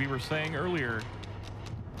 because like we were saying earlier,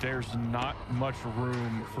 there's not much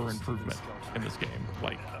room for improvement in this game.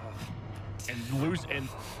 Like,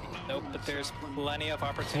 nope, but there's plenty of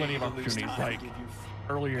opportunities. Like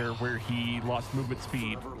earlier, where he lost movement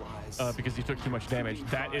speed because he took too much damage.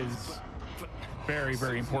 That is very,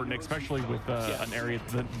 very important, especially with an area,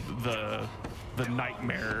 the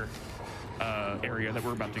nightmare area that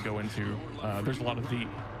we're about to go into. There's a lot of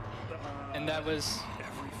and that was.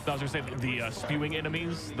 I was gonna say the spewing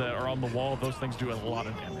enemies that are on the wall. Those things do a lot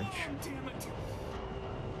of damage.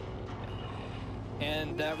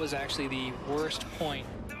 And that was actually the worst point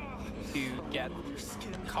to get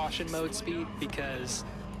caution mode speed, because,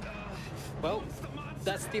 well,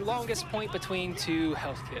 that's the longest point between 2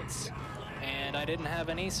 health kits. And I didn't have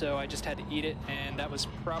any, so I just had to eat it, and that was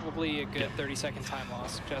probably a good 30-second time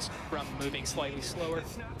loss just from moving slightly slower.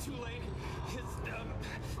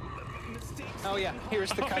 Oh yeah,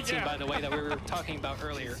 here's the cutscene, by the way, that we were talking about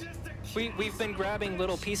earlier. We've been grabbing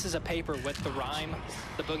little pieces of paper with the rhyme,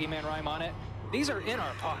 the Boogeyman rhyme on it. These are in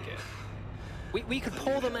our pocket. We could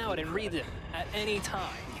pull them out and read them at any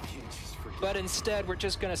time. But instead, we're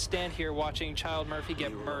just gonna stand here watching Child Murphy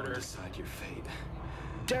get murdered,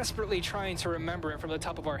 desperately trying to remember it from the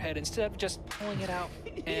top of our head instead of just pulling it out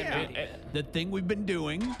and reading it. The thing we've been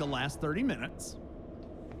doing the last 30 minutes.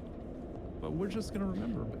 But we're just gonna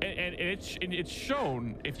remember. And it's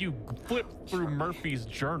shown if you flip through Murphy's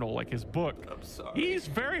journal, like his book. He's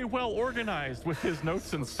very well organized with his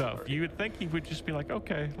notes and stuff. You would think he would just be like,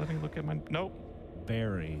 okay, let me look at my nope.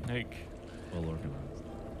 Very well organized.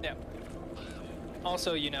 Yeah.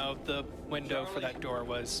 Also, you know, the window for that door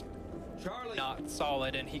was not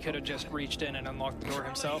solid, and he could have just reached in and unlocked the door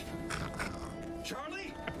himself.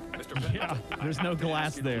 Charlie? Yeah, there's no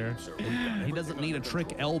glass there. He doesn't need a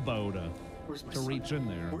trick elbow to reach in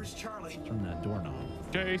there. Where's Charlie? Turn that doorknob.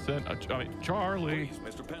 Jason, Charlie. Please,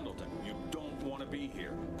 Mr. Pendleton, you don't want to be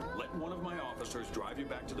here. Let one of my officers drive you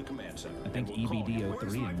back to the command center. I think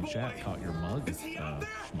EBD03 in the chat caught your mug,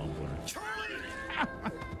 Schmumbler. Charlie!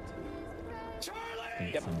 I think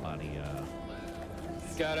Yep. Somebody,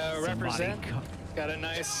 gotta represent. Got a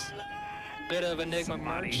nice bit of Enigma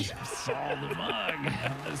merch. Saw the mug.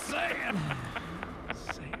 I'm just saying.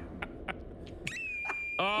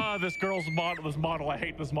 Oh, this girl's model. This model. I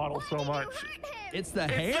hate this model so much. It's the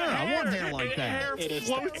hair. I want hair like that. Hair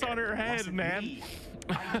floats on her head, man.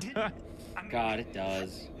 God, it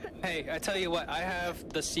does. Hey, I tell you what. I have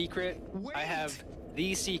the secret. I have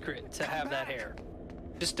the secret to have that hair.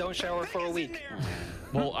 Just don't shower for a week.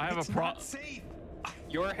 Well, I have a problem.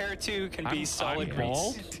 Your hair too can be solid I'm grease.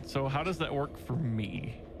 bald, so how does that work for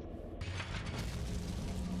me?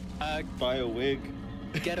 Buy a wig.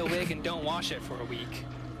 Get a wig and don't wash it for a week.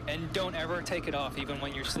 And don't ever take it off even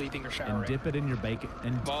when you're sleeping or showering. And dip it in your bacon.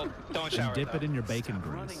 And well, don't shower. And dip though. it in your bacon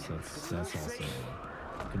grease. That's also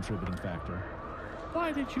a contributing factor.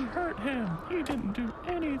 Why did you hurt him? He didn't do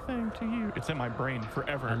anything to you. It's in my brain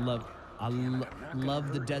forever. I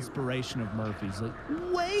love the desperation of Murphy's. Like,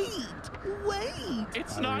 wait.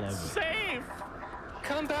 It's not safe.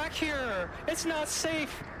 Come back here. It's not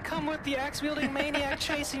safe. Come with the axe-wielding maniac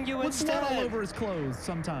chasing you With instead. blood all over his clothes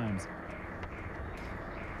sometimes.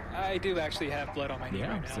 I do actually have blood on my knee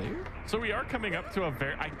right now. See? So we are coming up to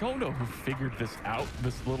I don't know who figured this out,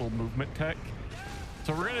 this little movement tech.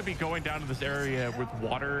 So we're going to be going down to this area with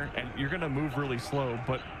water, and you're going to move really slow,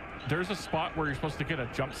 but there's a spot where you're supposed to get a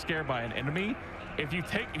jump scare by an enemy. If you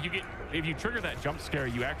trigger that jump scare,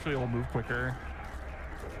 you actually will move quicker.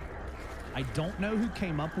 I don't know who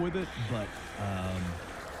came up with it, but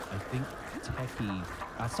I think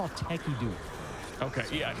I saw Techie do it first. Okay,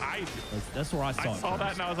 so yeah, that's where I saw it. I saw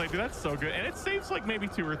that and I was like, dude, that's so good. And it saves like maybe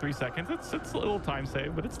 2 or 3 seconds. It's a little time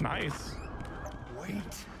save, but it's nice.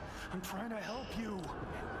 Wait, I'm trying to help you.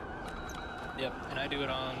 Yep, and I do it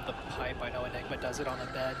on the pipe. I know Enigma does it on the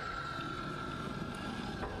bed.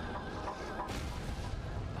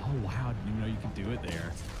 Oh wow, didn't know you could do it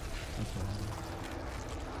there. That's right.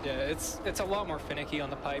 Yeah, it's a lot more finicky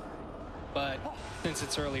on the pipe, but since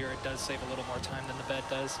it's earlier, it does save a little more time than the bed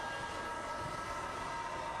does.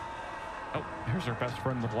 Oh, here's our best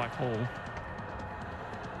friend, the black hole.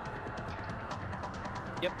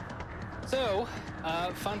 Yep. So,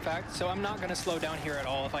 fun fact, so I'm not going to slow down here at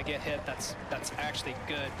all. If I get hit, that's actually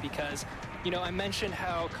good because, you know, I mentioned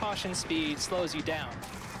how caution speed slows you down.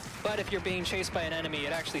 But if you're being chased by an enemy,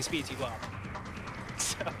 it actually speeds you up.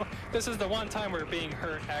 So, this is the one time where being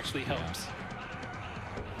hurt actually helps.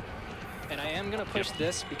 And I am going to push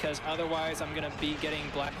this because otherwise I'm going to be getting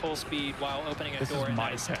black hole speed while opening a door. This is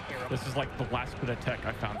my tech. This is like the last bit of tech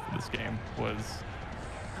I found for this game was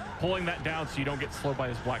pulling that down so you don't get slowed by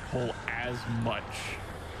this black hole as much.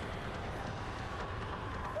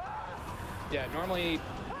 Yeah, normally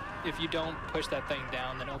if you don't push that thing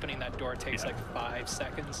down, then opening that door takes like 5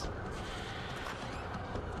 seconds.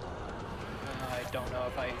 I don't know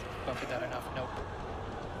if I buffered that enough. Nope.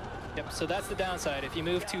 Yep, so that's the downside. If you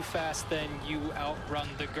move too fast, then you outrun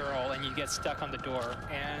the girl and you get stuck on the door.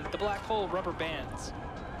 And the black hole rubber bands.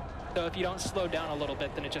 So if you don't slow down a little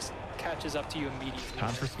bit, then it just catches up to you immediately.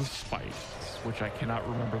 Time for some spikes, which I cannot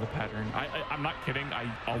remember the pattern. I'm not kidding. I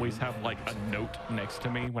always have like a note next to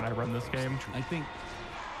me when I run this game. I think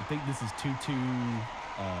this is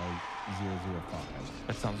 22005.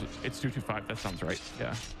 That sounds. It's 225. That sounds right.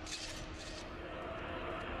 Yeah.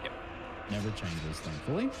 Yep. Never changes,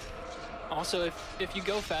 thankfully. Also, if you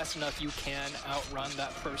go fast enough, you can outrun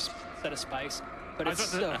that first set of spikes. But it's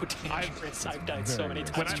so dangerous. I've died so many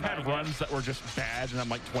times. When I've had runs that were just bad and I'm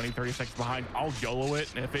like 20, 30 seconds behind, I'll YOLO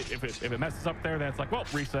it. And if it messes up there, then it's like, well,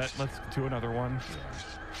 reset. Let's do another one.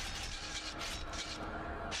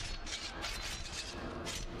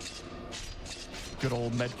 Good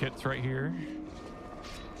old med kits right here.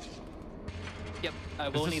 Yep, I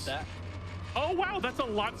will need that. Oh wow, that's a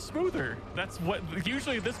lot smoother. That's what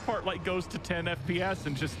usually this part like goes to 10 FPS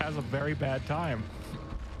and just has a very bad time.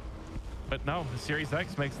 But no, the Series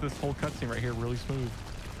X makes this whole cutscene right here really smooth.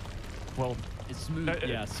 Well, it's smooth.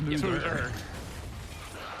 Yeah, smoother.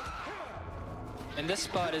 And this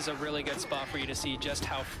spot is a really good spot for you to see just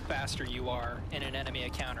how faster you are in an enemy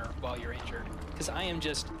encounter while you're injured. Because I am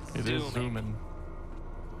just zooming.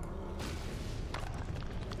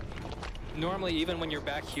 Normally, even when you're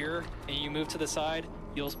back here and you move to the side,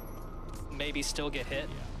 you'll maybe still get hit.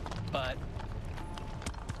 But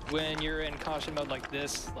when you're in caution mode like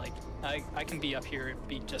this, like I can be up here and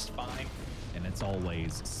be just fine. And it's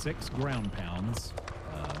always 6 ground pounds.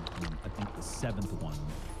 I think the 7th one.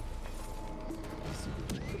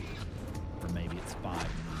 Or maybe it's 5 and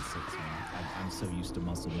then 6 one. I'm so used to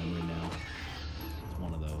muscle memory now. It's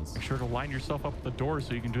one of those. Make sure to line yourself up at the door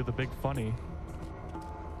so you can do the big funny.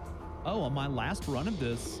 Oh, on my last run of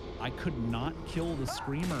this, I could not kill the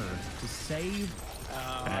screamer to save.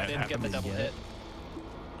 I didn't get the double hit.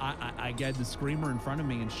 I got the screamer in front of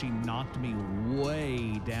me, and she knocked me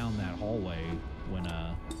way down that hallway when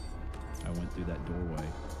I went through that doorway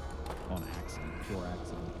on accident, pure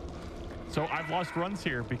accident. So I've lost runs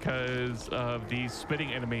here because of these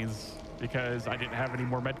spitting enemies, because I didn't have any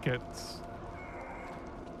more medkits.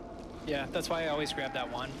 Yeah, that's why I always grab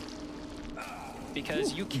that one.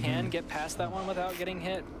 Because you can get past that one without getting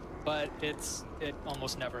hit, but it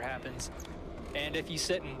almost never happens. And if you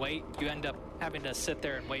sit and wait, you end up having to sit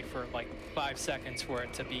there and wait for like 5 seconds for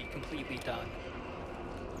it to be completely done.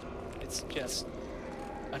 It's just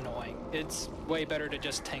annoying. It's way better to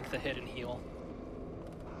just tank the hit and heal.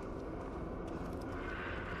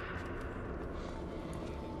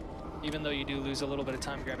 Even though you do lose a little bit of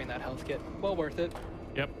time grabbing that health kit, well worth it.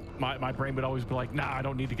 Yep, my brain would always be like, nah, I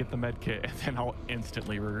don't need to get the med kit, and then I'll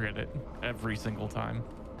instantly regret it every single time.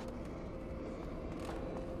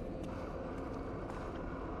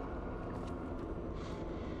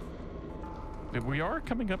 We are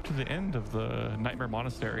coming up to the end of the Nightmare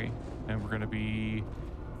Monastery, and we're going to be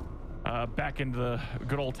back into the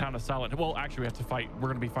good old town of Silent Hill. Well, actually, we have to fight. We're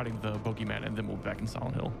going to be fighting the Boogeyman, and then we'll be back in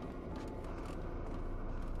Silent Hill.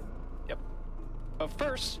 Yep. But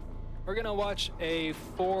first, we're going to watch a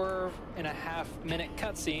 4.5-minute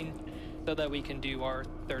cutscene so that we can do our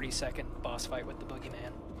 30-second boss fight with the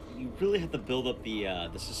Boogeyman. You really have to build up the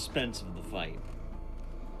suspense of the fight.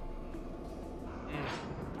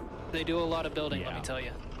 They do a lot of building, let me tell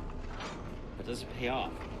you. But does it pay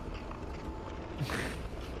off?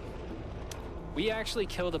 We actually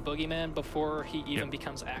kill the Boogeyman before he even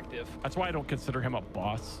becomes active. That's why I don't consider him a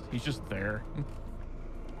boss. He's just there.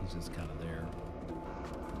 He's just kind of there.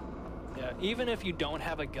 Yeah, even if you don't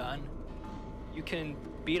have a gun, you can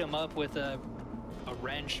beat him up with a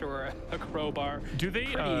wrench or a crowbar. Do they,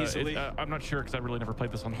 pretty easily. I'm not sure because I really never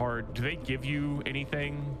played this on hard. Do they give you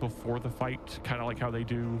anything before the fight? Kind of like how they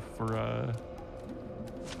do for...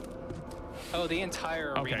 Oh, the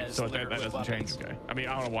entire arena is so littered that with doesn't change. weapons. Okay. I mean,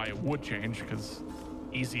 I don't know why it would change because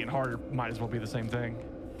easy and hard might as well be the same thing.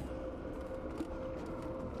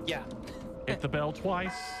 Yeah. Hit the bell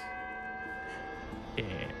twice. Yeah.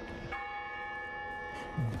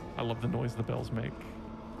 I love the noise the bells make.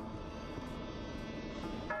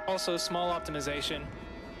 Also, small optimization.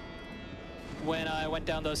 When I went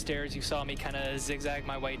down those stairs, you saw me kind of zigzag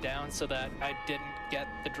my way down so that I didn't get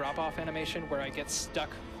the drop-off animation where I get stuck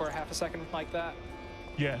for half a second like that.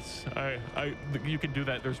 Yes, you can do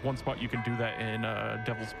that. There's one spot you can do that in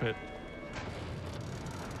Devil's Pit.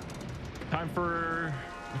 Time for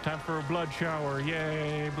a blood shower.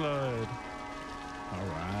 Yay, blood. All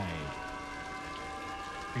right.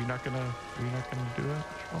 Are you not gonna do it,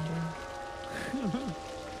 Schwumble?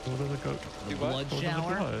 Go to the goat. The blood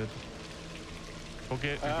shower? Blood.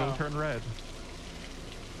 Go turn red.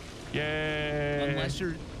 Yay! Unless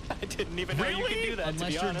you're... I didn't even know you could do that, Unless to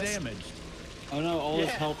be you're honest. damaged. Oh no, all his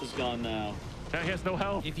health is gone now. Yeah, he has no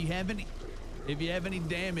health. If you have any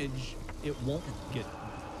damage, it won't get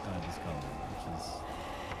discolored,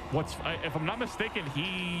 which is... If I'm not mistaken,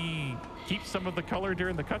 he keeps some of the color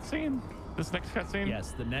during the cutscene. This next cutscene.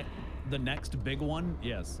 Yes, the next big one.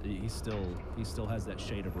 Yes, he still has that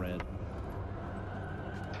shade of red.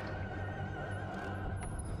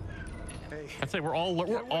 I'd say we're all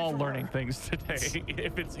learning things today.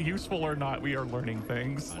 If it's useful or not, we are learning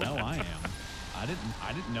things. I know I am. I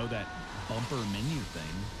didn't know that bumper menu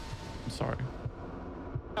thing. I'm sorry.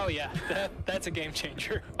 Oh yeah, that's a game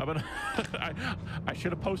changer. I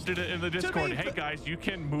should have posted it in the Discord. Hey guys, you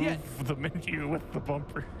can move the menu with the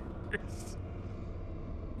bumpers.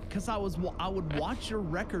 Because I would watch your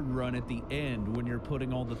record run at the end when you're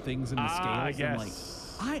putting all the things in the scales.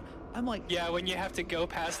 Yes. And I'm like, yeah, when you have to go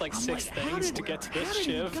past like six things to get to this how did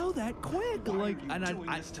shiv. it go that quick? Like, and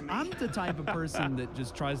I'm the type of person that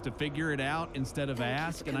just tries to figure it out instead of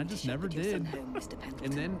ask, and I just never did.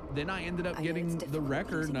 And then I ended up getting the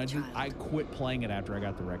record, and I quit playing it after I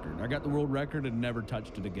got the record. I got the world record and never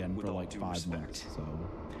touched it again for like 5 months. So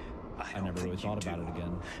I never really thought about it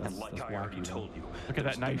again. That's I already told you. Look at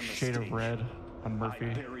that nice shade of red on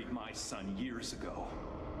Murphy. I buried my son years ago.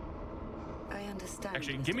 I understand.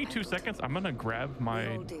 Actually, give me 2 seconds. I'm gonna grab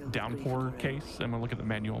my Downpour case. I'm gonna look at the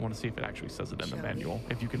manual. I want to see if it actually says it in the manual.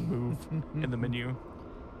 If you can move in the menu.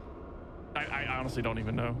 I honestly don't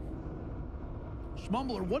even know.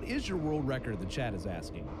 Schmumbler, what is your world record? The chat is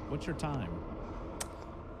asking. What's your time?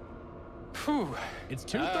 Whew. It's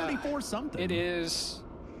 2:34 something. It is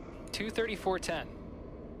 2:34:10.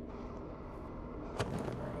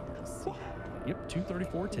 Yep,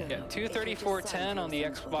 234.10. Yeah, 234.10 on the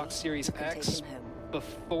Xbox Series X.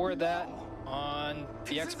 Before that, on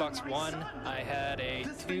the Xbox One, I had a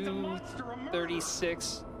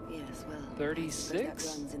 236. Yes, well,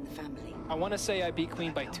 36? I want to say I beat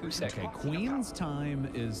Queen by 2 seconds. Okay, Queen's time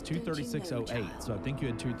is 236.08, so I think you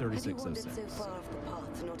had 236.06.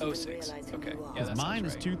 06. Okay. Yeah, Because mine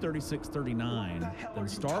is 236.39. Then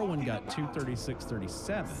Starwind got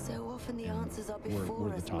 236.37. So often the answers are before we're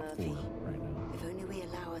the us, top Murphy. 4 right now. If only we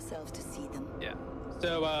allow ourselves to see them. Yeah.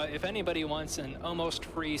 So if anybody wants an almost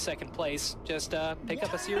free second place, just pick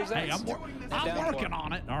up a Series X. Hey, I'm working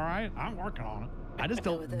on it. All right, I'm working on it. I just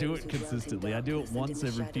don't do it consistently. I do it once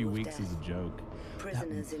every few weeks as a joke.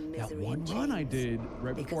 That one run I did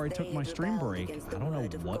right before I took my stream break, I don't know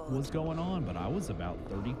what was going on, but I was about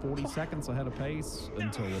 30, 40 seconds ahead of pace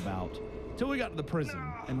until we got to the prison.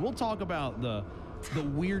 And we'll talk about the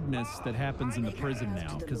weirdness that happens in the prison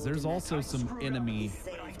now, because there's also some enemy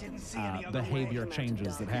behavior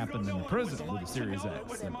changes that happen in the prison with the Series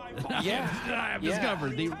X. That I have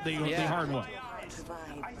discovered the hard way.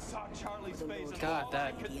 God,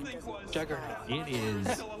 that juggernaut. It is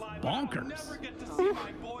bonkers.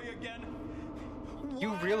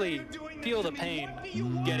 You really feel the pain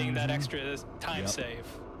getting that extra time save.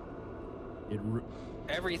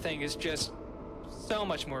 Everything is just so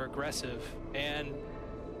much more aggressive, and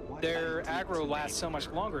their aggro lasts so much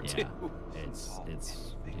longer too. It's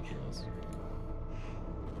ridiculous.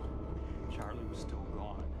 Charlie was still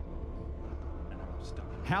gone, and I was stuck.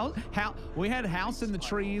 How we had House in the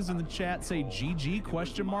Trees in the chat say GG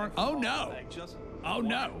question mark. Oh no. Oh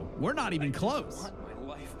no. We're not even close.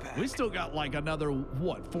 We still got like another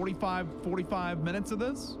what, 45 minutes of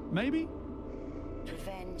this, maybe?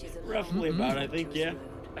 Roughly about, I think, yeah.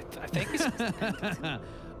 I think it's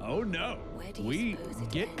Oh no. We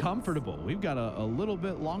get comfortable. We've got a little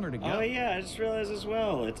bit longer to go. Oh yeah, I just realized as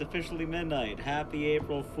well. It's officially midnight. Happy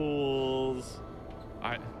April Fools.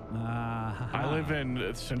 I live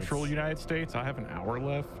in central United States. I have an hour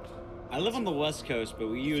left. I live on the West Coast, but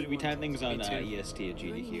we time things on EST or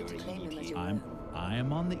GDQ or EDT. I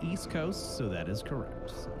am on the East Coast, so that is correct.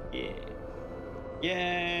 So. Yeah.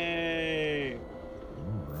 Yay!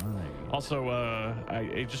 All right. Also,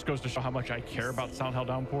 it just goes to show how much I care about Silent Hill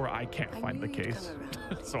Downpour. I can't find the case,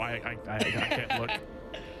 so I can't look.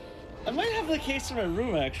 I might have the case in my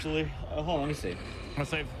room actually. Hold on, let me see. I'm gonna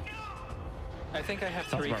save. I think I have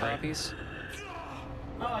 3 copies.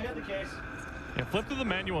 Oh, I got the case. Yeah, flip to the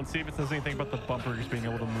manual and see if it says anything about the bumpers being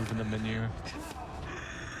able to move in the menu.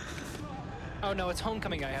 Oh no, it's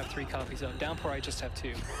Homecoming I have 3 copies of. Downpour I just have 2.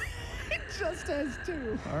 It just has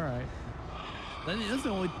 2. All right. That's the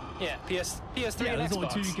only. Yeah, PS3 Yeah, and that's the only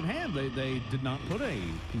Xbox. 2 you can have. They did not put a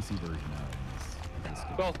PC version out. In this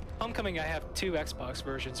game. Well, Homecoming I have 2 Xbox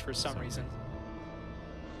versions for some reason.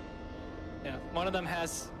 Yeah, one of them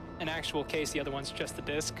has an actual case, the other one's just the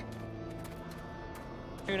disc.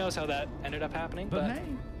 Who knows how that ended up happening? But hey,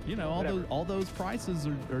 you know, all those prices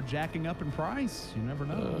are jacking up in price. You never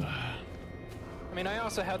know. I mean, I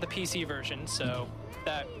also have the PC version, so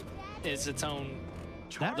that is its own.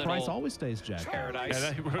 That price always stays jacked.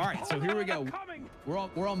 Paradise. All right, so here we go. We're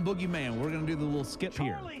on Boogeyman. We're gonna do the little skip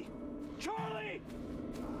here. Charlie!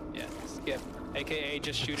 Yeah, skip. AKA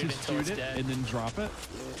just shoot it until it's dead. And then drop it.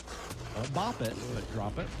 Bop it, but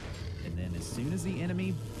drop it. And then as soon as the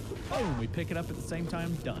enemy, boom, we pick it up at the same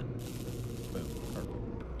time. Done. Boom. Perfect.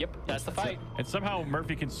 Yep, that's the fight. And somehow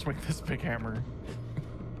Murphy can swing this big hammer.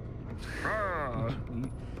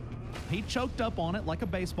 He choked up on it like a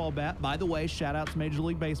baseball bat. By the way, shout out to Major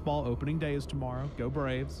League Baseball. Opening day is tomorrow. Go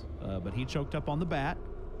Braves. But he choked up on the bat,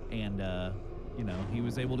 and you know, he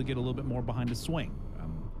was able to get a little bit more behind his swing.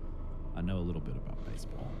 I know a little bit about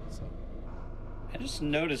baseball, so. I just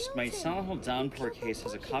noticed my Silent Hill Downpour case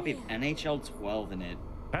has a copy of NHL 12 in it.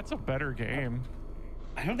 That's a better game.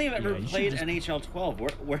 I don't think I've ever played NHL 12.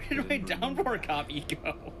 Where did my Downpour copy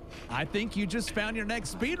go? I think you just found your next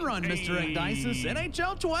speed run, Mr. Ecdysis.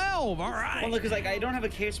 NHL 12. All right. Well, because like I don't have a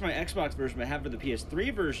case for my Xbox version, but I have for the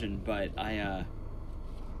PS3 version. But I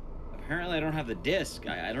apparently I don't have the disc.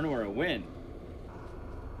 I don't know where it went.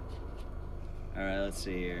 All right, let's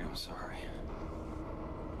see here. I'm sorry.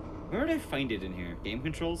 Where would I find it in here? Game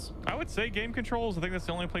controls? I would say game controls. I think that's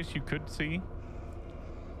the only place you could see.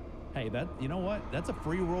 Hey, you know what? That's a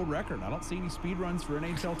free world record. I don't see any speed runs for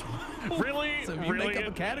NHL 12. Really? So if you really? make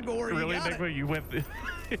up a category, really, you got Nick, you went.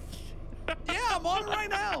 Yeah, I'm on right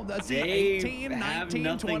now. That's Dave, 18, have 19,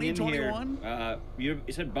 nothing 20, in 21. Here.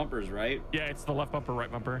 You said bumpers, right? Yeah, it's the left bumper, right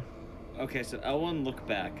bumper. Okay, so L1, look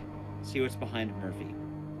back. See what's behind Murphy.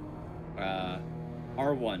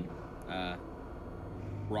 R1,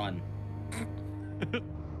 run.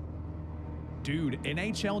 Dude,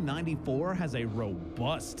 NHL 94 has a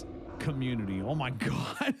robust community. Oh my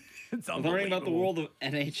God. It's I'm learning about the world of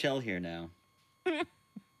NHL here now.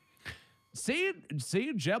 See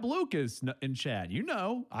Jeb Lucas in chat. You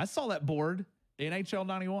know, I saw that board. NHL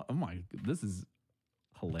 91. Oh my, this is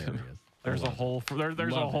hilarious. There's a hole for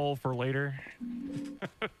there's a hole for later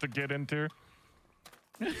to get into.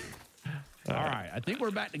 All right, I think we're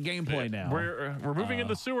back to gameplay now. We're moving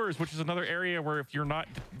into sewers, which is another area where if you're not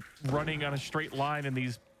running on a straight line in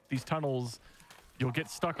these tunnels, you'll get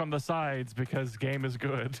stuck on the sides because game is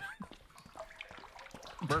good.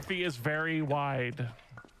 Murphy is very wide.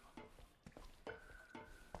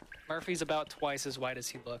 Murphy's about twice as wide as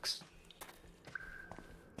he looks.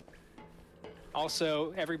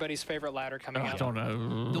 Also, everybody's favorite ladder coming out. I don't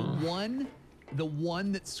know. The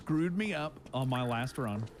one that screwed me up on my last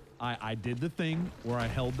run. I did the thing where I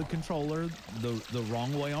held the controller the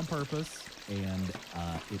wrong way on purpose, and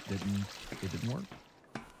it didn't work.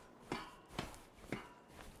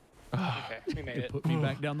 Okay, we made it. Put me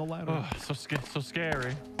back down the ladder. So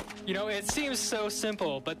scary. You know, it seems so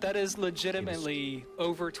simple, but that is legitimately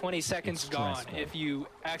over 20 seconds gone if you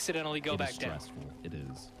accidentally go back down. It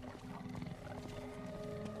is.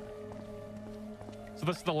 So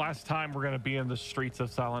this is the last time we're going to be in the streets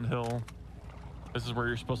of Silent Hill. This is where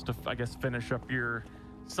you're supposed to, I guess, finish up your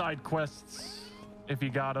side quests if you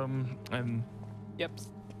got them. And yep.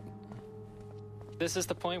 This is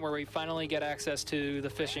the point where we finally get access to the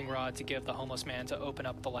fishing rod to give the homeless man to open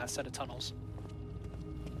up the last set of tunnels.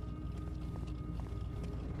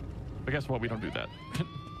 But guess what? We don't do that.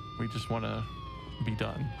 We just want to be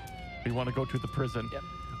done. We want to go to the prison.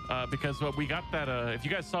 Yep. Because we got that, if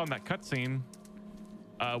you guys saw in that cutscene,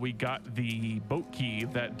 we got the boat key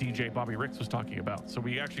that DJ Bobby Ricks was talking about. So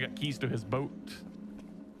we actually got keys to his boat.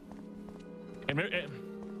 And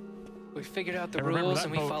we figured out the rules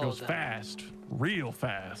and we followed them. Goes fast, real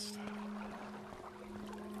fast.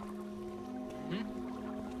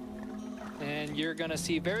 And you're gonna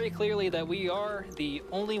see very clearly that we are the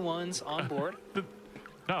only ones on board.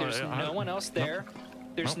 There's no one else there.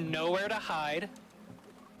 There's nowhere to hide.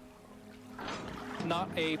 Not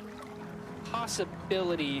a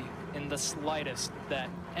possibility in the slightest that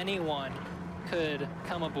anyone could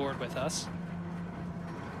come aboard with us.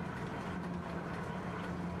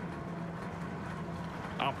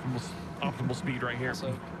 Optimal speed right here.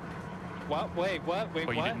 So, what? Wait, what? Wait,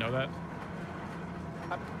 what? You didn't know that?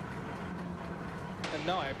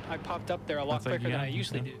 No, I popped up there a lot quicker than I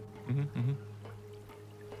usually do.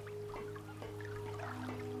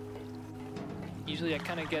 Usually I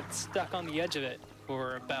kind of get stuck on the edge of it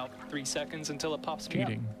for about 3 seconds until it pops me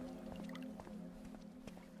up.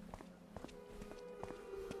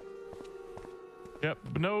 Yep,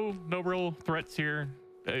 but no real threats here.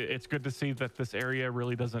 It's good to see that this area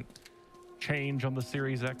really doesn't change on the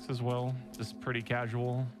Series X as well. Just pretty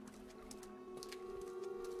casual.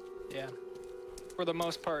 Yeah. For the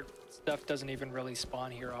most part, stuff doesn't even really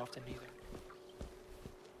spawn here often either.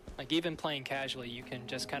 Like even playing casually, you can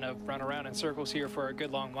just kind of run around in circles here for a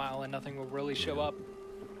good long while and nothing will really show up.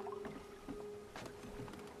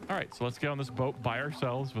 All right, so let's get on this boat by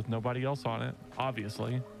ourselves with nobody else on it,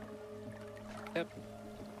 obviously. Yep.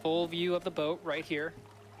 Full view of the boat right here.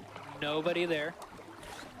 Nobody there.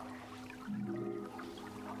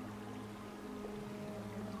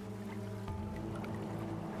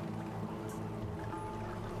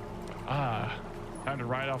 Time to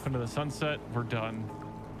ride off into the sunset. We're done.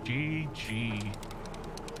 GG.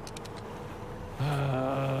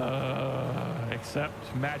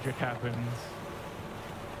 Except magic happens.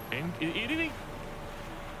 And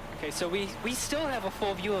Okay, so we still have a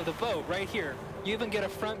full view of the boat right here. You even get a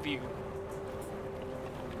front view.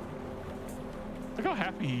 Look how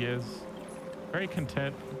happy he is. Very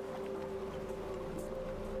content.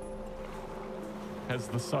 As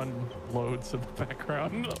the sun loads in the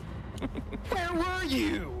background. Where were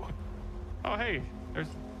you? Oh, hey, there's...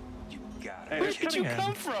 You got it. Where did you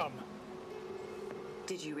come from?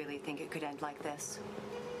 Did you really think it could end like this?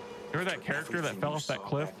 Remember that character that fell off that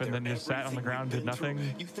cliff and then just sat on the ground, did nothing,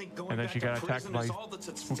 and then she got attacked by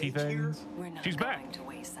spooky things? She's back. To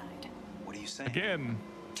Wayside. What are you saying? Again.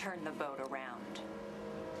 Turn the boat around.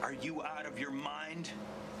 Are you out of your mind?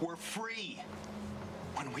 We're free.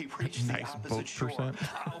 When we reach nice the opposite boat shore, percent.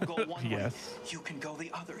 I'll go one yes. way, you can go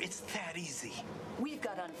the other. It's that easy. We've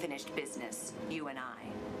got unfinished business, you and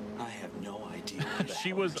I. I have no idea what the she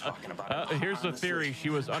hell was. you're talking about. Here's the theory: she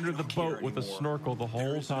was under the boat with a snorkel the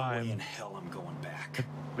whole time. No way in hell I'm going back.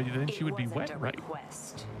 But then she would be wet, right?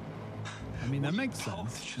 Request. I mean, that makes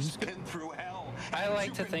sense. She's been through hell. I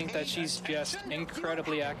like to think that she's just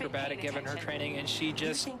incredibly acrobatic given her training, and she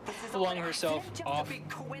just flung herself off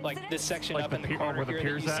like this section Like up in the corner where the here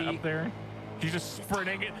piers that you at see. up there. She's just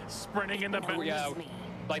sprinting in the back. Yeah,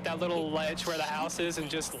 like that little ledge where the house is, and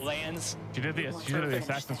just lands. She did the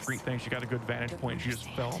Assassin's Creed thing. She got a good vantage point. She just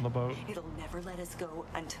fell on the boat. It'll never let us go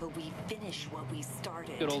until we finish what we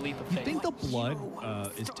started. Good old leap of You faith. think the blood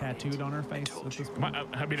is tattooed on her face at this point?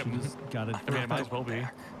 I mean, She just got it. it might as well be.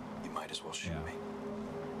 You might as well shoot me.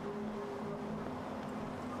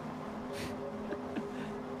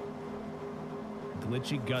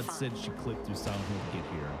 Glitchy Gut said she clicked through Silent Hill to get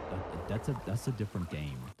here. That's a different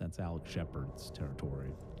game. That's Alex Shepard's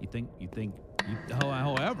territory.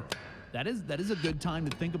 However, that is a good time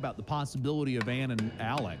to think about the possibility of Anne and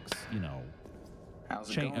Alex, How's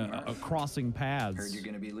it going, Murph? crossing paths. Heard you're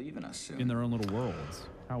gonna be leaving us soon. in their own little worlds.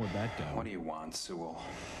 How would that go? What do you want, Sewell?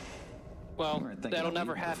 Well, that'll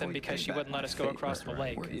never happen because she wouldn't let us go across the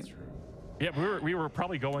lake. Yeah, we were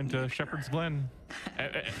probably going to Shepherd's Glen.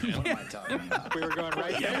 What am I talking about? We were going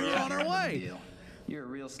right there. Yeah, we were on our way. You're a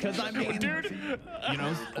real Because I mean, Dude,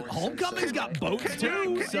 Homecoming's got boats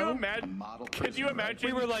too. Can you imagine?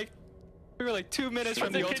 We were like 2 minutes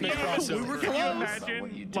from the ultimate crossover. Can you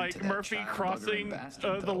imagine, like, Murphy crossing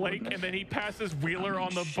the lake, and then he passes Wheeler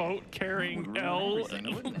on the boat carrying Elle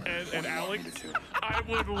and Alex? I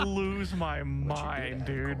would lose my mind,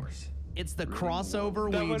 dude. It's the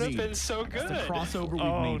crossover That we would have need. been so good. It's the crossover we've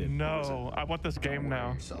Oh needed. no! I want this game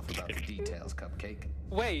now.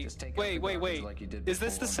 Wait. Is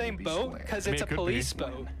this the same boat? Because it's a police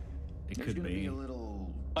boat. It could be.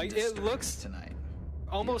 Like, it looks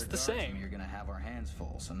almost the same. You're gonna have our hands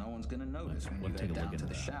full, so no one's gonna notice when you head down to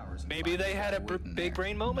the showers. Maybe they had a big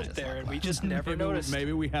brain moment there, and we just never noticed.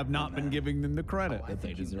 Maybe we have not been giving them the credit that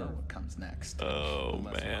they deserve. What comes next? Oh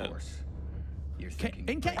man.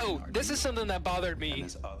 Oh, this is something that bothered me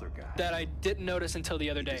that I didn't notice until the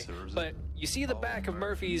other day. But you see the back of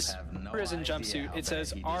Murphy's prison jumpsuit. It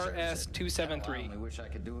says RS-273. Wish I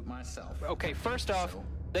could do it myself. Okay, first off,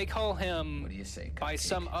 they call him by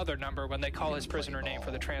some other number when they call his prisoner name for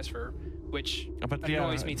the transfer, which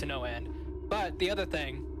annoys me to no end. But the other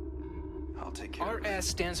thing, RS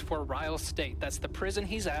stands for Ryle State. That's the prison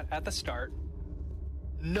he's at the start.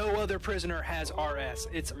 No other prisoner has RS.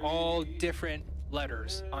 It's all different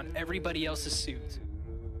letters on everybody else's suit.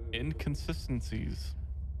 Inconsistencies.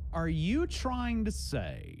 Are you trying to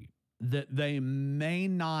say that they may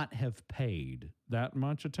not have paid that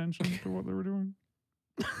much attention to what they were doing?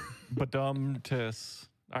 But tis.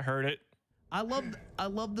 I heard it. I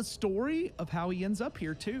love the story of how he ends up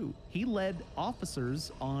here too. He led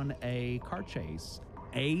officers on a car chase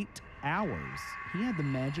 8 hours. He had the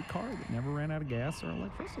magic car that never ran out of gas or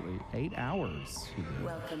electricity. 8 hours. He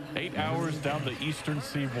did. 8 hours down the eastern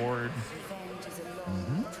seaboard.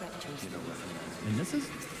 And this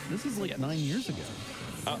is like 9 years ago.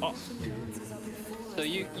 So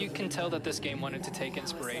you can tell that this game wanted to take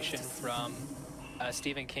inspiration from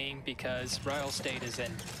Stephen King because Ryle State is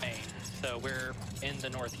in Maine, so we're in the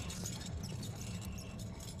Northeast.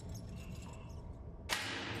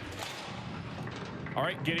 All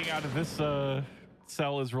right, getting out of this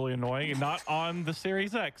cell is really annoying, and not on the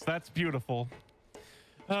Series X. That's beautiful.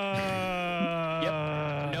 Yep.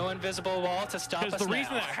 No invisible wall to stop us Because the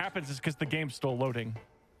reason now. that happens is because the game's still loading.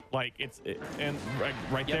 Like and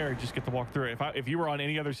right there, just get to walk through it. If you were on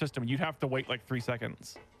any other system, you'd have to wait like 3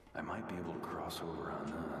 seconds. I might be able to cross over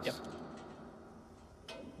on this. Yep.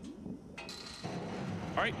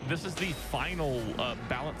 All right, this is the final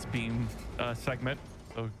balance beam segment.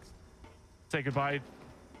 So say goodbye.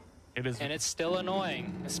 It is, and it's still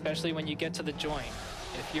annoying, especially when you get to the joint.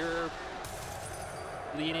 If you're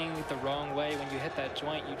leaning the wrong way when you hit that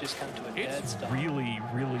joint, you just come to a dead stop. It's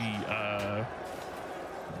really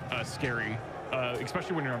scary,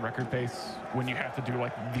 especially when you're on record pace. When you have to do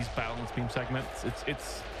like these balance beam segments,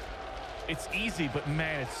 it's easy, but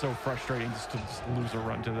man, it's so frustrating just to lose a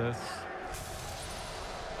run to this.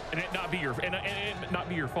 And it not be your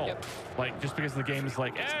fault. Yep. Like just because the game is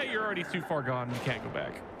like, you're already too far gone, you can't go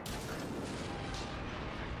back.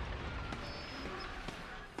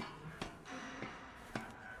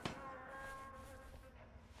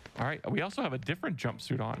 All right, we also have a different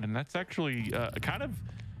jumpsuit on, and that's actually kind of,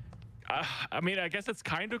 I mean, I guess it's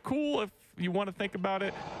kind of cool if you want to think about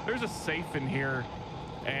it. There's a safe in here,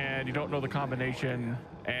 and you don't know the combination,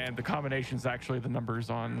 and the combination's actually the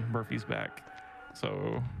numbers on Murphy's back.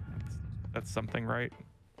 So that's something, right?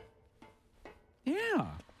 Yeah.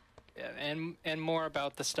 And more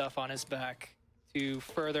about the stuff on his back to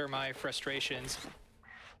further my frustrations.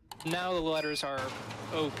 Now the letters are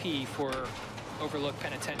OP for Overlook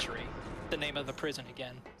Penitentiary. the name of the prison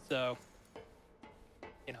again. So,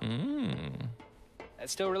 you know, that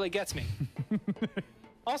still really gets me.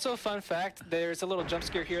 Also, fun fact, there's a little jump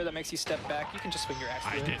scare here that makes you step back. You can just swing your axe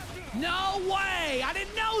through it. No way! I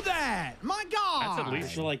didn't know that! My God! That's at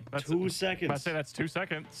least for like 2 seconds. I say that's 2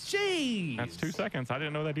 seconds. Jeez! That's 2 seconds. I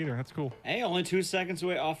didn't know that either. That's cool. Hey, only 2 seconds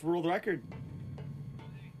away off world record.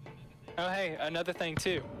 Oh, hey, another thing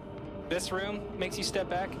too. This room makes you step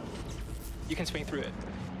back. You can swing through it.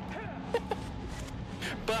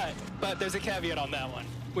 but there's a caveat on that one.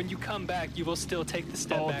 When you come back, you will still take the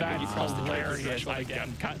step back when you cross the threshold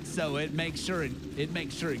again. So it makes sure it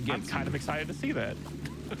gets. I'm kind of excited to see that.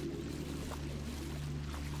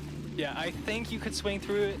 Yeah, I think you could swing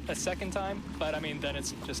through it a second time, but I mean, then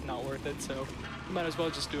it's just not worth it. So you might as well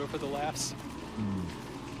just do it for the laughs.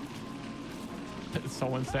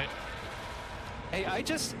 Someone say, "Hey, I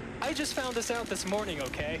just found this out this morning."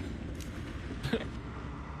 Okay.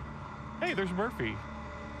 Hey, there's Murphy.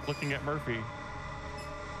 Looking at Murphy.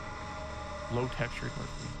 Low textured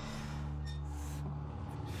Murphy.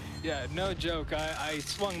 Yeah, no joke. I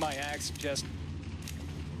swung my axe just,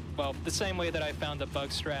 well, the same way that I found the bug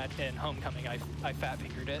strat in Homecoming. I fat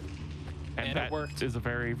fingered it, and that it worked. Is a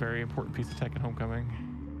very, very important piece of tech in Homecoming.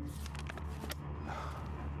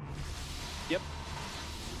 Yep.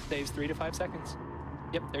 Saves 3 to 5 seconds.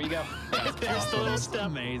 Yep, there you go. There's the little step.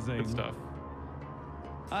 Amazing. Good stuff.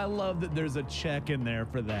 I love that there's a check in there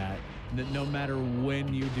for that. That no matter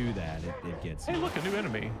when you do that, it gets. Hey, look, a new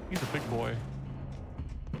enemy. He's a big boy.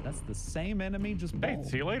 That's the same enemy, just Hey, bald.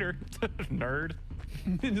 see you later, nerd.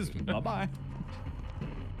 Just bye-bye.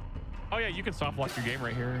 Oh yeah, you can soft lock your game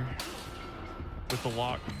right here with the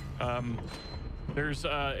lock. There's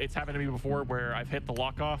it's happened to me before where I've hit the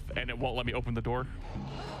lock off and it won't let me open the door.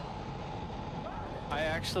 I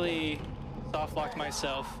actually soft locked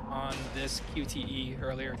myself on this QTE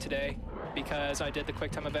earlier today because I did the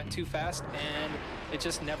quick time event too fast and it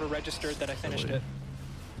just never registered that I finished it.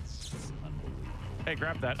 Hey,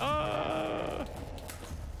 grab that.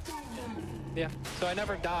 Yeah, so I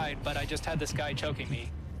never died, but I just had this guy choking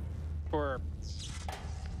me for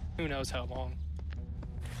who knows how long.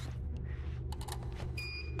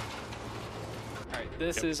 All right,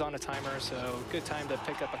 this is on a timer, so good time to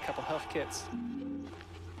pick up a couple health kits.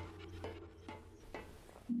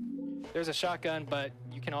 There's a shotgun, but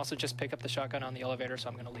you can also just pick up the shotgun on the elevator, so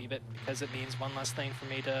I'm going to leave it because it means one less thing for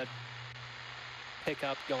me to pick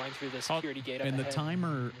up going through the security gate up And the ahead.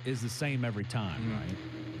 timer is the same every time, right?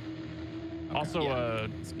 Okay. Also,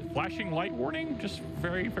 flashing light warning, just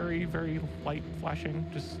very, very, very light flashing,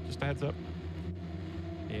 just a heads up.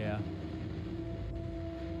 Yeah.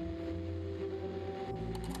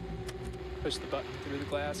 Push the button through the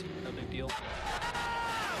glass, no big deal.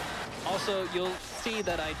 Also, you'll see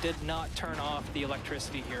that I did not turn off the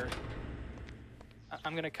electricity here.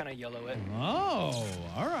 I'm gonna kind of yellow it. Oh,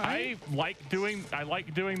 all right. I like doing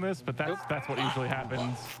this, but that's what usually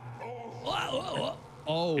happens.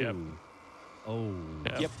 Oh. Yep. Oh.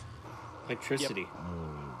 Yep. Electricity. Yep.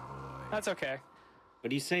 That's okay.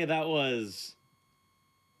 But you say that was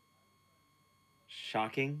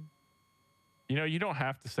shocking? You know, you don't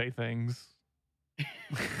have to say things.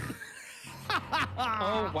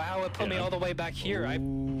 Oh, wow, it put me all the way back here. I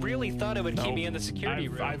really thought it would keep me in the security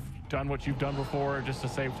room. I've done what you've done before just to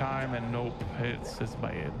save time, and nope, it's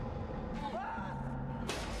bad.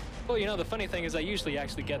 Well, you know, the funny thing is I usually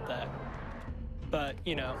actually get that. But,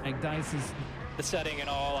 you know, Egg Dice is the setting and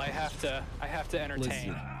all, I have to entertain.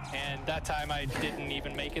 Listen. And that time I didn't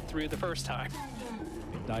even make it through the first time.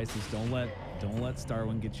 Egg Dice is don't let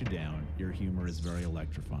Starwin get you down. Your humor is very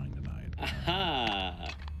electrifying tonight. Aha!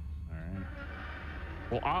 All right.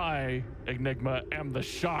 Well, I, Enigma, am the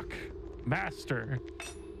shock master.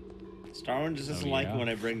 Starwin just doesn't like when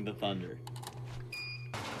I bring the thunder.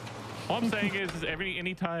 All I'm saying is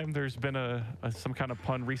anytime there's been some kind of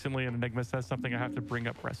pun recently and Enigma says something, I have to bring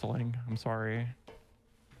up wrestling. I'm sorry.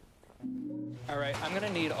 All right, I'm gonna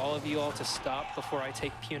need all of you all to stop before I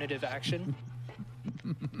take punitive action.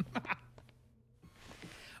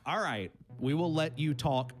 All right, we will let you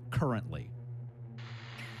talk currently.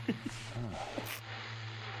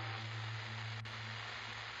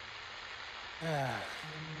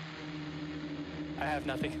 I have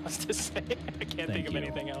nothing else to say. I can't think of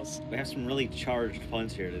anything else. We have some really charged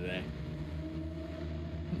puns here today.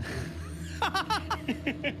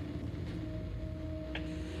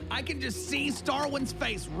 I can just see Starwin's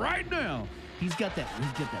face right now. He's got that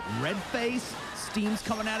red face. Steam's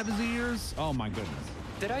coming out of his ears. Oh my goodness.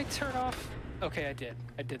 Did I turn off? Okay, I did.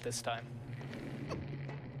 I did this time.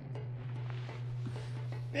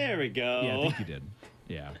 There we go. Yeah, I think you did.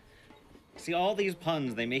 Yeah. See, all these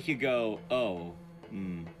puns, they make you go, oh,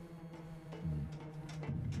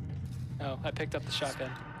 Oh, I picked up the shotgun.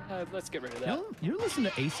 Let's get rid of that. You're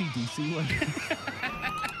listening to AC/DC like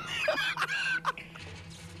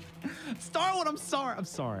Starwin, I'm sorry.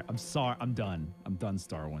 I'm done,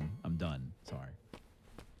 Starwin. I'm done. Sorry.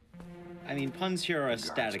 I mean, puns here are a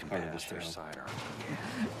static part of the show.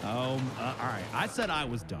 All right. I said I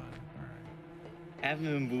was done. All right. I haven't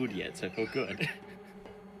been booed yet, so I feel good.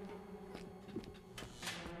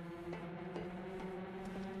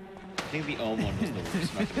 I think the Ohm one was the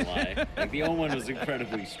worst, not gonna lie. Like, the Ohm one was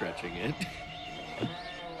incredibly stretching it.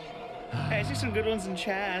 Hey, I see some good ones in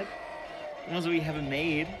chat. The ones that we haven't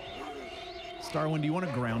made. Starwin, do you want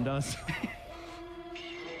to ground us?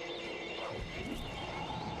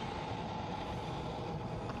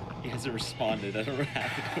 He hasn't responded. I don't know what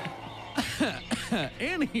happened.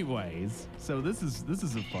 Anyways, so this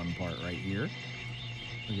is a fun part right here.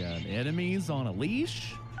 We got enemies on a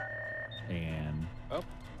leash, and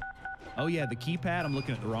oh yeah, the keypad. I'm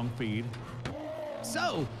looking at the wrong feed.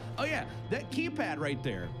 So, oh yeah, that keypad right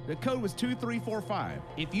there. The code was 2345.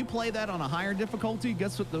 If you play that on a higher difficulty,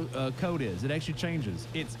 guess what the code is? It actually changes.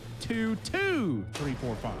 It's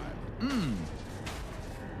 22345.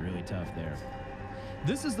 Really tough there.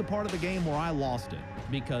 This is the part of the game where I lost it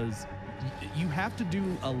because you have to do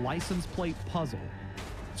a license plate puzzle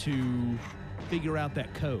to figure out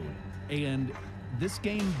that code. And this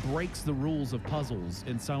game breaks the rules of puzzles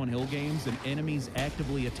in Silent Hill games, and enemies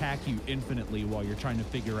actively attack you infinitely while you're trying to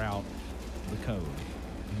figure out the code.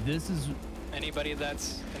 This is... Anybody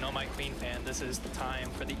that's an Oh My Queen fan, this is the time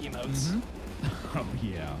for the emotes. Oh,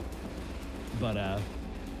 yeah. But,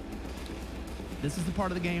 this is the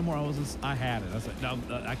part of the game where I had it. I said, no,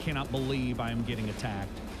 I cannot believe I am getting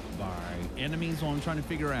attacked by enemies while I'm trying to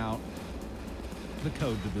figure out the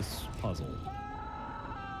code to this puzzle.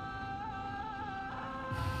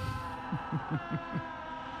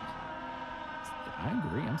 I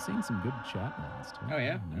agree. I'm seeing some good chat ones too. Oh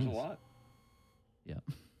yeah, there's a lot. Yeah.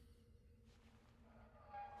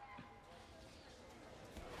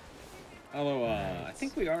 Although, I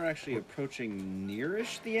think we are actually approaching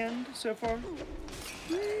nearish the end so far.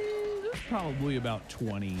 There's probably about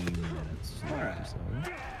 20 minutes. All right. So.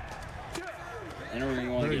 And we're going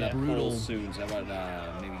to want to get that brutal. poll soon, so how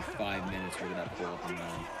about maybe 5 minutes we'll get that poll up and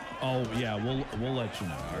running. Oh, yeah, we'll let you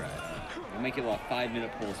know. All right. We'll make it a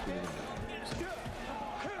 5-minute poll so we can go.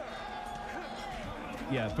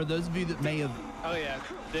 Yeah, for those of you that may have... Oh, yeah.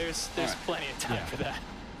 There's plenty of time for that.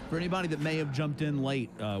 For anybody that may have jumped in late,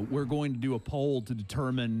 we're going to do a poll to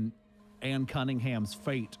determine Anne Cunningham's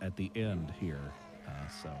fate at the end here.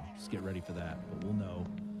 So just get ready for that. But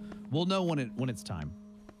we'll know when it's time.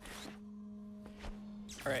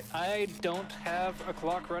 All right, I don't have a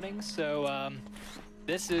clock running, so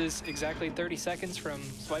this is exactly 30 seconds from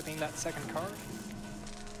swiping that second card.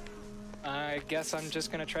 I guess I'm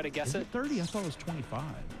just gonna try to guess it. 30? I thought it was 25.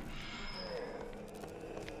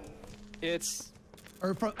 It's...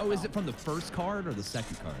 Or is it from the first card or the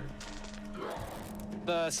second card?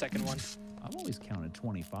 The second one. I've always counted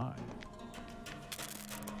 25.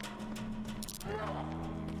 I'm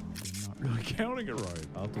not really counting it right.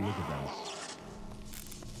 I'll have to look at that.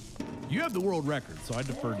 You have the world record, so I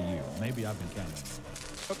defer to you. Maybe I've been counting.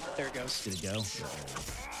 Oh, there it goes. Did it go?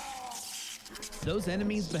 Those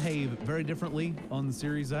enemies behave very differently on the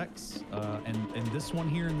Series X, and this one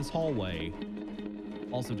here in this hallway,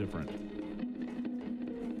 also different.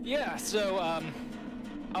 Yeah, so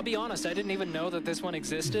I'll be honest, I didn't even know that this one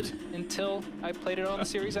existed until I played it on the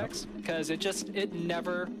Series X, because it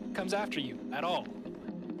never comes after you at all.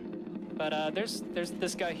 But there's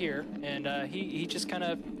this guy here, and he just kind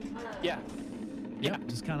of, yeah,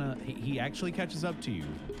 just kind of, he actually catches up to you.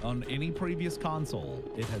 On any previous console,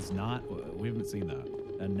 it has not, we haven't seen that.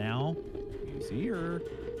 And now, you see her.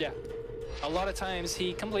 Yeah, a lot of times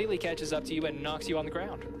he completely catches up to you and knocks you on the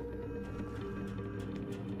ground.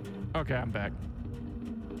 Okay, I'm back.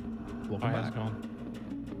 Welcome back. How's it going?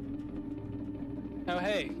 Oh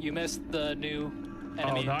hey, you missed the new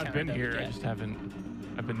enemy. Oh no, I've been encounter here. that we I get. just haven't.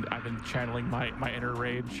 I've been channeling my inner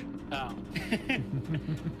rage. Oh.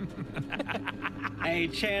 Hey,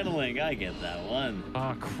 channeling. I get that one.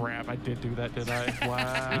 Oh crap! I did do that, did I?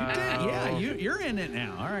 Wow. You did, yeah. You're in it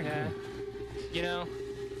now. All right. Yeah. Good. You know,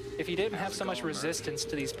 if you didn't have so much resistance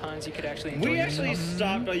to these puns, you could actually enjoy We yourself. actually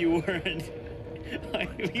stopped while you weren't.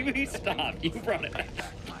 We stopped. You brought it back.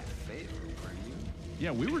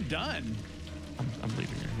 Yeah, we were done. I'm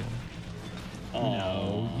leaving here again. Oh.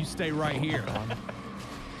 No, you stay right here. I'm gone.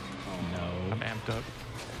 No. I'm amped up.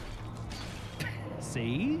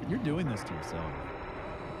 See? You're doing this to yourself.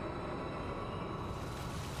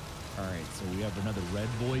 All right, so we have another Red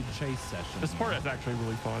Void chase session. This part is actually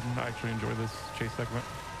really fun. I actually enjoy this chase segment.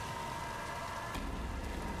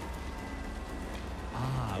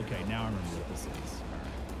 Ah, okay, now I remember what this is.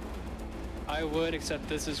 I would, except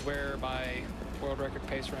this is where my world record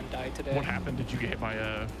pace run died today. What happened? Did you get hit by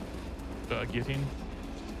a guillotine?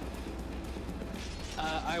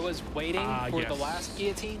 I was waiting for the last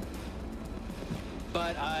guillotine,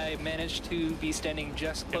 but I managed to be standing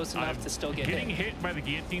just close enough to still get Getting hit by the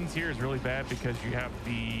guillotines here is really bad because you have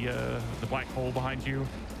the black hole behind you,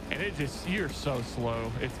 and it just, you're so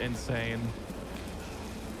slow. It's insane.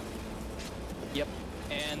 Yep,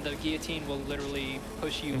 and the guillotine will literally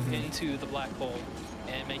push you into the black hole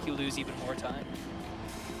and make you lose even more time.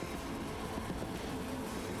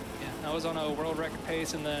 Yeah, I was on a world record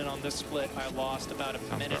pace, and then on this split, I lost about a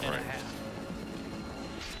minute and a half.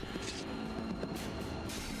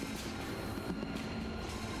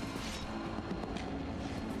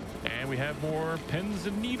 And we have more pins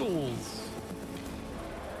and needles.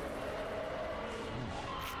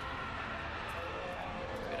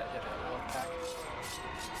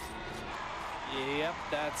 Yep,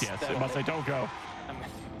 that's... Yes, it must say don't go.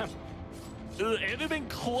 It would have been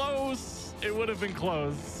close. It would have been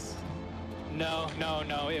close. No,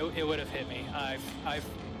 it would have hit me. I've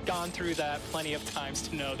gone through that plenty of times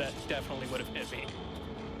to know that definitely would have hit me.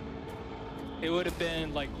 It would have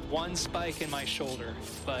been like one spike in my shoulder,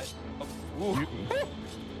 but... Do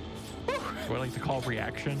I like to call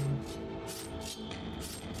reaction?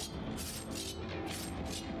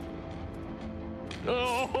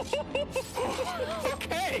 Oh!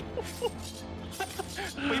 Okay!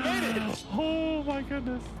 We made it! Oh my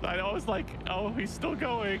goodness. I was like, oh, he's still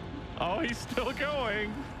going. Oh, he's still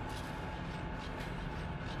going.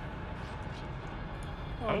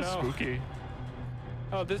 Oh, that was no. spooky.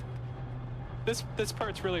 Oh, this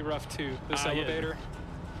part's really rough too. This elevator.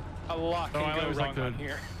 A lot can go wrong on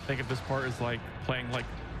here. Think of this part as like playing like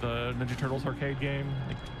the Ninja Turtles arcade game.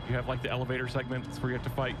 Like you have like the elevator segments where you have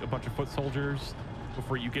to fight a bunch of foot soldiers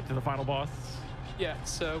before you get to the final boss. Yeah,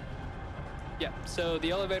 so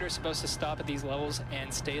the elevator is supposed to stop at these levels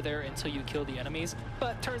and stay there until you kill the enemies.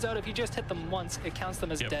 But turns out if you just hit them once, it counts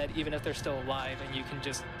them as dead even if they're still alive, and you can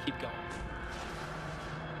just keep going.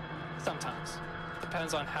 Sometimes.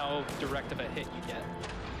 Depends on how direct of a hit you get.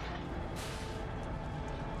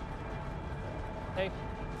 Hey,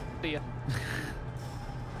 see ya.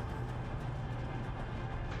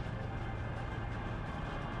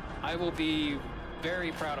 I will be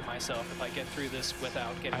very proud of myself if I get through this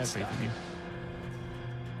without getting stuck. I have faith in you.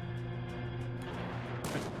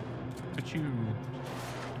 But you.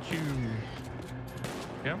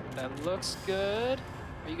 Yeah. That looks good.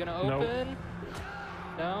 Are you gonna open?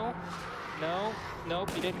 No. Nope.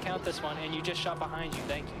 You didn't count this one, and you just shot behind you.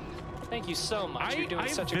 Thank you. Thank you so much. You're doing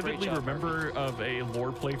such a great job. I vividly remember of a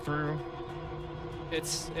lore playthrough.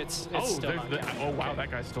 It's still not counting. Oh wow,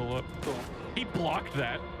 that guy's still up. Cool. He blocked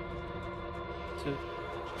that.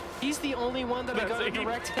 He's the only one that I got a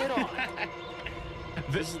direct hit on.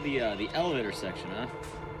 This is the elevator section, huh?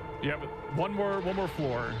 Yeah, but one more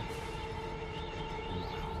floor.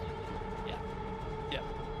 Yeah.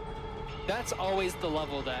 That's always the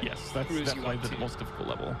level that that's screws definitely you up the most difficult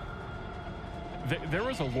level. There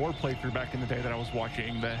was a lore playthrough back in the day that I was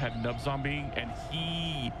watching that had Nub Zombie, and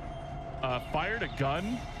he fired a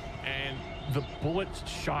gun, and the bullets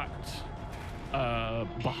shot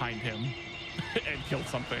behind him and killed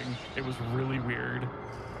something. It was really weird.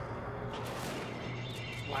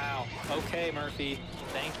 Wow. Okay, Murphy.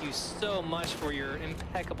 Thank you so much for your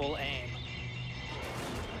impeccable aim.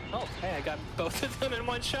 Oh, hey, I got both of them in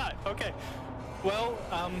one shot. Okay. Well,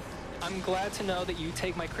 I'm glad to know that you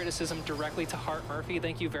take my criticism directly to heart, Murphy.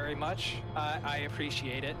 Thank you very much. I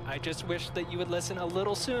appreciate it. I just wish that you would listen a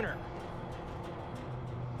little sooner.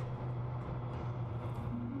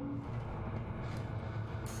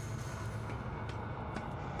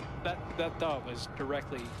 That thought was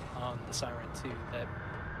directly on the siren too. That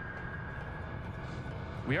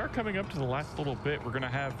we are coming up to the last little bit. We're gonna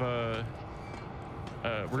have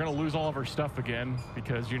we're gonna lose all of our stuff again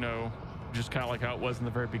because, you know, just kind of like how it was in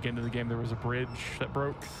the very beginning of the game, there was a bridge that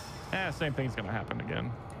broke. Same thing's gonna happen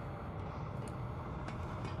again.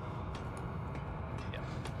 Yeah.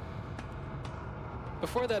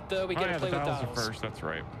 Before that, though, we gotta play with dials first. That's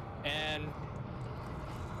right. And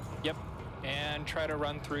and try to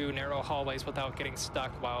run through narrow hallways without getting stuck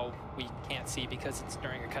while we can't see because it's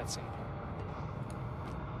during a cutscene.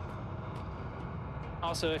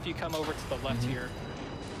 Also, if you come over to the left here,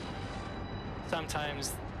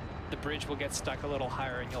 sometimes the bridge will get stuck a little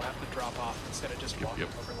higher and you'll have to drop off instead of just walking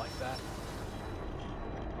over like that.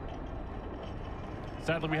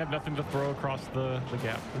 Sadly, we have nothing to throw across the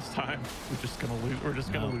gap this time. We're just gonna lose. We're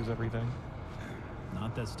just gonna lose everything.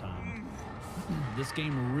 Not this time. This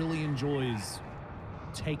game really enjoys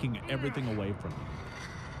taking everything away from you.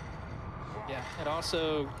 Yeah, it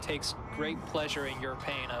also takes great pleasure in your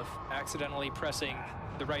pain of accidentally pressing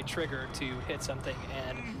the right trigger to hit something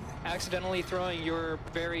and accidentally throwing your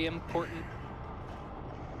very important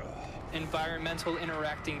environmental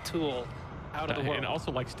interacting tool out of the world. It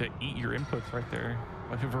also likes to eat your inputs right there.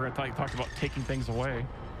 Like if we're talking about taking things away.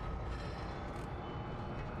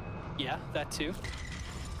 Yeah, that too.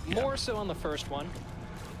 More so on the first one.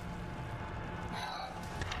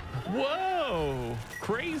 Whoa!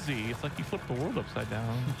 Crazy! It's like you flipped the world upside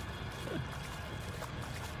down.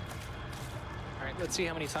 All right, let's see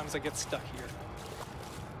how many times I get stuck here.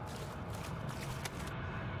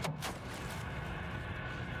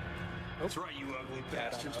 That's right, you ugly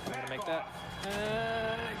bastards. I'm gonna make that.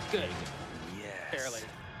 Good. Yes. Barely.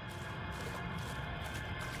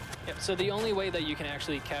 Yep, so the only way that you can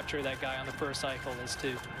actually capture that guy on the first cycle is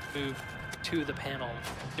to move to the panel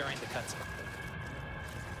during the cutscene.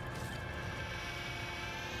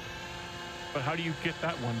 But how do you get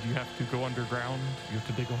that one? Do you have to go underground? Do you have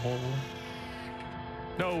to dig a hole?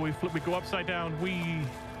 No, we go upside down.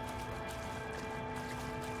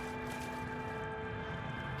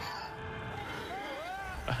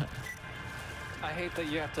 I hate that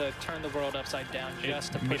you have to turn the world upside down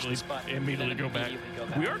just to push this button. Immediately go back.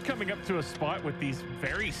 We are coming up to a spot with these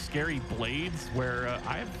very scary blades where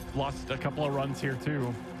I've lost a couple of runs here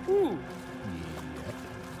too. Ooh.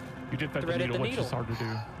 You did that needle, which is hard to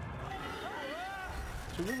do.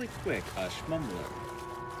 So really quick, Schmumbler,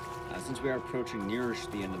 since we are approaching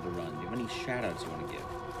nearish the end of the run, do you have any shout-outs you want to give?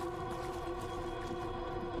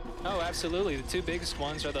 Oh, absolutely. The two biggest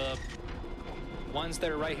ones are the ones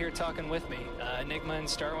that are right here talking with me. Enigma and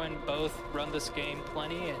Starwin both run this game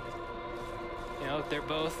plenty, and you know they're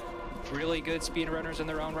both really good speedrunners in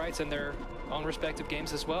their own rights and their own respective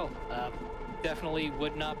games as well. Definitely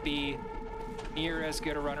would not be near as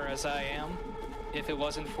good a runner as I am if it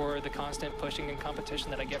wasn't for the constant pushing and competition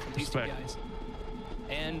that I get from these two guys.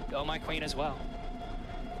 And Oh My Queen as well.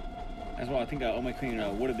 As well, I think Oh My Queen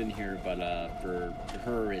would have been here, but for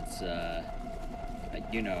her, it's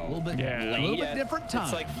you know, a little bit different time.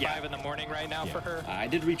 It's like 5 in the morning right now for her. I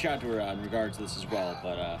did reach out to her in regards to this as well,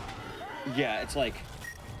 but yeah, it's like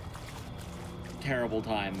terrible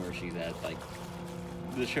time where she's at. Like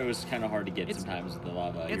the show is kind of hard to get sometimes with a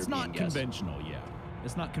lot of It's European not guests. conventional, yeah.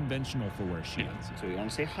 It's not conventional for where she is. So we want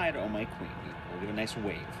to say hi to Oh My Queen. We'll give a nice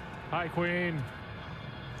wave. Hi, Queen.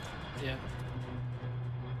 Yeah.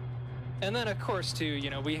 And then, of course, too, you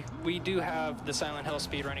know, we do have the Silent Hill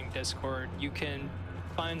speedrunning Discord. You can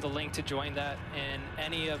find the link to join that in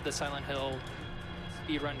any of the Silent Hill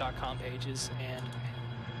speedrun.com pages. And,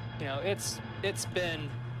 you know, it's been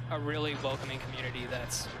a really welcoming community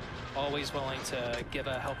that's always willing to give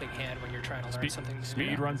a helping hand when you're trying to learn something new.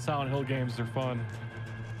 Speedrun Silent Hill games are fun.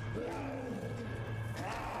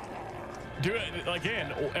 Do it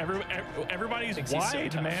again. Everybody's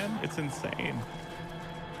wide, so man. It's insane.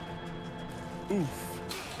 Oof,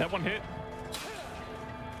 that one hit.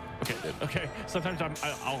 Okay, good. Okay. Sometimes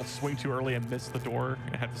I'll swing too early and miss the door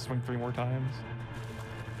and have to swing 3 more times.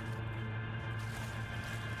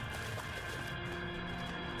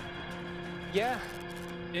 Yeah,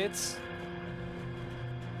 it's.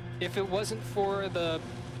 If it wasn't for the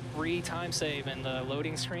free time save and the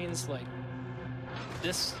loading screens, like,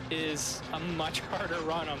 this is a much harder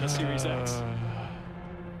run on the Series X.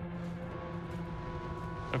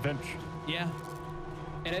 Yeah.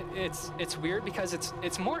 And it's weird because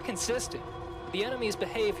it's more consistent. The enemies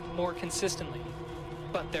behave more consistently,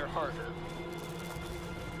 but they're harder.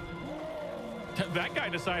 That guy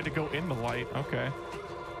decided to go in the light. Okay.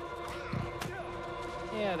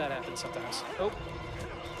 Yeah, that happens sometimes. Oh,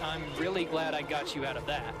 I'm really glad I got you out of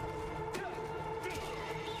that.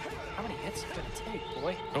 How many hits are you gonna take,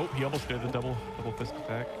 boy? Oh, he almost did the double fist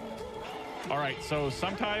attack. All right, so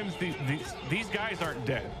sometimes these guys aren't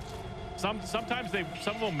dead. Sometimes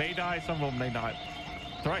some of them may die, some of them may not.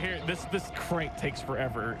 So right here, this crank takes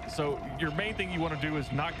forever. So your main thing you want to do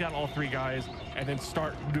is knock down all 3 guys and then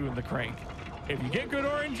start doing the crank. If you get good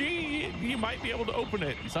RNG, you might be able to open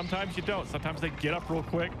it. Sometimes you don't. Sometimes they get up real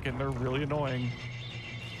quick and they're really annoying.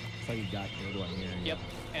 So you got good one here. Yep,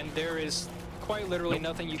 and there is quite literally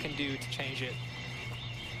nothing you can do to change it.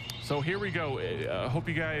 So here we go. Hope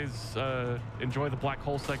you guys enjoy the black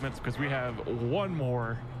hole segments because we have one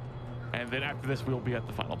more. And then after this, we'll be at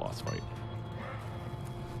the final boss fight.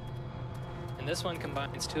 And this one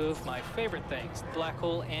combines 2 of my favorite things, black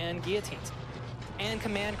hole and guillotines. And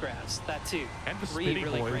command grabs, that too. And the Three spinning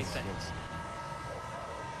really boys. great things.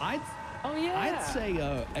 I'd say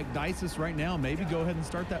Agdisis right now, maybe go ahead and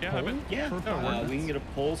start that poll. We can get a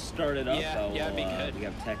poll started up. Yeah, it'd be good. We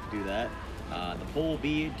have tech to do that. The poll will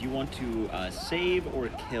be, do you want to save or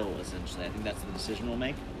kill, essentially? I think that's the decision we'll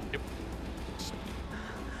make. Yep.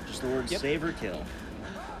 Just the word save or kill.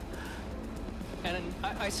 And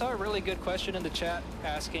I saw a really good question in the chat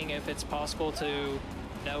asking if it's possible to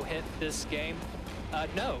no-hit this game.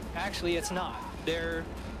 No, actually it's not.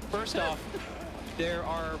 First off, there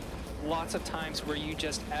are lots of times where you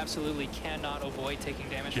just absolutely cannot avoid taking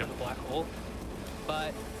damage from the black hole.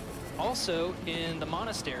 But also in the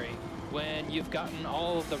monastery, when you've gotten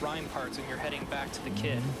all of the rhyme parts and you're heading back to the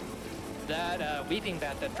kid, that weeping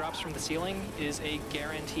bat that drops from the ceiling is a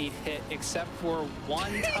guaranteed hit, except for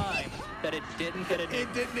one time that it didn't hit it.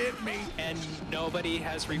 It didn't hit me. And nobody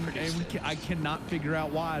has reproduced it. I cannot figure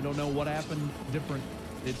out why. I don't know what happened different.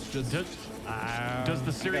 It's just... Does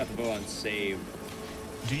the series... Got to go on save.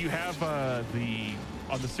 Do you have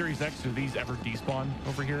on the Series X, do these ever despawn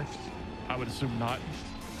over here? I would assume not.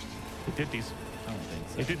 It did despawn. I don't think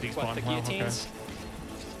so. It did despawn. What, the guillotines?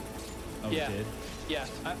 Okay. Yeah. It did? Yeah,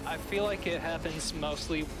 I feel like it happens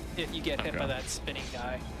mostly if you get hit by that spinning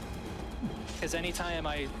guy. Because anytime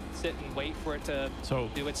I sit and wait for it to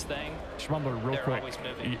do its thing, Schmumbler, real they're quick, always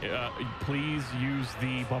moving. please use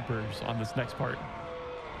the bumpers on this next part.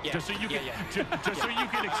 Yeah. Just so you can, just so you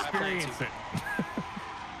can experience it.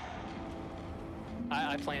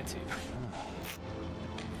 I plan to.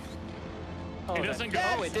 It doesn't go.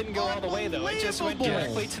 Oh, it didn't go all the way though. It just went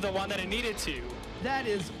directly to the one that it needed to. That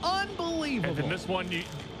is unbelievable. And then this one,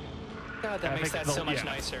 God, that makes that so much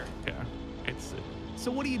nicer. Yeah, it's.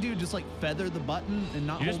 So what do you do? Just like feather the button and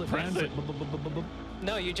not hold it down? It.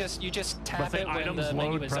 No, you just tap it when items the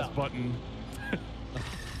load, menu is press up. button.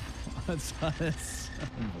 That's All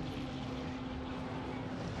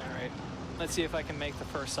right, let's see if I can make the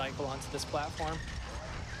first cycle onto this platform.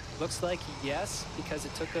 Looks like yes, because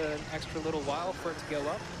it took an extra little while for it to go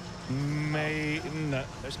up. No.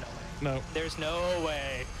 There's no way. No. There's no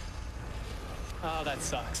way. Oh, that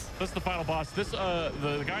sucks. This is the final boss. This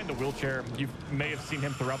the guy in the wheelchair. You may have seen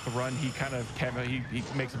him throughout the run. He kind of he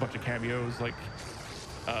makes a bunch of cameos. Like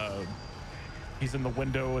he's in the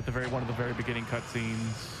window at one of the very beginning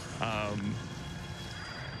cutscenes.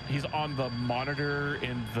 He's on the monitor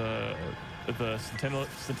in the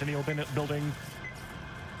Centennial building.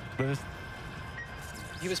 But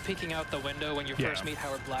he was peeking out the window when you first meet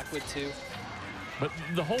Howard Blackwood too. But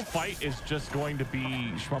the whole fight is just going to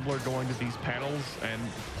be Schmumbler going to these panels and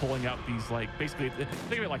pulling out these, like, basically,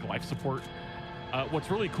 think of it like life support.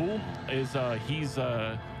 What's really cool is he's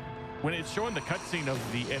when it's showing the cutscene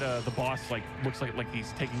of the boss, like, looks like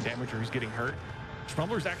he's taking damage or he's getting hurt.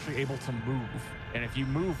 Schmumbler's actually able to move, and if you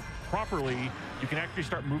move properly, you can actually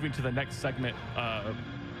start moving to the next segment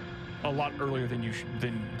a lot earlier than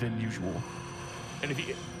usual. And if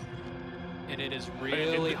you and it is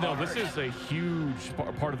really hard. No, this is a huge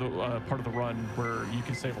part of the run where you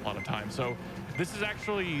can save a lot of time. So this is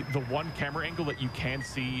actually the one camera angle that you can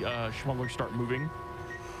see Schmumbler start moving.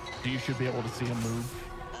 So you should be able to see him move.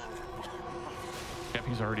 Yep,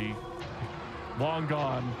 he's already long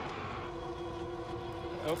gone.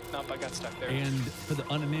 Oh, nope, I got stuck there. And for the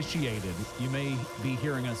uninitiated, you may be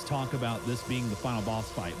hearing us talk about this being the final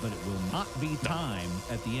boss fight, but it will not be time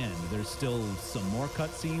at the end. There's still some more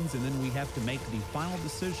cutscenes, and then we have to make the final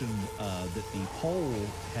decision that the poll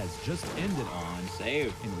has just ended on.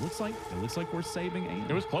 Save. And it looks like we're saving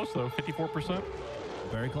 8. It was close though, 54%.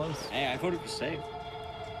 Very close. Hey, I voted for save.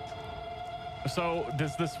 So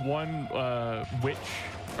does this one witch,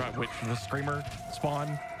 the screamer,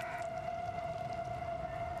 spawn?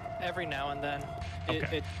 Every now and then,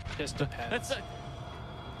 it just depends. That's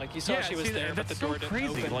like you saw, she was there, but the door didn't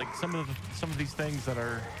crazy. open. Like some of these things that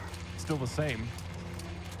are still the same.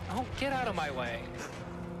 Oh, get out of my way!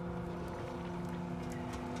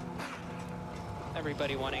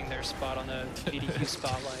 Everybody wanting their spot on the BDQ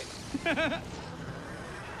spotlight. Gotta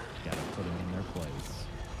put them in their place.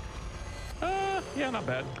 Yeah, not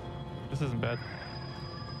bad. This isn't bad.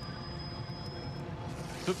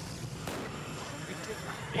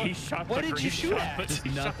 He shot what the did you shoot at? He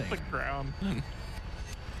shot the ground.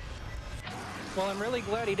 Well, I'm really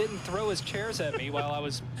glad he didn't throw his chairs at me while I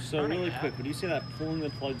was So really quick, would you say that pulling the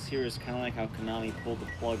plugs here is kind of like how Konami pulled the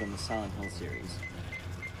plug on the Silent Hill series?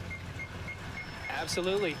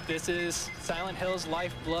 Absolutely. This is Silent Hill's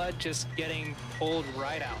lifeblood just getting pulled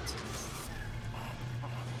right out.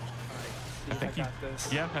 All right, I got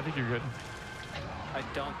this. Yeah, I think you're good. I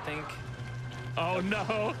don't think. Oh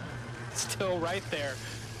no! Still right there.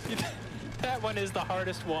 That one is the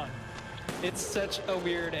hardest one. It's such a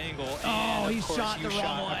weird angle. Oh, and he of course shot you the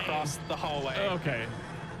wrong way. across the hallway. Okay.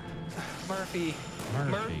 Murphy.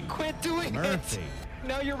 Murphy. Quit doing Murphy. it.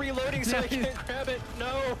 Now you're reloading so I can't grab it.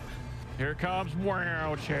 No. Here comes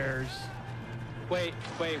wow chairs. Wait.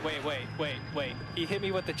 He hit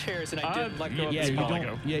me with the chairs and I didn't let go of Yeah, the you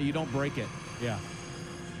spot. don't break it. Yeah.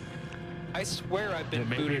 I swear I've been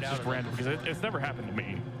Maybe booted it's out just of it. random because it's never happened to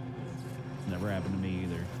me. It's never happened to me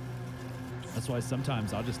either. That's why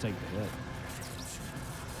sometimes I'll just take the hit.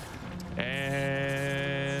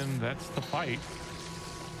 And that's the fight.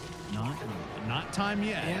 Not time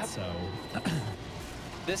yet. Yep. So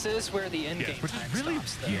This is where the end game which time is really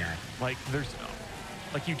stops, though. weird.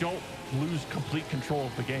 Like you don't lose complete control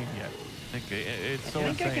of the game yet. Like it's so I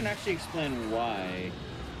think insane. I can actually explain why.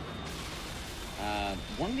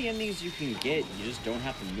 One of the endings you can get, you just don't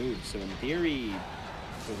have to move. So in theory,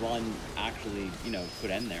 the run actually,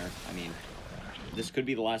 could end there. I mean, this could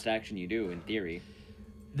be the last action you do in theory.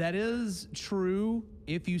 that is true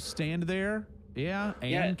if you stand there. Yeah,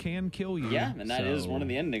 and can kill you. Yeah, and that is one of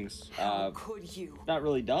the endings. How could you? Not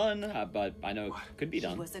really done, but I know it could be He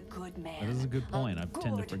done. was a good man. That is a good point. I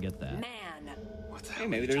tend to forget that. Man. Hey,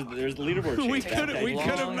 maybe there's the leaderboard change. We could have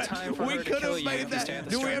you made if you stay that. at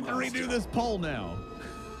the Do we start have to post. redo this poll now?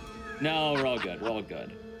 No, we're all good. We're all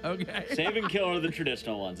good. Okay. Save and kill are the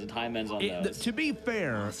traditional ones, and time ends on those. To be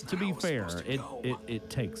fair, it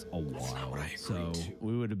takes a while. So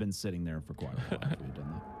we would have been sitting there for quite a while if we had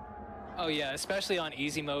done that. Oh yeah, especially on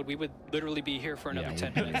easy mode, we would literally be here for another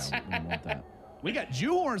 10 minutes. We want that. We got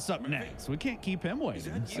Jewhorse up next. We can't keep him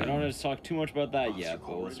waiting. I don't want to talk too much about that yet,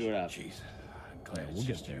 but we'll see what happens. Yeah, we'll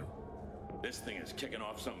get there. This thing is kicking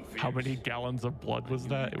off something fierce. How many gallons of blood was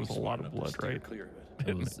that? It was a lot of blood, right?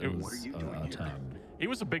 It was a ton. He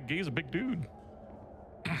was a big dude.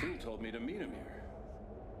 Phil told me to meet him here.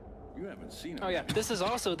 You haven't seen him. Oh yeah, this is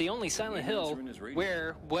also the only Silent Hill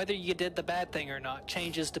where whether you did the bad thing or not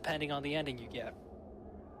changes depending on the ending you get.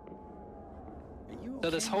 So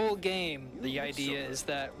this whole game, the idea is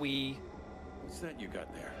that we What's that you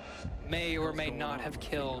got there? may or may not have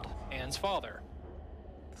killed Anne's father.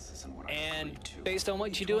 And based on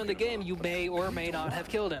what you do in the game, you may or may not have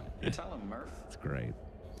killed him. Tell him, Murph. It's great.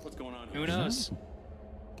 What's going on? Who knows?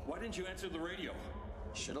 Why didn't you answer the radio?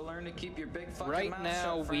 Should have learned to keep your big fucking Right mouth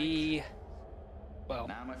now shut, Frank. well,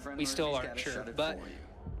 My friend we still Murphy's aren't gotta sure, shut it but for you.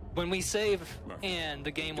 when we save Anne,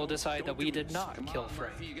 the game will decide that we did not Come kill on,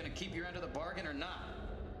 Frank. Murphy, you gonna keep your end of the bargain or not?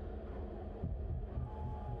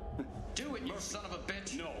 Do it, you son of a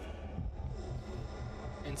bitch! No.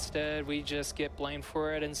 Instead, we just get blamed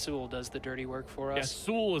for it, and Sewell does the dirty work for us. Yeah,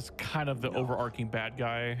 Sewell is kind of the overarching bad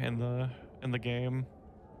guy in the game.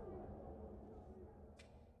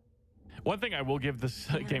 One thing I will give this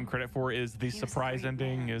game credit for is the surprise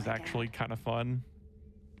ending is actually kind of fun.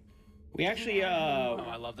 We actually,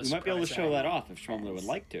 I love the we might be able to surprise show ending. that off if Schmumbler would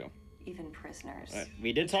like to. Even prisoners.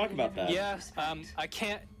 We did talk about that. Yeah, I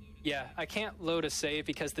can't. Yeah, I can't load a save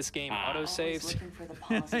because this game auto saves.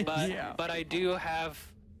 But I do have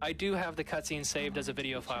the cutscene saved as a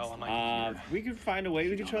video file on my computer. We could find a way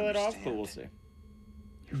we could show that off, but we'll see.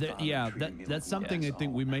 That's something I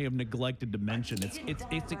think we may have neglected to mention.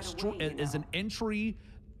 It's an entry,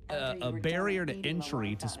 a barrier to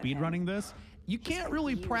entry to speedrunning this. You can't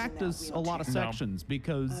really practice a lot of sections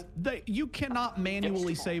because you cannot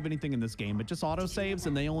manually save anything in this game. It just auto saves,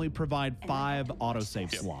 and they only provide 5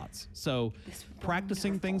 autosave slots. So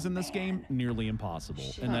practicing things in this game nearly impossible,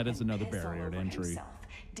 and that is another barrier to entry.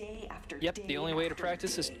 Yep, the only way to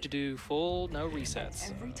practice is to do full no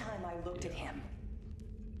resets. Every time I looked at him,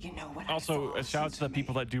 you know what? Also, a shout out to the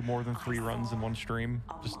people that do more than 3 runs in one stream.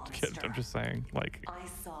 I'm just saying, like,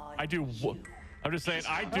 I do. I'm just saying,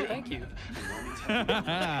 I do. Oh, thank you.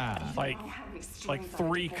 like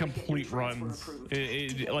 3 complete runs.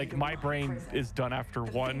 Like my brain is done after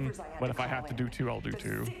 1, but if I have to do 2, I'll do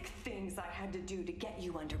 2. Things I had to do to get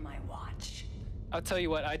you under my watch. I'll tell you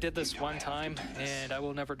what, I did this one time, and I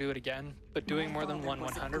will never do it again. But doing more than one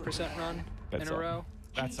 100% run in a row.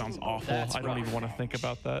 That sounds awful. That's I don't even want to think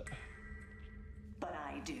about that. But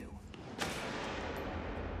I do.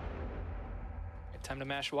 Time to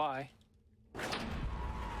mash Y. Let's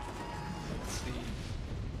see.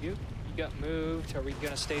 You got moved. Are we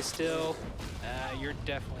gonna stay still? You're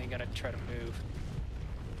definitely gonna try to move.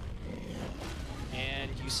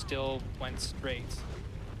 And you still went straight.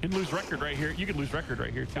 You can lose record right here. You can lose record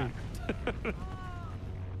right here too.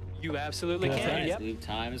 You absolutely That's can. right. Yep.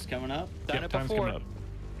 Time is coming up. Done it time's before. coming up.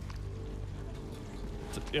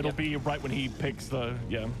 It'll be right when he picks the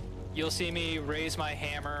You'll see me raise my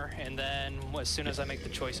hammer, and then as soon as I make the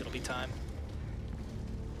choice, it'll be time.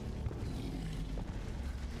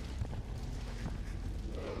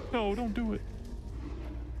 No, don't do it.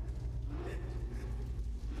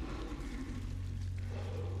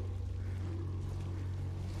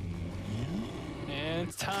 And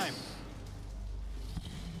it's time.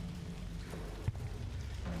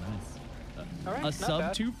 All right, A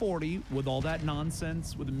sub 240 with all that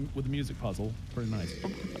nonsense with the music puzzle. Pretty nice.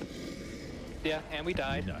 Yeah, and we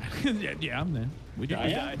died. yeah, man. We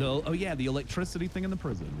died. Oh yeah, the electricity thing in the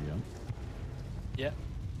prison. Yeah. Yep.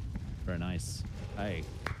 Very nice. Hey.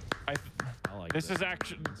 I like this. Is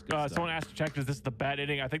actually someone asked to check. Is this the bad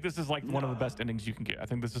ending? I think this is like one of the best endings you can get. I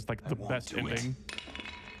think this is like the best ending.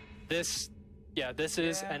 This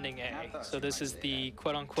is ending A. So this is the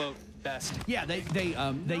quote unquote best. Yeah, they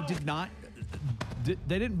did not.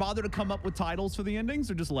 They didn't bother to come up with titles for the endings.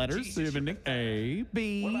 They're just letters. So you have ending A,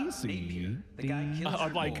 B, C, D.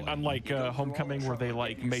 Unlike Homecoming, where they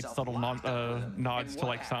like made subtle nods to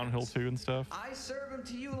like Silent Hill 2 and stuff. I serve him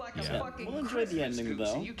to you like a fucking We'll enjoy the ending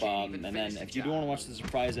though. And then if you do want to watch the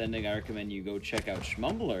surprise ending, I recommend you go check out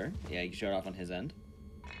Schmumbler. Yeah, you can show it off on his end.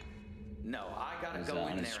 No, I gotta go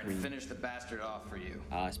in there and finish the bastard off for you.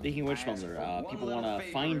 Speaking of which, Schmumbler, people want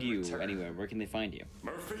to find you anywhere. Where can they find you?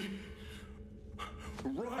 Murphy.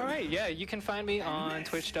 All right, yeah, you can find me on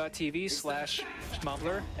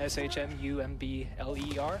twitch.tv/Schmumbler,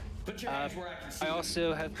 SHMUMBLER. I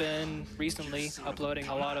also have been recently uploading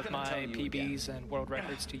a lot of my PBs and world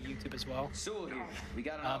records to YouTube as well. We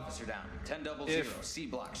got an officer down. 1000 C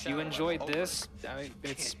block. If you enjoyed this,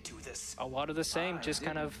 it's a lot of the same, just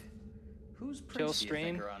kind of chill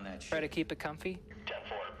stream, try to keep it comfy.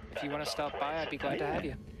 If you want to stop by, I'd be glad to have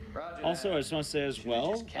you. Also, I just want to say as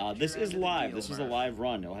well, this is live. This is a live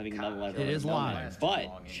run. No having another live run. It is live.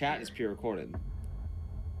 But chat is pre-recorded.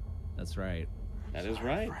 That's right. That is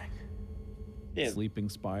right. Yeah. Sleeping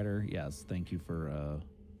Spider, yes. Thank you for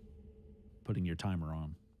putting your timer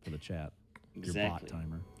on for the chat. Exactly. Your bot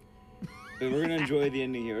timer. But we're gonna enjoy the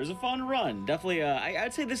ending here. It was a fun run. Definitely.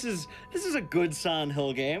 I'd say this is a good Silent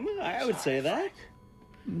Hill game. I would say that.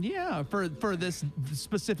 Yeah, for this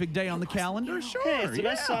specific day on the calendar, sure. Hey, it's the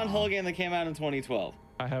best Silent Hill game that came out in 2012.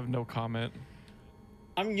 I have no comment.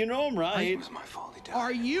 You know I'm right.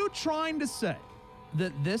 Are you trying to say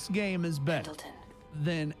that this game is better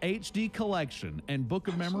than HD Collection and Book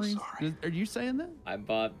of Memories? Are you saying that? I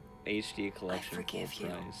bought HD Collection. I forgive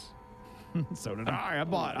you. So did I. I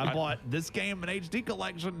bought this game in HD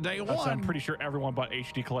Collection day one. I'm pretty sure everyone bought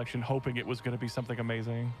HD Collection hoping it was going to be something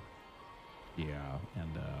amazing. Yeah,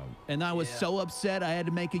 and I was so upset I had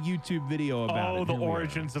to make a YouTube video about it. Oh, the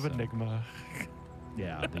origins of Enigma.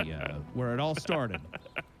 Yeah, where it all started.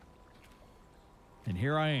 And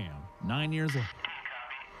here I am, 9 years old.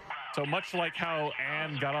 So much like how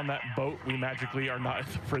Anne got on that boat, we magically are not at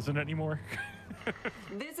the prison anymore.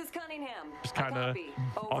 This is Cunningham. Just kind of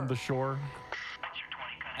on the shore.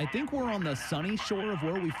 I think we're on the sunny shore of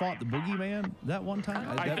where we fought the boogeyman that one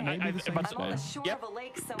time. That may be the same spot. Yep.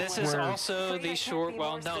 This is also the shore.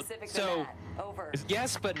 Well, no. So,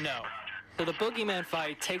 yes, but no. So the boogeyman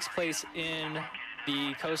fight takes place in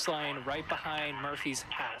the coastline right behind Murphy's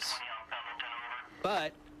house.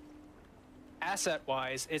 But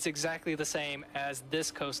asset-wise, it's exactly the same as this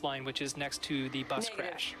coastline, which is next to the bus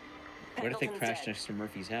crash. Where did they crash next to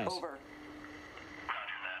Murphy's house?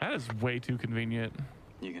 That is way too convenient.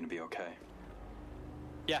 You gonna be okay?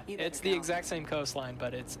 Yeah, it's the exact same coastline,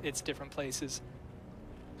 but it's different places.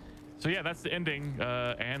 So yeah, that's the ending.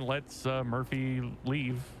 Anne lets Murphy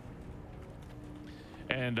leave.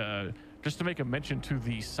 And just to make a mention to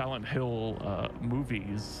the Silent Hill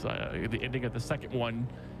movies, the ending of the second one,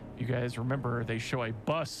 you guys remember they show a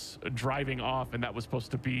bus driving off, and that was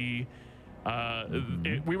supposed to be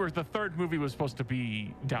the third movie was supposed to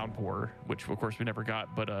be Downpour, which of course we never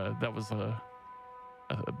got, but that was a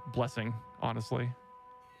blessing, honestly.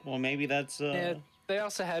 Well, maybe that's Yeah, they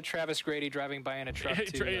also had Travis Grady driving by in a truck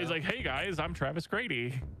too. He's like, hey guys, I'm Travis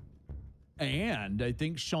Grady. And I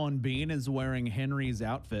think Sean Bean is wearing Henry's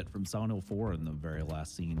outfit from Silent Hill 4 in the very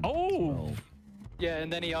last scene. Oh! Yeah,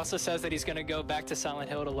 and then he also says that he's going to go back to Silent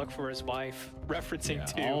Hill to look for his wife, referencing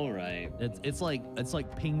to. All right. It's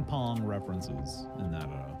like ping pong references in that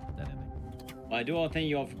ending. Well, I do want to thank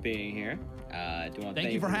you all for being here. I do want to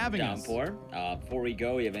thank you for having Downpour. Before we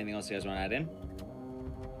go, you have anything else you guys want to add in?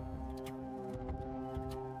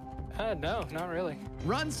 No, not really.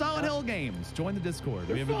 Run Silent Hill games. Join the Discord.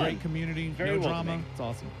 We have a great community. No drama. It's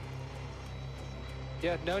awesome.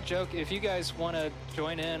 Yeah, no joke. If you guys want to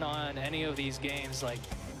join in on any of these games, like,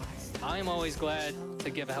 I'm always glad to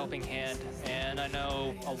give a helping hand. And I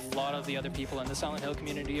know a lot of the other people in the Silent Hill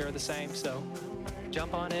community are the same. So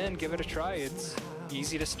jump on in, give it a try. It's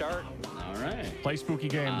easy to start. All right. Play spooky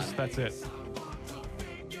games. That's it.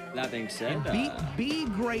 That being said, be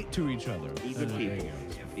great to each other. Be good people.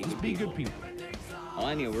 Be good people. Well,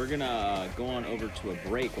 anyway, we're gonna go on over to a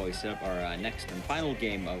break while we set up our next and final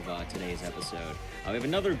game of today's episode. We have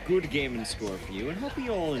another good game in store for you, and hope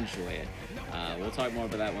you all enjoy it. We'll talk more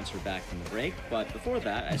about that once we're back from the break, but before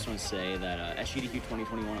that, I just want to say that SGDQ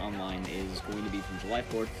 2021 Online is going to be from July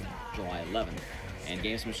 4th to July 11th, and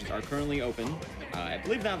game submissions are currently open. I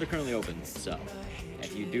believe now they're currently open, so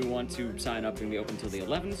if you do want to sign up, they're going to be open until the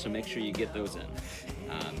 11th, so make sure you get those in.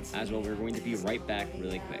 As well, we're going to be right back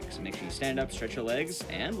really quick, so make sure you stand up, stretch your legs,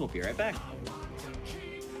 and we'll be right back.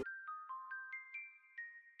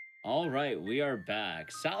 All right, we are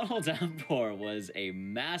back. Silent Hill Downpour was a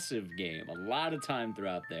massive game, a lot of time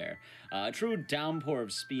throughout there. A true downpour of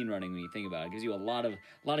speedrunning when you think about it. It gives you a lot of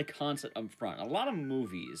content up front, a lot of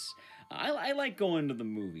movies. I like going to the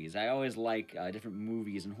movies. I always like different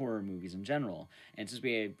movies and horror movies in general. And since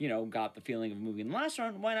we, got the feeling of a movie in the last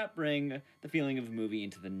run, why not bring the feeling of a movie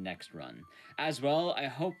into the next run? As well, I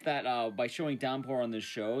hope that by showing Downpour on this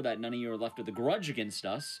show, that none of you are left with a grudge against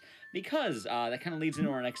us, because that kind of leads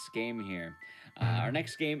into our next game here. Our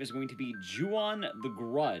next game is going to be Ju-On the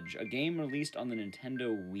Grudge, a game released on the Nintendo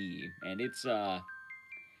Wii. And it's, all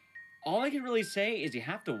I can really say is you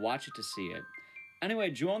have to watch it to see it.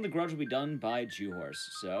 Anyway, Ju-On the Grudge will be done by Ju-Horse,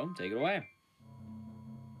 so take it away.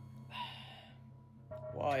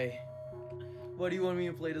 Why? Why do you want me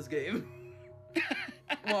to play this game?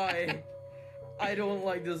 Why? I don't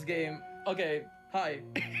like this game. Okay, hi.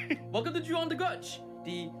 Welcome to Ju-On the Grudge,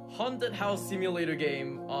 the haunted house simulator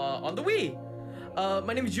game on the Wii.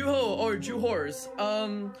 My name is Ju-Ho, or Ju-Horse.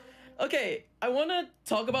 Okay, I want to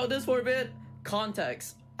talk about this for a bit.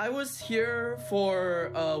 Context. I was here for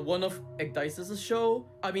one of Igdice's show.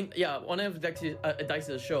 One of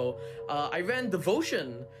Igdice's show. I ran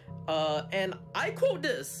Devotion, and I quote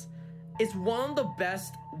this: "It's one of the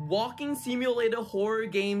best walking simulator horror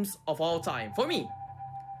games of all time for me."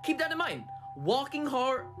 Keep that in mind.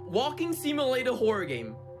 Walking simulator horror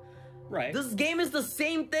game. Right. This game is the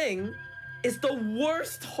same thing. It's the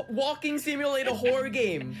worst walking simulator horror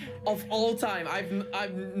game of all time.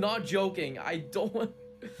 I'm not joking. I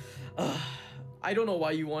don't know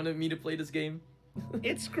why you wanted me to play this game.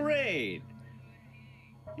 It's great.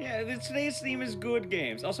 Yeah, today's theme is good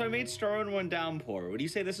games. Also, I made Star 1 Downpour. Would you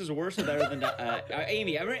say this is worse or better than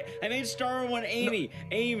Amy? I made Star 1 Amy.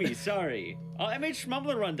 No. Amy, sorry. I made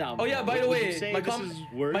Schmumbler Run Downpour. Oh yeah, by the way,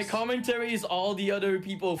 my commentary is all the other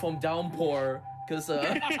people from Downpour. Because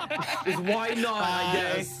why not, I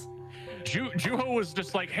guess. Juho was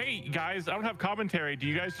just like, hey guys, I don't have commentary. Do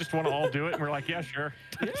you guys just want to all do it? And we're like, yeah, sure.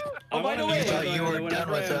 Yeah. Oh, by the way,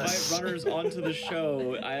 whenever I invite runners onto the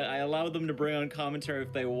show, I allow them to bring on commentary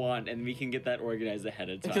if they want, and we can get that organized ahead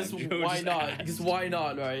of time. Because why not? Because why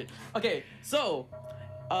not, right? Okay, so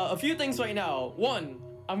a few things right now. One,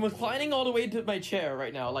 I'm reclining all the way to my chair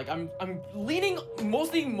right now. Like I'm leaning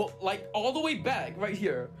mostly like all the way back right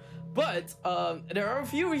here. But there are a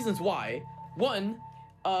few reasons why. One,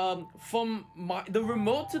 from the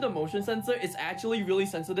remote to the motion sensor is actually really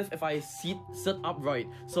sensitive if I sit upright.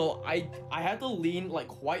 So I had to lean like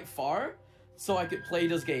quite far so I could play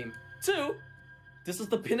this game. Two, this is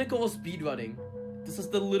the pinnacle of speedrunning. This is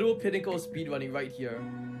the literal pinnacle of speedrunning right here.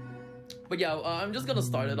 But yeah, I'm just gonna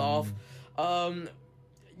start it off.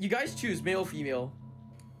 You guys choose male or female?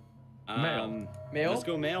 Male. Male? Let's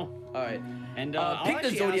go male. Alright. And pick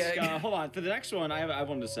the zodiac. Hold on, for the next one, I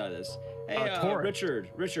want to decide this. Hey, Richard,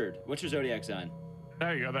 what's your zodiac sign?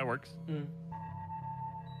 There you go, that works.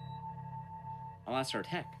 I'll ask her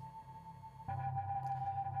tech.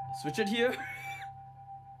 Switch it here.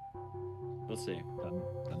 We'll see. Dun,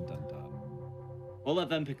 dun, dun, dun. We'll let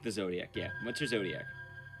them pick the zodiac. Yeah. What's your zodiac?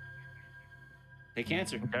 Pick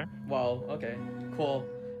Cancer. Okay. Wow. Okay. Cool.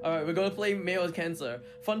 All right, we're gonna play male as Cancer.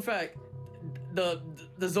 Fun fact: the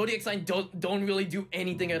zodiac sign don't really do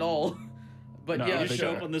anything at all. But no, yeah, just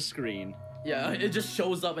show up on the screen. Yeah, it just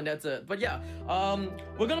shows up and that's it. But yeah,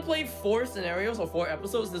 we're gonna play 4 scenarios or 4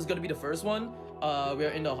 episodes. This is gonna be the first one. We're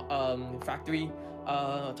in the factory.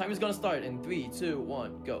 Time is gonna start in 3, 2,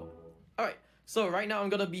 1, go. All right. So right now I'm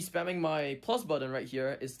gonna be spamming my plus button right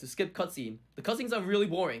here is to skip cutscene. The cutscenes are really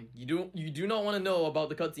boring. You do not want to know about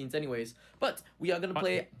the cutscenes anyways. But we are gonna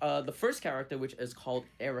play the first character, which is called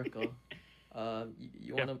Erica.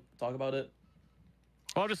 You want to talk about it?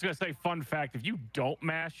 Well, I'm just gonna say, fun fact: if you don't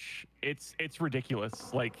mash, it's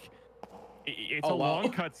ridiculous. Like, it's a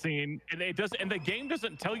long cutscene, and the game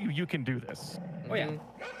doesn't tell you can do this. Oh yeah,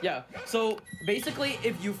 yeah. So basically,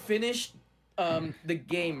 if you finish the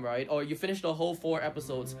game, right, or you finish the whole 4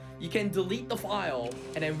 episodes, you can delete the file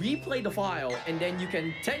and then replay the file, and then you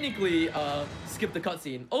can technically skip the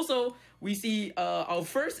cutscene. Also, we see our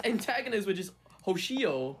first antagonist, which is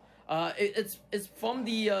Hoshio. It's from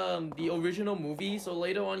the original movie, so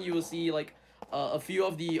later on you will see like a few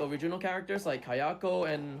of the original characters like Kayako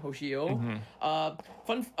and Hoshio.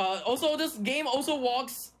 Also, this game also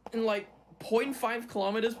walks in like 0.5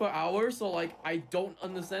 kilometers per hour, so like I don't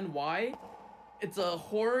understand why. It's a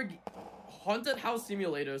haunted house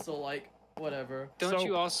simulator, so like whatever. Don't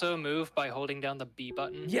you also move by holding down the B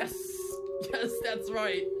button? Yes, yes, that's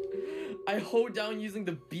right. I hold down using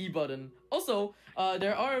the B button. Also,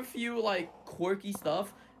 there are a few like quirky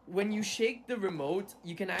stuff. When you shake the remote,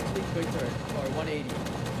 you can actually quick turn or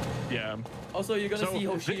 180. Yeah. Also, you're gonna see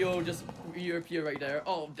Hoshio just reappear right there.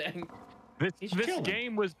 Oh dang. This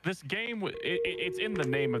game, it's in the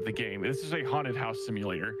name of the game. This is a haunted house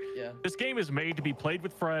simulator. Yeah. This game is made to be played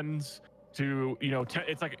with friends, to, you know,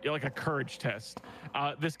 it's like a courage test.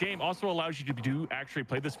 This game also allows you to actually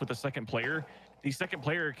play this with a second player. The second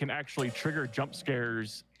player can actually trigger jump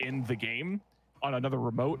scares in the game on another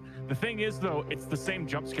remote. The thing is, though, it's the same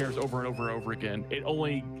jump scares over and over and over again.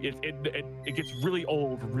 It gets really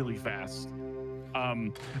old really fast.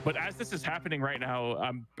 But as this is happening right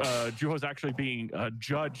now, Juho's actually being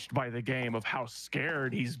judged by the game of how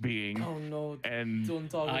scared he's being. Oh no! And don't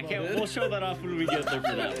talk about it. We'll show that off when we get there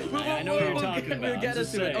for that. I know what you're talking about. We'll get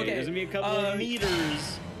into it. Okay. There's gonna be a couple of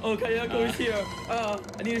meters. Oh, Kayako is here.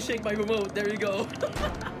 I need to shake my remote. There you go.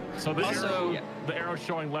 So this the arrow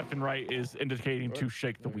showing left and right is indicating to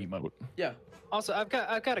shake the Wiimote. Yeah. Also, I've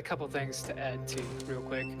got a couple things to add too, real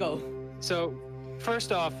quick. Go. So,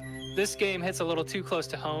 first off, this game hits a little too close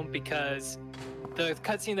to home because the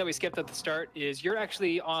cutscene that we skipped at the start is you're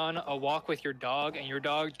actually on a walk with your dog, and your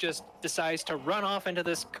dog just decides to run off into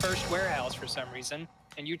this cursed warehouse for some reason,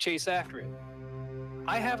 and you chase after it.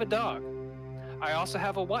 I have a dog. I also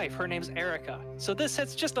have a wife. Her name's Erica. So this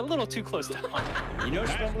hits just a little too close to home. You know,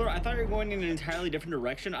 Stumbler, I thought you were going in an entirely different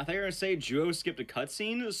direction. I thought you were going to say Juho skipped a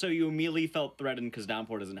cutscene, so you immediately felt threatened because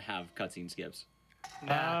Downpour doesn't have cutscene skips.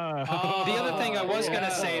 Nah. The other thing I was gonna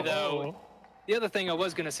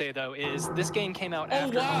say though, is this game came out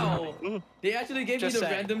after. Oh wow! They actually gave me the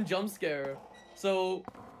random jump scare, so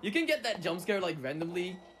you can get that jump scare like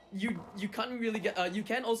randomly. You can't really get. You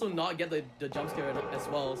can also not get the jump scare as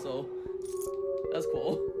well. So that's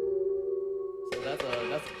cool.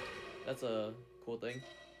 So that's a cool thing.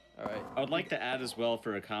 All right. I would like to add as well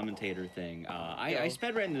for a commentator thing. I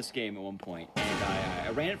sped ran this game at one point, and I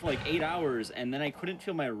ran it for like 8 hours, and then I couldn't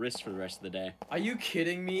feel my wrist for the rest of the day. Are you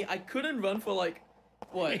kidding me? I couldn't run for like,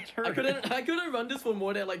 what? I couldn't run this for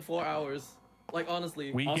more than like 4 hours. Like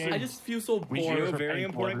honestly, I just feel so bored. Very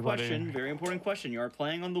important question. Very important question. You are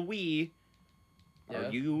playing on the Wii. Yeah.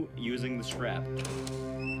 Are you using the strap?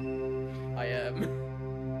 I am.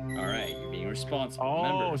 All right, you're being responsible. Oh,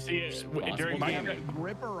 remember, see, during you have the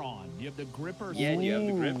gripper on. You have the gripper. Yeah, you have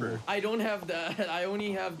the gripper. I don't have that. I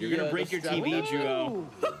only have the. You're gonna break your TV, Juho.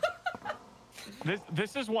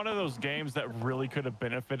 This is one of those games that really could have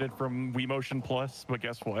benefited from Wii Motion Plus, but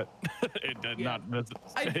guess what? It did not.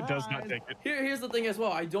 It does not take it. Here's the thing as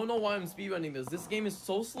well. I don't know why I'm speedrunning this. This game is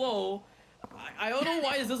so slow. I don't know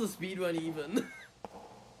why is this a speedrun even.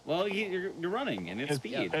 Well, you're running, and it's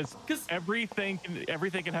speed. Because everything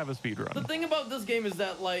can have a speed run. The thing about this game is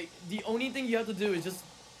that like the only thing you have to do is just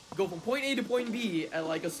go from point A to point B at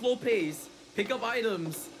like a slow pace, pick up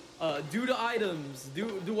items, do the items,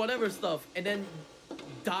 do whatever stuff, and then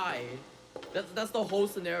die. That's the whole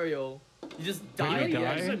scenario. You just die.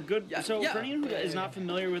 That's a good. So for anyone who is not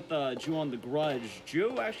familiar with Juho on the Grudge,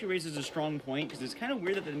 Juho actually raises a strong point because it's kind of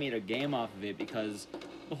weird that they made a game off of it because.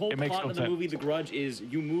 The whole plot of the movie, The Grudge, is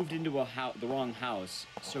you moved into the wrong house,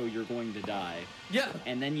 so you're going to die. Yeah.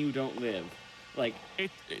 And then you don't live. Like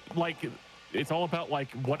it's all about like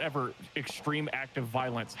whatever extreme act of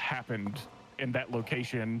violence happened in that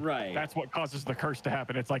location. Right. That's what causes the curse to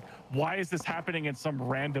happen. It's like, why is this happening in some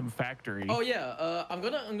random factory? Oh yeah. I'm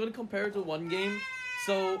gonna compare it to one game.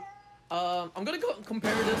 So I'm gonna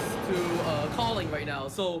compare this to Calling right now.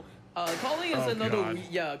 So. Calling is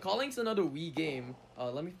Calling's another Wii game.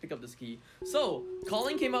 Let me pick up this key. So,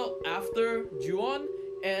 Calling came out after Ju-on,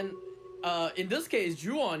 and in this case,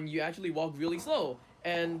 Ju-on, you actually walk really slow.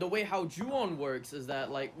 And the way how Ju-on works is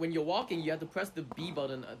that, like, when you're walking, you have to press the B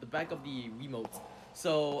button at the back of the Wiimote.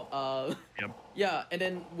 So, yeah, and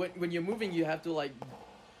then when you're moving, you have to, like,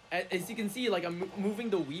 as you can see, like, I'm moving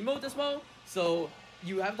the Wiimote as well. So,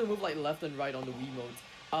 you have to move, like, left and right on the Wiimote.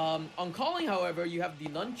 On Calling, however, you have the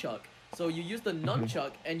nunchuck. So you use the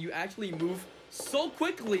nunchuck and you actually move so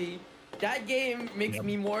quickly that game makes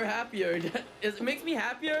me more happier. It makes me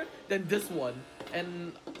happier than this one.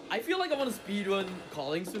 And I feel like I want to speedrun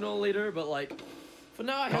Calling sooner or later, but like, for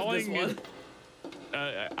now I have this one.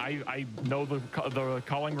 I know the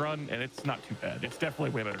Calling run, and it's not too bad. It's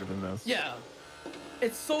definitely way better than this. Yeah,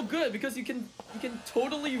 it's so good because you can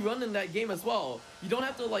totally run in that game as well. You don't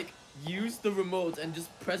have to like use the remote and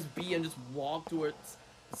just press B and just walk towards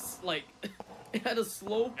like at a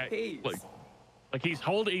slow pace. Like he's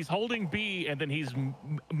holding B and then he's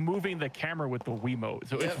moving the camera with the Wiimote,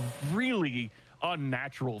 so it's really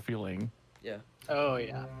unnatural feeling. Yeah. Oh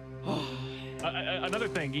yeah. Another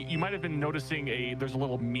thing, you might have been noticing there's a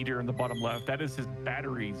little meter in the bottom left. That is his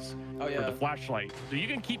batteries for the flashlight. So you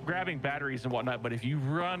can keep grabbing batteries and whatnot, but if you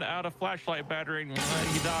run out of flashlight battery, you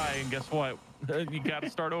die. And guess what? You got to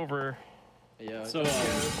start over. Yeah. So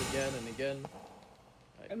again and again.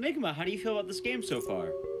 Enigma, how do you feel about this game so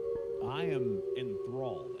far? I am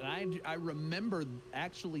enthralled, and I remember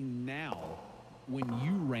actually now when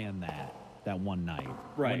you ran that one night,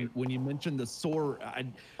 right? When you mentioned the sword,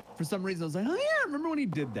 for some reason I was like, oh yeah, I remember when he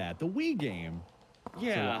did that, the Wii game.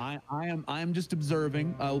 Yeah. So I am just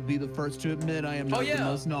observing. I will be the first to admit I am not the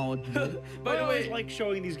most knowledgeable. By the way, I like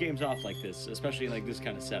showing these games off like this, especially in like this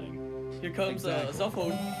kind of setting. Here comes a cell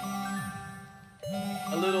phone.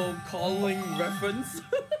 A little calling reference.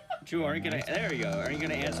 Drew, aren't you gonna? There you go. Aren't you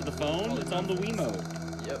gonna answer the phone? It's on the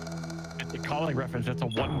Wiimote. Yep. It's a calling reference. That's a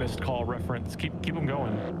one missed call reference. Keep them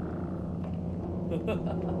going.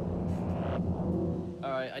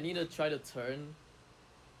 All right, I need to try to turn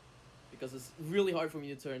because it's really hard for me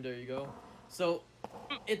to turn. There you go. So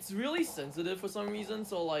it's really sensitive for some reason.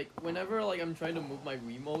 So like whenever like I'm trying to move my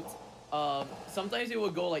remote, sometimes it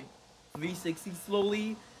will go like 360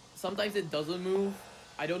 slowly. Sometimes it doesn't move.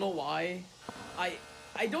 I don't know why.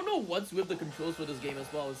 I don't know what's with the controls for this game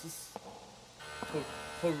as well. It's just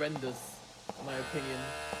horrendous, in my opinion.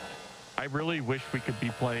 I really wish we could be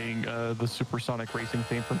playing the supersonic racing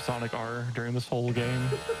theme from Sonic R during this whole game.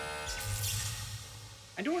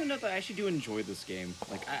 I do want to note that I actually do enjoy this game.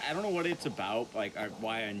 Like, I don't know what it's about, like,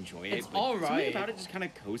 why I enjoy it. It's alright. Something about it just kind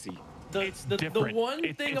of cozy. The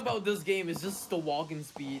one thing about this game is just the walking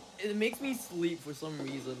speed. It makes me sleep for some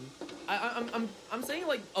reason. I'm saying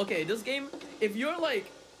like, okay, this game, if you're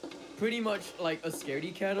like pretty much like a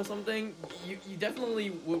scaredy cat or something, you definitely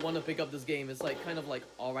would want to pick up this game. It's like kind of like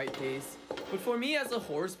alright pace. But for me as a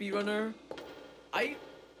horror speedrunner, I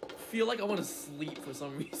feel like I want to sleep for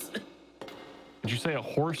some reason. Did you say a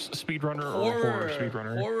horse speedrunner or a horror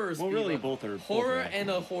speedrunner? Horror. Well, really, both are. Horror and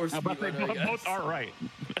a horse speedrunner. Both are right.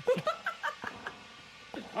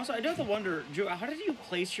 Also, I do have to wonder, Joe, how did you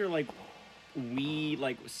place your like Wii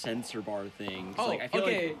like sensor bar thing? Oh, like, I feel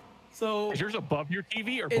okay. Like... So is yours above your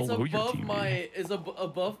TV or below your TV? It's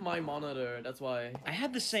above my monitor. That's why. I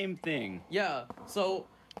had the same thing. Yeah. So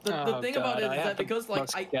the thing about it is that because like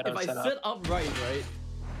if I sit upright,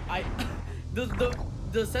 right,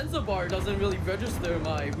 the sensor bar doesn't really register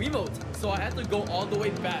my Wiimote, so I had to go all the way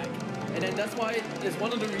back, and then that's why it's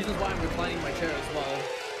one of the reasons why I'm reclining my chair as well.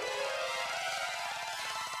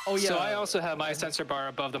 Oh yeah. So I also have my sensor bar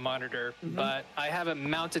above the monitor, but I have it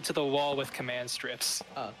mounted to the wall with command strips.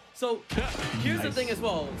 So here's the thing as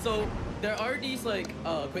well. So there are these like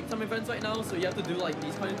quick time events right now, so you have to do like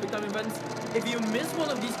these kind of quick time events. If you miss one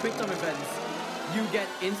of these quick time events, you get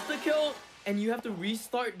insta kill and you have to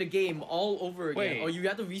restart the game all over again. Or you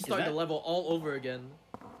have to restart the level all over again.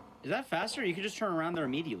 Is that faster? You can just turn around there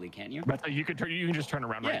immediately, can't you? You can just turn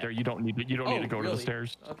around right there. You don't need to need to go to the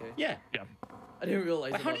stairs. Okay. Yeah. Yeah. I didn't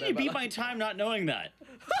realize. How did you beat my time not knowing that?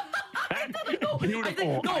 I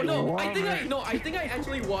think I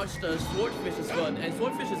actually watched Swordfish's run, and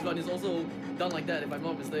Swordfish's run is also done like that, if I'm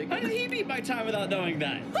not mistaken. How did he beat my time without knowing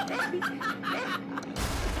that?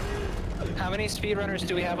 How many speedrunners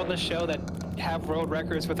do we have on the show that have world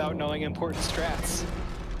records without knowing important strats?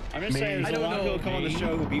 I'm just saying, there's a lot of people come on the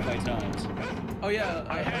show who beat my times. Oh yeah.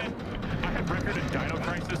 I had record in Dino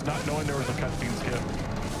Crisis not knowing there was a cutscene skip.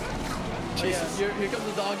 Oh yeah, here comes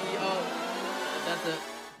the doggy. Oh, that's it.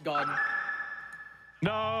 Gone.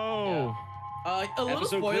 No. Yeah. A little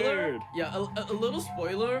spoiler. Yeah, a little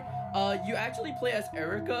spoiler. You actually play as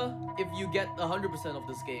Erica if you get 100% of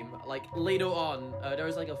this game. Like later on,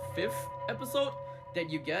 there's like a 5th episode that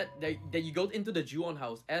you get that you go into the Ju-on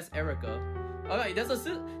house as Erica. All right, there's a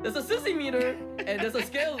sissy meter and there's a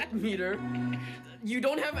scale meter. You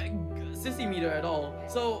don't have a sissy meter at all.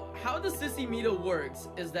 So how the sissy meter works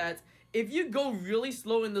is that if you go really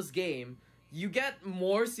slow in this game, you get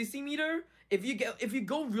more sissy meter. If you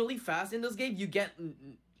go really fast in this game, you get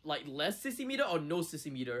like less sissy meter or no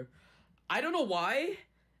sissy meter. I don't know why.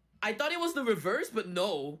 I thought it was the reverse, but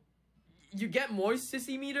no. you get more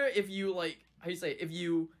sissy meter if you like, how you say, if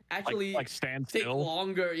you actually like stand take still?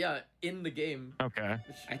 longer, yeah, in the game. Okay.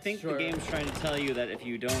 I think the game's trying to tell you that if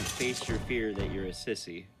you don't face your fear, that you're a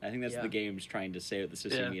sissy. I think that's Yeah. the game's trying to say with the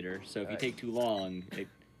sissy meter. So if you take too long,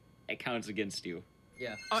 it counts against you.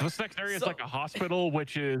 Yeah. So this next area is like a hospital,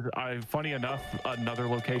 which is, funny enough, another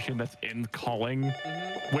location that's in calling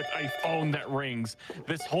with a phone that rings.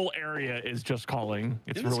 This whole area is just calling.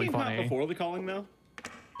 It's Didn't really this game come funny. out before the calling though?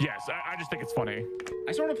 Yes, I just think it's funny.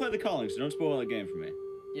 I still want to play the calling, so don't spoil the game for me.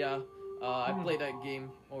 Yeah. I played that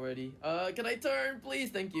game already. Can I turn, please?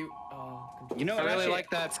 Thank you. You know, I really like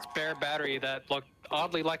that spare battery that looked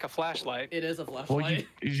oddly like a flashlight. It is a flashlight.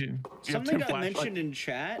 Something got mentioned in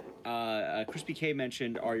chat. Crispy K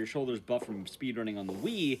mentioned, "Are your shoulders buff from speedrunning on the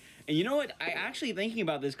Wii?" And you know what? I actually thinking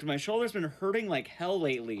about this because my shoulder's been hurting like hell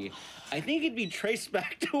lately. I think it'd be traced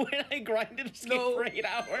back to when I grinded this game for 8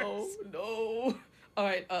 hours. No. All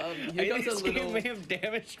right. Here comes a little. May have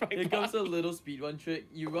damaged my Here comes a little speedrun trick.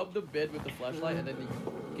 You rub the bed with the flashlight and then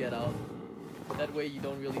you get out. That way you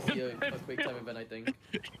don't really see a quick time event, I think.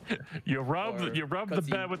 You rub the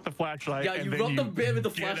bed with the flashlight. Yeah, and you then rub the bed with the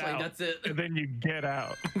get flashlight. out, That's it. And then you get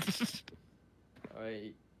out. All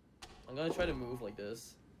right. I'm gonna try to move like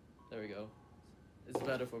this. There we go. It's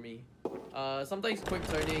better for me. Sometimes quick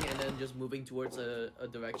turning and then just moving towards a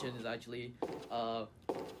direction is actually,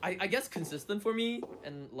 I guess consistent for me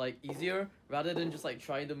and like easier rather than just like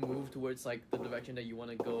trying to move towards like the direction that you want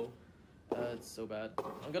to go. It's so bad.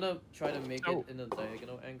 I'm gonna try to make it in a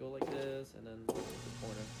diagonal angle like this and then the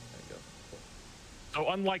corner. There you go. Cool. So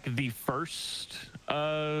unlike the first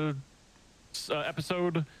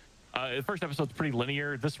episode, the first episode's pretty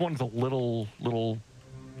linear. This one's a little.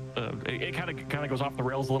 It kind of goes off the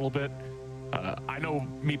rails a little bit. I know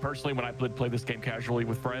me personally, when I play this game casually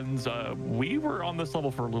with friends, we were on this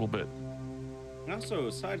level for a little bit. And also,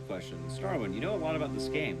 side question, Starwin, you know a lot about this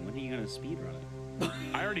game. When are you gonna speedrun it?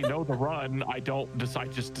 I already know the run. I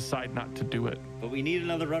just decide not to do it. But we need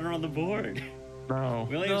another runner on the board. No.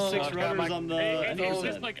 We only have 6 runners on the. It's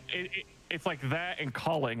just like it's like that and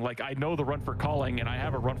calling. Like I know the run for calling, and I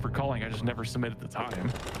have a run for calling. I just never submitted the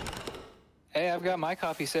time. Hey, I've got my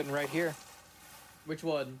copy sitting right here. Which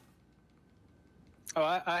one? Oh,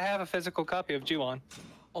 I have a physical copy of Ju-on.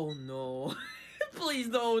 Oh no. Please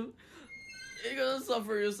don't. You're gonna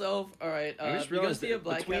suffer yourself. Alright, I just you're gonna realized see a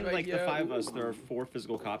black between cat right like here. the 5 of us, there are 4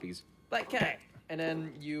 physical copies. Black cat. And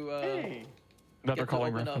then you Another get to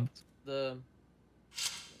calling open up reference. the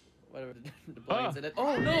whatever the blinds and then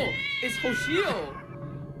oh no! It's Hoshio!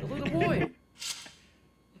 The little boy!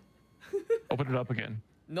 Open it up again.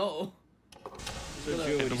 No. So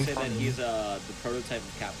Drew, would you say that he's the prototype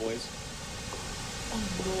of Catboys? Oh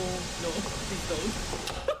no, please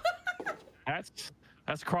don't.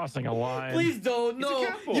 That's crossing a line. Please don't. No,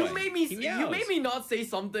 you made me. He You made meows. me not say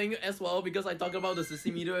something as well because I talk about the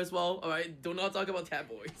sissy meter as well. All right, do not talk about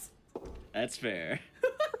Catboys. That's fair.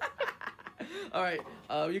 All right,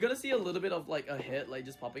 you're gonna see a little bit of like a hit like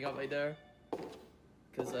just popping up right there,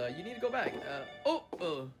 cause you need to go back.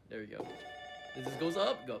 There we go. This just goes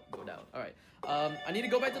up, go down. All right. I need to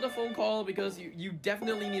go back to the phone call because you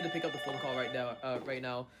definitely need to pick up the phone call right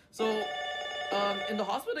now. So. In the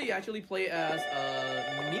hospital, you actually play as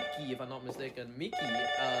Mickey, if I'm not mistaken. Mickey,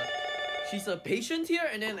 she's a patient here,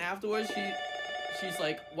 and then afterwards she's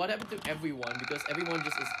like, what happened to everyone? Because everyone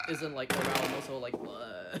just isn't like around. Also like,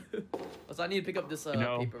 so I need to pick up this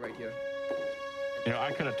paper right here. You know,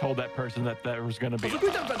 I could have told that person that there was gonna be on the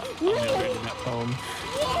other end of that phone.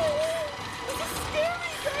 Whoa! This is scary,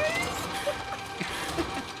 guys.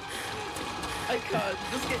 I can't.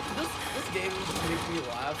 This game just makes me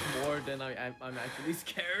laugh more than I'm actually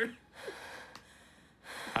scared.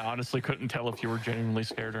 I honestly couldn't tell if you were genuinely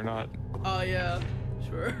scared or not. Oh yeah,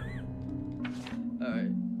 sure. All right.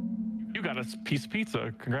 You got a piece of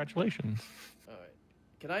pizza. Congratulations. All right.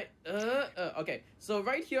 Can I? Okay. So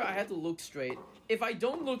right here, I had to look straight. If I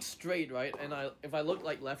don't look straight, right, and if I look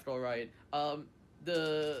like left or right,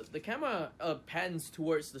 the camera pans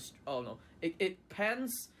towards the. Oh no! It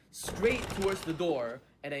pans straight towards the door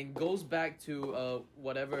and then goes back to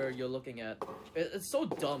whatever you're looking at. It's so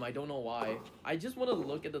dumb, I don't know why. I just want to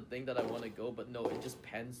look at the thing that I want to go, but no, it just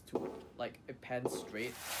pans to, like, it pans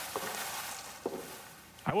straight.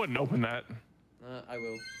 I wouldn't open that. I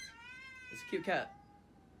will. It's a cute cat.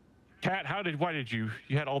 Cat, why did you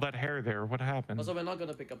had all that hair there? What happened? Also, we're not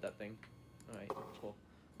gonna pick up that thing. Alright, cool.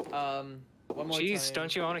 One more Jeez, time.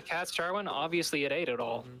 don't you own a cat, Jarwin? Obviously it ate it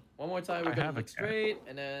all. One more time, we're gonna look straight,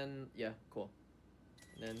 and then, yeah, cool.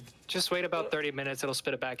 And then... Just wait about 30 minutes, it'll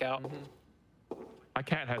spit it back out. My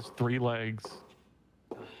cat has 3 legs.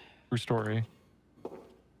 True story.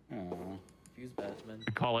 Aww. Fuse bats, man.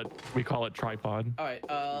 We call it tripod. All right.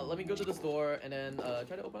 Let me go to this door and then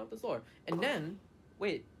try to open up this door. And then,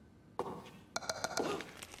 wait.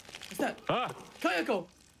 What's that? Kayako!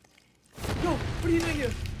 Yo, what are you doing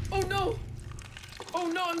here? Oh no! Oh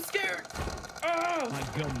no, I'm scared! Ah! My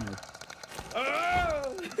goodness. Ah!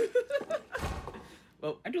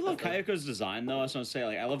 Well, I do love Kayako's design, though. I was gonna say,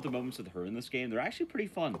 like, I love the moments with her in this game. They're actually pretty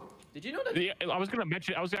fun. Did you know that? Yeah, I was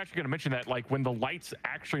actually gonna mention that, like, when the light's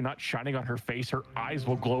actually not shining on her face, her eyes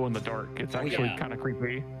will glow in the dark. It's actually kind of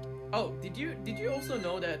creepy. Oh, did you also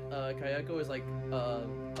know that Kayako is like a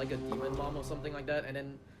demon mom or something like that, and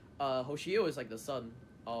then Hoshio is like the son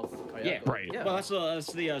of Kayako? Yeah, right. Yeah. Well,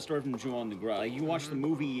 that's the story from Ju-on the Grudge. You watch the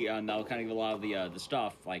movie, and that'll kind of give a lot of the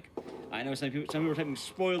stuff. Like, I know some people are taking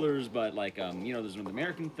spoilers, but like, you know, there's an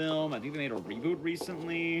American film. I think they made a reboot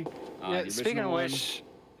recently. Yeah. Speaking of which,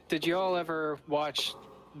 did you all ever watch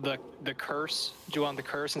the Curse, Ju-on the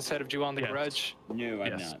Curse, instead of Ju-on the Grudge? No,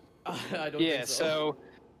 I've not. I don't think so.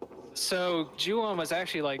 So Ju-on was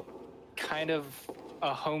actually like kind of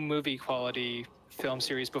a home movie quality film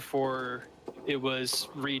series before it was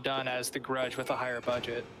redone as The Grudge with a higher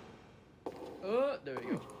budget. There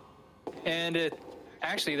we go. And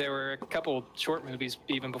there were a couple short movies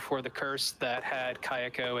even before The Curse that had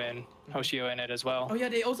Kayako and Hoshio in it as well. Oh yeah,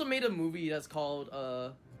 they also made a movie that's called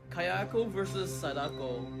Kayako versus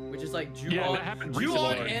Sadako, which is like Ju-on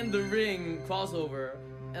and The Ring crossover.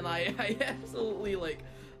 And I absolutely like,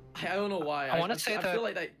 I don't know why. I want to say I feel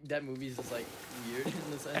like that movie is just like weird in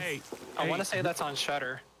a sense. Hey, I want to say that's on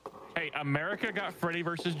Shudder. Hey, America got Freddy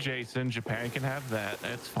versus Jason. Japan can have that.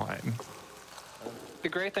 That's fine. The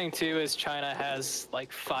great thing too is China has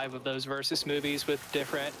like 5 of those versus movies with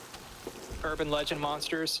different urban legend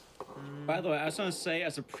monsters. By the way, I was gonna say,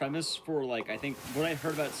 as a premise for, like, I think what I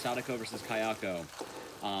heard about Sadako versus Kayako,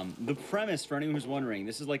 the premise, for anyone who's wondering,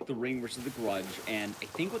 this is like The Ring versus The Grudge, and I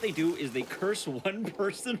think what they do is they curse one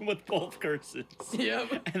person with both curses.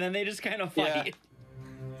 Yep. And then they just kind of fight.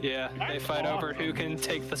 Yeah, they fight over who can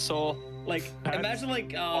take the soul. Like, imagine,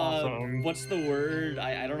 like, what's the word?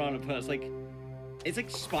 I don't know how to put it. It's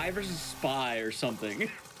like spy versus spy or something.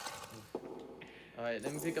 Alright,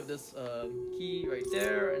 let me pick up this key right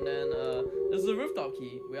there, and then this is the rooftop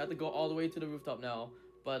key. We have to go all the way to the rooftop now,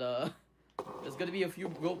 but there's gonna be a few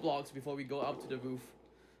roadblocks before we go up to the roof.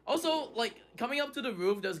 Also, like, coming up to the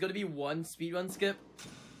roof, there's gonna be one speedrun skip.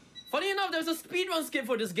 Funny enough, there's a speedrun skip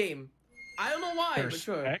for this game. I don't know why, but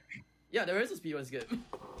sure. Tech? Yeah, there is a speedrun skip.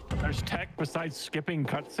 There's tech besides skipping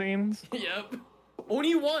cutscenes? Yep.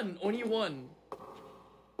 Only one.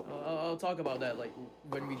 I'll talk about that, like,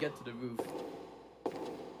 when we get to the roof.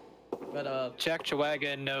 But Jack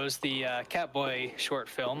Jawagon knows the Catboy short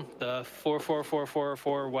film, the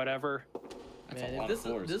 44444 whatever. That's a lot of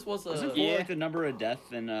fours. This was a... Isn't 4 like the number of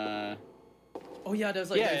death in Oh yeah, there's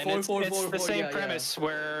like, yeah, 4, 4, 4, it's 4, the same yeah, premise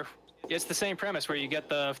where it's the same premise where you get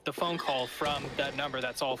the phone call from that number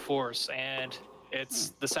that's all 4s, and it's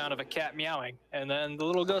the sound of a cat meowing, and then the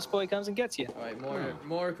little ghost boy comes and gets you. All right,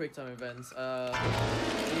 more quick time events. Can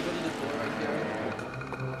you go to the door right here?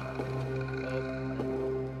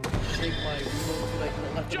 Take my remote to like the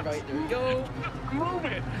left and right. There we go. Move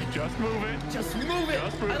it. Just move it. Just move it.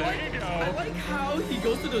 Just move it. There you go. I like how he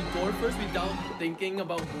goes to the door first without thinking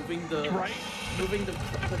about moving the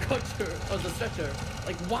culture or the stretcher.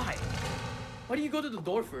 Like, why? Why do you go to the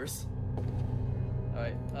door first? All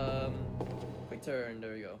right. Quick turn.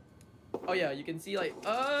 There we go. Oh yeah, you can see like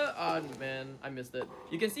man, I missed it.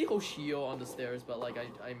 You can see Hoshio on the stairs, but like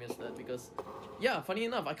I missed it because, yeah, funny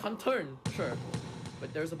enough, I can't turn. Sure.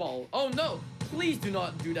 But there's a ball. Oh no! Please do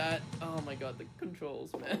not do that. Oh my god, the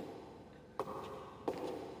controls, man.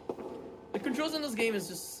 The controls in this game is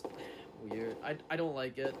just weird. I don't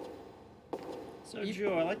like it. So,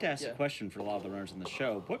 Joe, I'd like to ask a question for a lot of the runners on the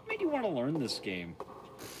show. What made you want to learn this game?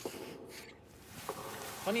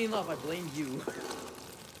 Funny enough, I blame you.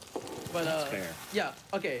 But that's fair. Yeah,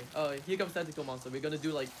 okay. Here comes Tentacle Monster. We're gonna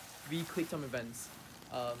do like 3 quick time events.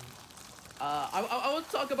 I would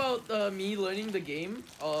talk about me learning the game,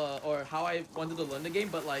 or how I wanted to learn the game,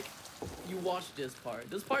 but like, you watch this part.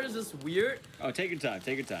 This part is just weird. Oh, take your time,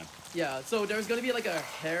 take your time. Yeah, so there's gonna be like a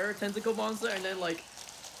hair tentacle monster, and then like,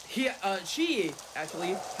 she actually has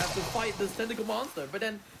to fight this tentacle monster, but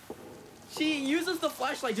then she uses the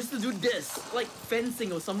flashlight just to do this, like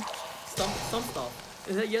fencing or some stuff.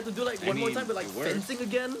 And then you have to do like one more time, but like fencing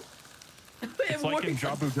again. It's like in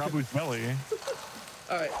Jabu Jabu's belly.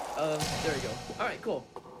 Alright, there we go. Alright, cool.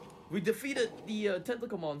 We defeated the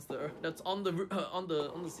tentacle monster that's on the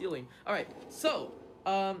ceiling. Alright, so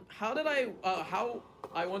how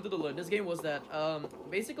I wanted to learn this game was that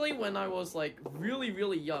basically when I was like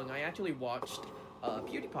really young, I actually watched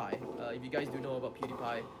PewDiePie. If you guys do know about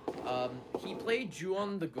PewDiePie, he played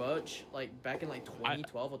Ju-on the Grudge like back in like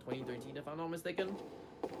 2012 or 2013, if I'm not mistaken.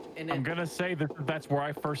 And then, I'm gonna say that's where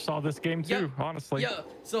I first saw this game too, honestly. Yeah,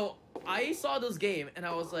 so I saw this game and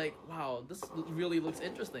I was like, wow, this really looks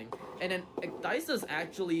interesting. And then Dices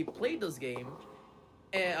actually played this game,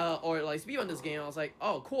 or like speedrun this game. I was like,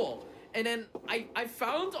 oh, cool. And then I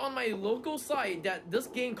found on my local site that this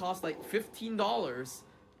game cost like $15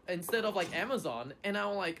 instead of like Amazon. And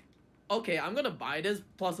I'm like, okay, I'm gonna buy this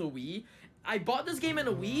plus a Wii. I bought this game in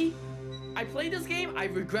a Wii. I played this game. I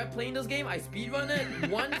regret playing this game. I speedrun it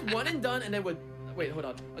one and done, and then wait, hold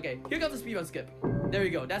on. Okay, here comes the speedrun skip. There you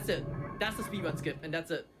go. That's it. That's the speedrun skip, and that's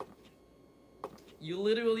it. You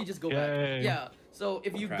literally just go back. Yeah. So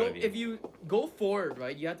if you go forward,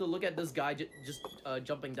 right, you have to look at this guy just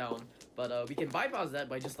jumping down. But we can bypass that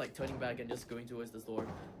by just like turning back and just going towards this door.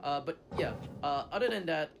 But yeah. Other than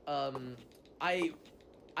that, I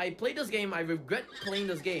played this game. I regret playing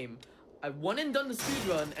this game. I won and done the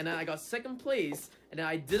speedrun, and then I got second place, and then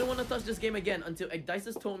I didn't want to touch this game again until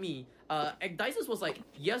Egdices told me. Egdices was like,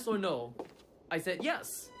 yes or no? I said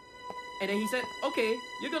yes. And then he said, okay,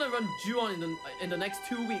 you're gonna run Ju-on in the next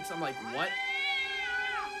 2 weeks. I'm like, what?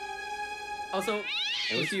 Also,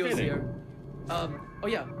 Lucio's here. Oh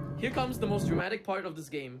yeah, here comes the most dramatic part of this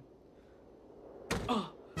game.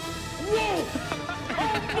 Oh. Whoa!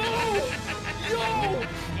 Oh no! Yo!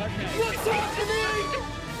 What's happening?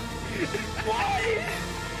 Why?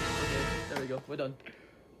 Okay, there we go. We're done.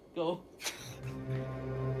 Go.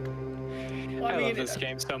 Well, I love this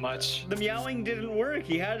game so much. The meowing didn't work.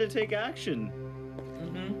 He had to take action.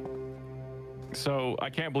 So I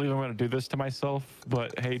can't believe I'm going to do this to myself,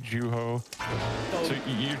 but hey, Juho. So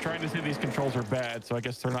you're trying to say these controls are bad, so I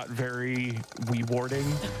guess they're not very rewarding.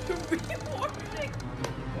 Rewarding?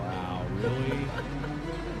 Wow, really?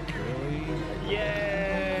 Really?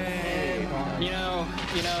 Yay!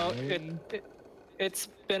 You know, it's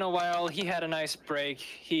been a while. He had a nice break.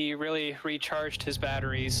 He really recharged his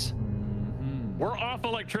batteries. We're off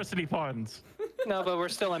electricity funds. No, but we're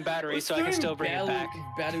still in battery, so I can still bring it back.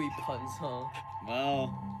 Battery puns, huh?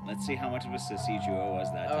 Well, let's see how much of a sissy Juho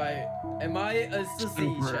was that time. Alright, am I a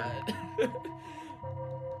sissy, Chad?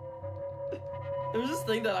 There was this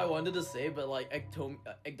thing that I wanted to say, but like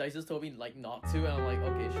Egdices told me like not to, and I'm like,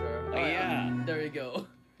 okay, sure. Yeah. There you go.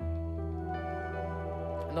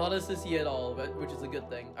 Not a sissy at all, but which is a good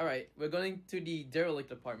thing. Alright, we're going to the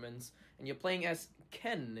derelict apartments, and you're playing as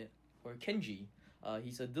Ken, or Kenji.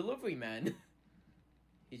 He's a delivery man.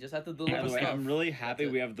 He just had to deliver By the way, stuff. I'm really happy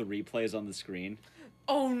we have the replays on the screen.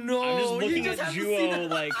 Oh no! I'm just looking at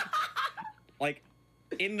Juho like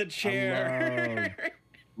in the chair.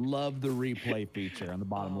 Love the replay feature on the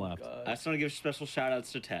bottom left. God. I just want to give special shout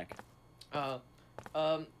outs to Tech.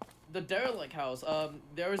 The derelict house.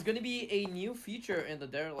 There is going to be a new feature in the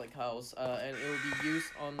derelict house, and it will be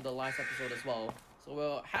used on the last episode as well. So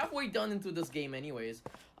we're halfway done into this game anyways.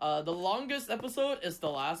 The longest episode is the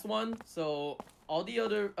last one, so all the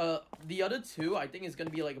other two I think is gonna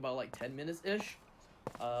be like about like 10 minutes ish.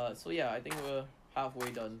 So yeah, I think we're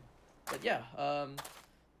halfway done. But yeah,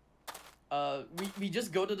 we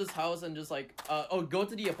just go to this house and just like go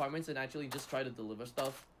to the apartments and actually just try to deliver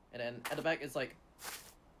stuff, and then at the back it's like,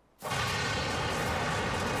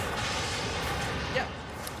 yeah,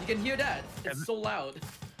 you can hear that. It's so loud.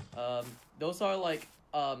 Those are like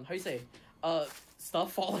how you say,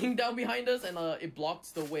 stuff falling down behind us, and it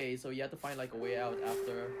blocks the way, so you have to find like a way out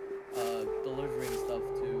after delivering stuff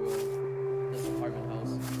to this apartment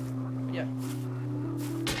house. Yeah.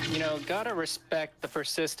 You know, gotta respect the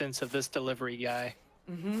persistence of this delivery guy.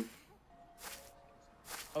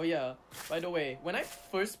 Oh yeah, by the way, when I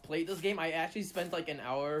first played this game, I actually spent like an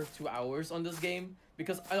hour, 2 hours on this game,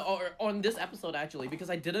 because or on this episode actually, because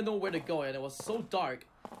I didn't know where to go, and it was so dark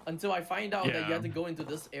until I find out that you have to go into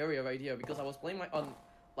this area right here, because I was playing on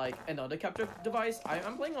like another capture device.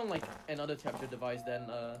 I'm playing on like another capture device than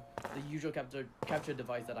the usual capture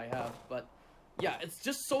device that I have. But yeah, it's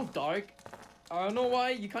just so dark. I don't know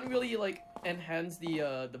why you can't really like enhance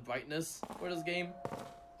the brightness for this game.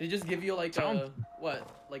 They just give you like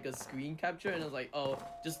like a screen capture, and it's like, oh,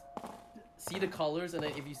 just see the colors, and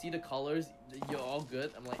then if you see the colors, you're all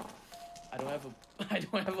good. I'm like, I don't have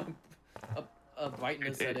a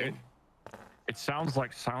brightness setting. It sounds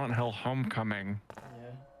like Silent Hill Homecoming.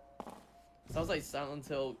 Yeah. Sounds like Silent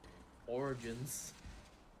Hill Origins.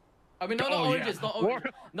 I mean, not Origins, not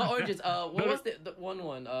Origins. What was the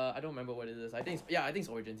one? I don't remember what it is. I think it's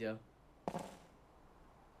Origins. Yeah.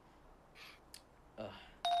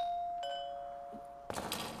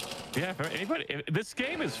 Yeah, for anybody, this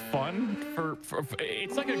game is fun for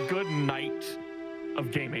it's like a good night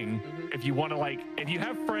of gaming. If you want to if you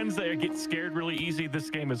have friends that get scared really easy, this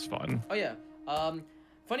game is fun. Oh yeah.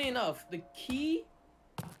 Funny enough, the key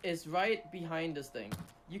is right behind this thing.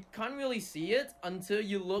 You can't really see it until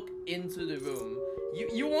you look into the room.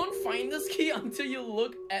 You won't find this key until you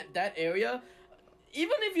look at that area.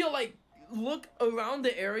 Even if you look around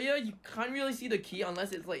the area, you can't really see the key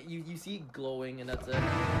unless it's you see it glowing, and that's it.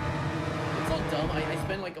 It's so dumb. I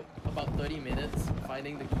spent about 30 minutes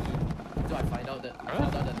finding the key until I found out that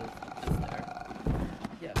it's there.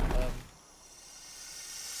 Yeah.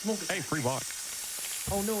 Smoke. Hey, free box.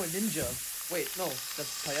 Oh no, a ninja. Wait, no,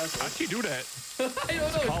 that's Kayako. How'd you do that? I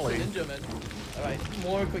don't know, it's a ninja, man. Alright,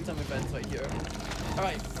 more quick time events right here.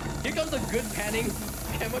 Alright, here comes a good panning.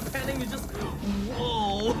 Camera panning is just...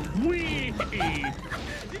 Whoa! Wee!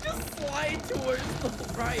 You just slide towards the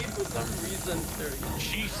right for some reason.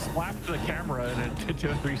 She slapped the camera and it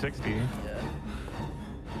did a 360. Yeah.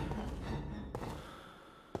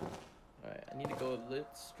 Alright, I need to go a little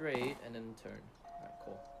straight and then turn. Alright,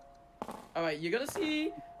 cool. Alright, you're gonna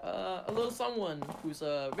see a little someone who's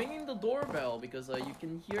ringing the doorbell because you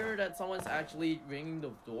can hear that someone's actually ringing the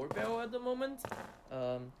doorbell at the moment.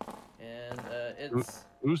 It's...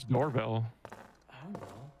 Whose doorbell? I don't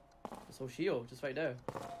know. It's Hoshio, just right there.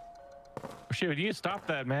 Hoshio, you need to stop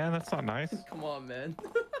that, man. That's not nice. Come on, man.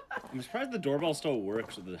 I'm surprised the doorbell still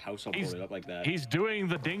works with the house all boarded up like that. He's doing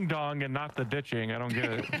the ding dong and not the ditching. I don't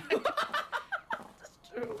get it. That's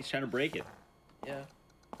true. He's trying to break it. Yeah.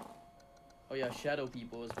 Oh yeah, shadow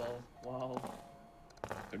people as well. Wow.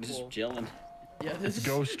 They're just chilling. Yeah, it's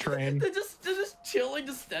Ghost Train. they're just chilling,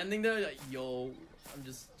 just standing there like, yo, I'm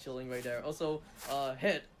just chilling right there. Also,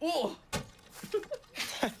 head. Oh.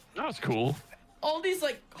 That was cool. All these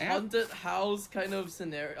haunted house kind of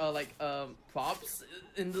scenario, props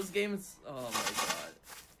in this game. It's, oh my god.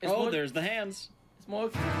 It's more, there's the hands. It's more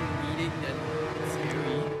comedic than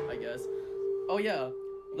scary, I guess. Oh yeah,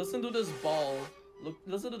 listen to this ball.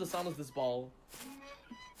 Listen to the sound of this ball.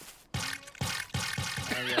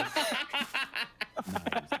 Yes.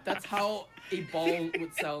 Nice. That's how a ball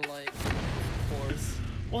would sound like, of course.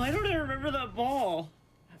 Well, I don't even remember that ball.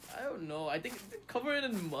 I don't know. I think they covered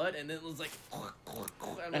it in mud and then it was like...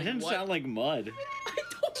 That didn't sound like mud. I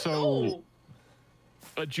don't know.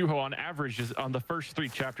 Juho, on average, on the first 3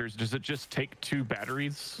 chapters, does it just take 2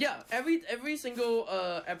 batteries? Yeah, every single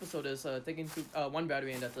episode is taking 1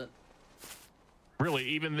 battery and that's it. Really,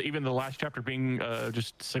 even the last chapter being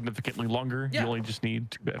just significantly longer, yeah. You only just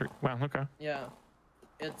need 2 batteries. Wow, okay. Yeah,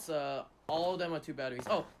 it's all of them are 2 batteries.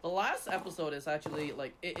 Oh, the last episode is actually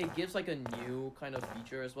it gives a new kind of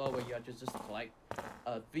feature as well, where you have to just collect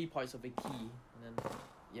 3 parts of a key, and then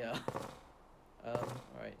yeah. All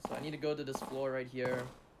right, so I need to go to this floor right here.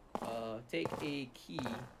 Take a key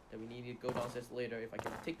that we need to go downstairs later. If I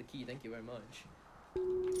can take the key, thank you very much.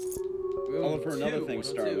 For another thing,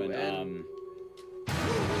 Starwin.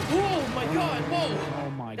 Whoa, my god, whoa! Oh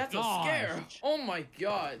my god. That's a scare! Oh my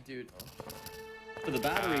god, dude. For the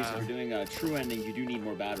batteries, if you're doing a true ending, you do need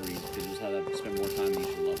more batteries because you just have to spend more time in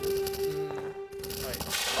each level. Right.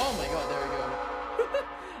 Oh my god, there we go.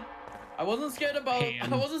 I wasn't scared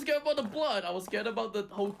about the blood. I was scared about the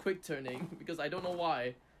whole quick turning because I don't know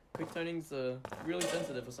why. Quick turning's really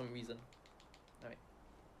sensitive for some reason. Alright.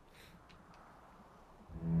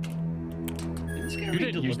 Didn't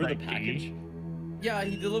Scary deliver the package? Yeah,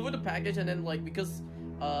 he delivered the package and then because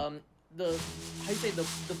the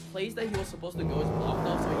place that he was supposed to go is blocked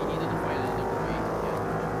off, so he needed to find another way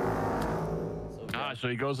to get. So, so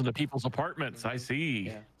he goes into people's apartments. I see.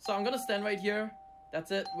 Yeah. So I'm gonna stand right here.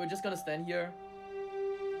 That's it. We're just gonna stand here,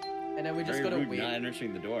 and then we're just gonna wait. Not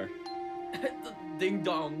entering the door. Ding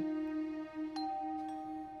dong.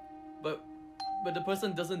 But the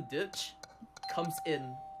person doesn't ditch, comes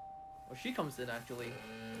in, or she comes in actually.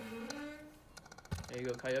 There you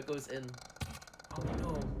go. Kayako's in. Oh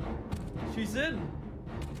no. She's in!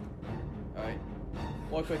 Alright.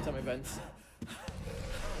 More quick time events.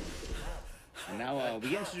 And now we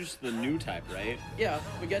get introduced to the new type, right? Yeah,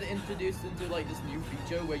 we get introduced into this new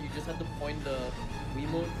feature where you just have to point the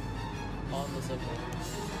Wiimote on the circle.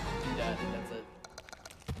 Do that and that's it.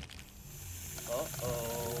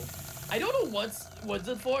 Uh-oh. I don't know what's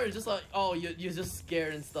it for. It's just oh, you're just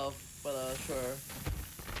scared and stuff, but sure.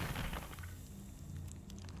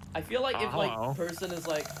 I feel like if person is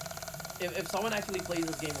if someone actually plays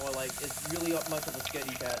this game or it's really much of a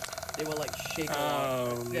scaredy cat, they will shake a lot.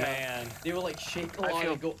 Oh man. They will shake a lot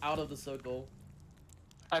and go out of the circle.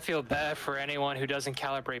 I feel bad for anyone who doesn't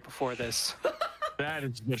calibrate before this. That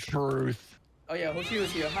is the truth. Oh yeah,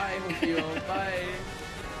 Hoshio's here. Hi, Hoshio. Bye.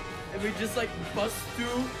 and we just like bust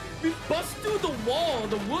through the wall,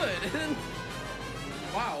 the wood, and then,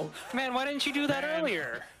 wow. Man, why didn't you do that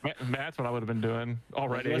earlier? That's what I would have been doing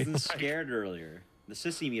already. I wasn't scared earlier. The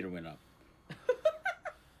sissy meter went up.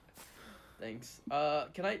 Thanks.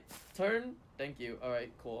 Can I turn? Thank you. All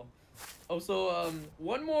right, cool. Also,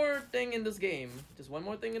 one more thing in this game. Just one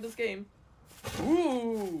more thing in this game.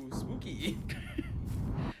 Ooh, spooky.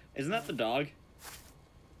 Isn't that the dog?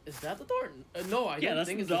 Is that the dog? No, I don't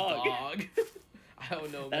think it's the dog. I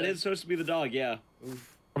don't know. That is supposed to be the dog, yeah.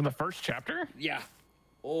 Oof. From the first chapter? Yeah.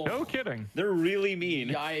 Oh. No kidding. They're really mean.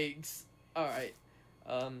 Yikes. All right.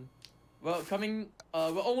 Well,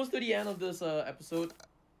 we're almost to the end of this episode.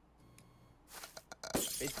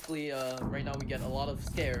 Basically, right now we get a lot of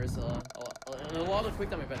scares, and a lot of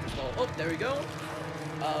quick time events as well. Oh, there we go.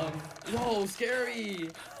 Whoa,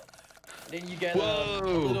 scary. Then you get a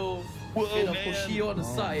little bit of Hoshio on the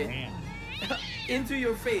side. Into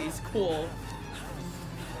your face, cool.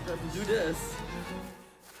 Do this.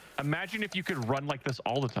 Imagine if you could run like this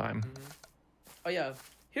all the time. Oh yeah,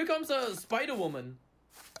 here comes a Spider Woman.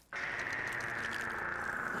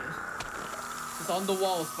 It's on the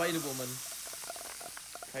wall, Spider Woman.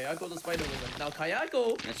 Kayako the Spider Woman. Now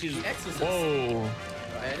Kayako, she's the Exorcist. Whoa.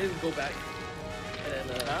 Right, I didn't go back. And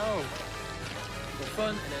then for fun,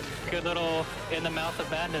 and then good little In the Mouth of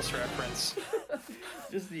Madness reference.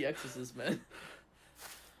 Just the Exorcist, man.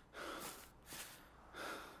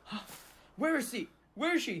 Where is she?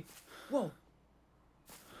 Where is she? Whoa.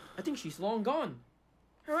 I think she's long gone.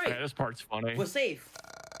 All right. Yeah, this part's funny. We're safe.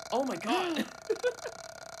 Oh my god.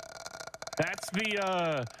 That's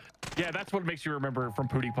the yeah, that's what makes you remember from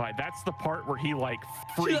PewDiePie. That's the part where he like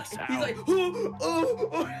freaks out. He's like,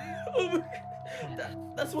 oh.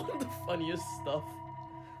 That's one of the funniest stuff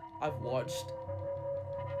I've watched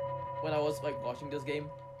when I was like watching this game.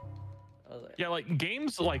 I was like, yeah, like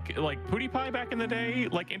games like PewDiePie back in the day,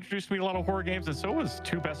 like introduced me to a lot of horror games, and so was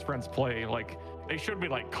Two Best Friends Play. Like they showed me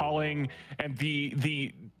like Calling, and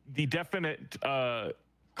the definite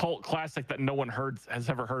cult classic that no one has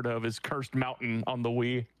ever heard of is Cursed Mountain on the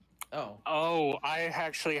Wii. Oh, I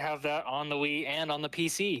actually have that on the Wii and on the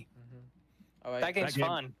PC. All right. That game's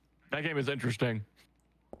fun. That game is interesting.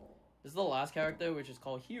 This is the last character, which is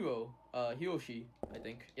called Hiro. Hiroshi, I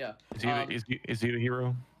think. Yeah. Is he the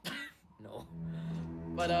hero? No.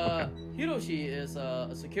 But Hiroshi is a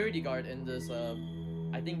security guard in this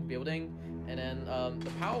I think building, and then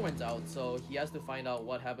the power went out, so he has to find out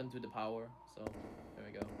what happened to the power. So there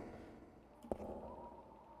we go.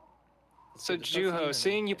 So Juho,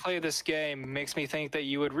 seeing you play this game makes me think that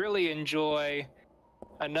you would really enjoy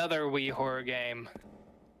another Wii horror game.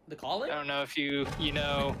 The Calling? I don't know if you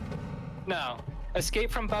know. No, Escape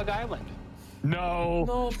from Bug Island. No.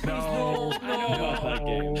 No, please, no.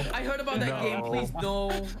 I heard about that game. Please,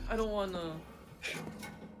 no. I don't wanna.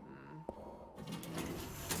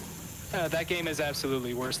 That game is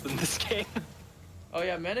absolutely worse than this game. Oh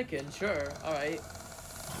yeah, mannequin. Sure. All right.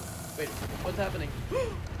 Wait, what's happening?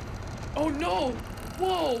 Oh no!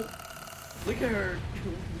 Whoa! Look at her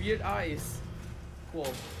weird eyes.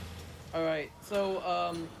 Cool. All right.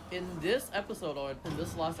 So in this episode, or in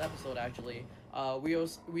this last episode, actually, we are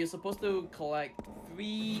supposed to collect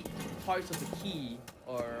 3 parts of the key,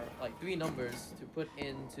 or like 3 numbers to put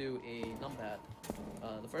into a numpad.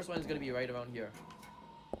 The first one is gonna be right around here.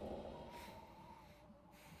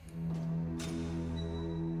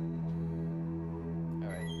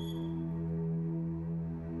 Alright.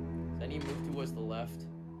 So I need to move towards the left,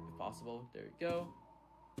 if possible. There we go.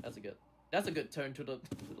 That's a good turn to the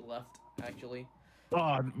left, actually.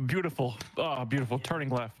 Oh, beautiful. Oh, beautiful. Turning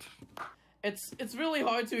left. It's really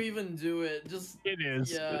hard to even do it. Just it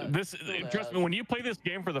is. Yeah, trust me, when you play this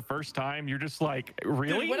game for the first time, you're just like,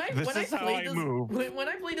 really? Dude, this is how I move. When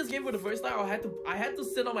I played this game for the first time, I had to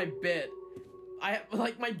sit on my bed.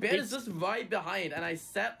 My bed is just right behind, and I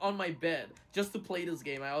sat on my bed just to play this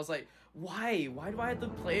game. I was like, why? Why do I have to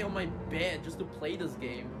play on my bed just to play this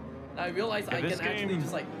game? And I realized I can actually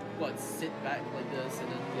just sit back like this, and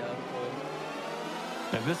then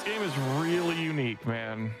Yeah, this game is really unique,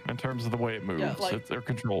 man, in terms of the way it moves. Yeah, They're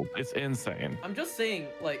controlled. It's insane. I'm just saying,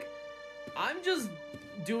 I'm just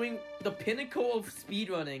doing the pinnacle of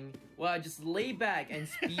speedrunning, where I just lay back and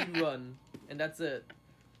speedrun, and that's it.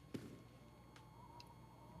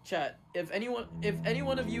 Chat, if any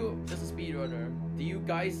one of you is a speedrunner, do you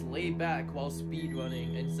guys lay back while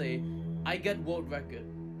speedrunning and say, I get world record?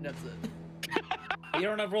 That's it. You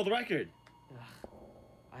don't have world record.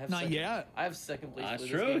 Not yet. I have second place. That's for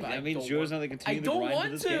true. This game, That means Joe's not continue I don't to grind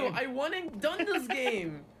want this to. game. I want to done this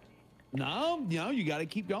game. No, you got to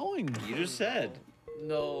keep going. You just said.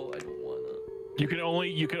 No, I don't wanna. You can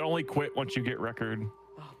only quit once you get record.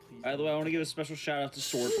 Oh, please. By the way, I want to give a special shout out to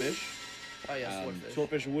Swordfish. Oh yeah, Swordfish.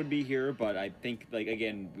 Swordfish would be here, but I think like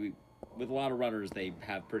again, with a lot of runners, they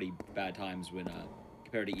have pretty bad times when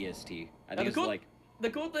compared to EST. I think it's like the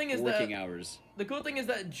cool thing is working hours. The cool thing is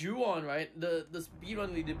that Ju-on, right? The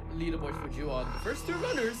speedrun leaderboard for Ju-on, the first 2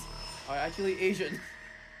 runners are actually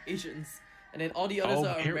Asians, and then all the others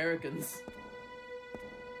are Americans.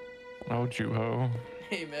 Oh, Juho.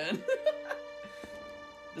 Hey man,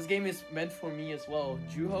 this game is meant for me as well.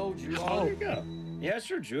 Juho, Ju-on. Oh, there you go. Yeah,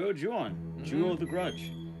 sure, Juho, Ju-on, Juho the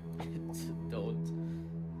Grudge. Don't.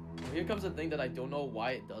 Here comes the thing that I don't know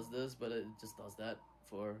why it does this, but it just does that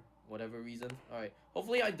for whatever reason. All right,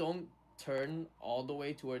 hopefully I don't turn all the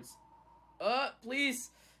way towards.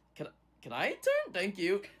 Please, can I turn? Thank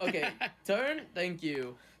you. Okay, turn. Thank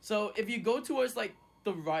you. So if you go towards like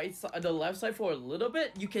the right side, the left side for a little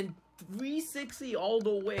bit, you can 360 all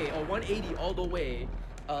the way or 180 all the way,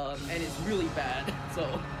 and it's really bad. So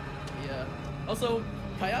yeah. Also,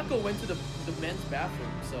 Kayako went to the men's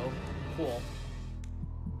bathroom, so cool.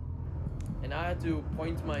 And I had to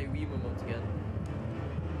point my Wii remote again.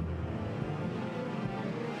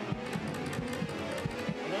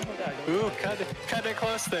 Ooh, cut it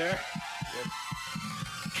close there. Yep.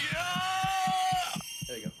 Yeah!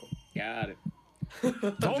 There you go, cool. Got it.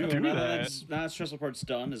 Don't do that. Now that stressful part's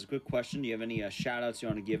done. As a quick question, do you have any shout-outs you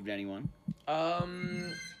want to give to anyone?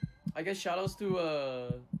 I guess shout-outs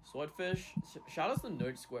to Swordfish. Shout-outs to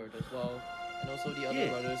Nerd Squared as well. And also the other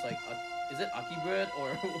brothers, like, is it Akibred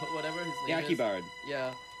or whatever his name is? Akibard.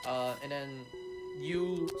 Yeah. And then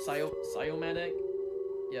you, Cyomatic.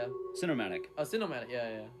 Yeah. Cinematic. Cinematic,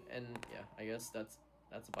 yeah. And yeah, I guess that's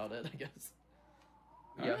about it, I guess.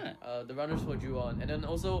 Yeah, the runners for Ju-on, and then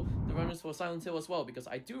also the runners for Silent Hill as well, because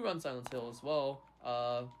I do run Silent Hill as well.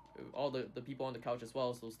 All the people on the couch as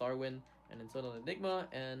well, so Starwind, and Internal Enigma,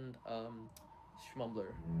 and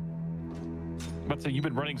Schmumbler. But so you've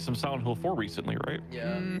been running some Silent Hill 4 recently, right?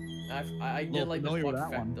 Yeah, I did like the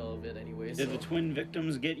trifecta of it anyway. Did the twin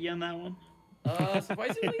victims get you on that one?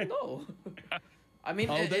 Surprisingly, no. I mean,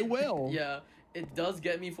 they will. Yeah, it does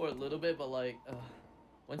get me for a little bit, but like,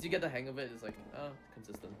 once you get the hang of it, it's like,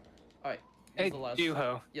 consistent. All right. Hey, the last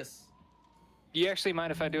Juho. Yes. Do you actually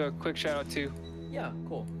mind if I do a quick shout out too? Yeah,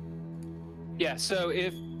 cool. Yeah, so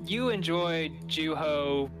if you enjoyed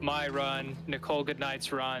Juho, my run, Nicole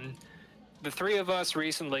Goodnight's run, the 3 of us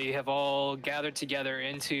recently have all gathered together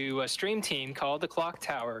into a stream team called the Clock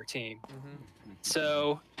Tower team.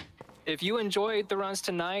 So if you enjoyed the runs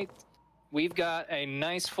tonight, we've got a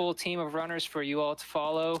nice full team of runners for you all to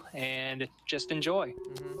follow and just enjoy.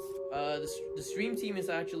 The stream team is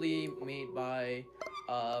actually made by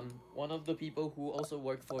one of the people who also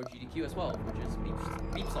worked for GDQ as well, which is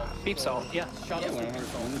Beep Salt. Beep Salt, yeah. Shout out to Beep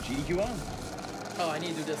Salt. The GDQ on. Oh, I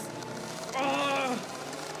need to do this.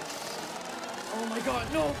 Oh my god,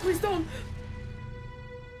 no, please don't!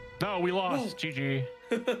 No, we lost. GG.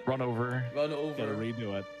 Run over. Run over. Gotta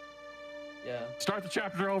redo it. Yeah. Start the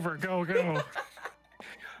chapter over. Go, go.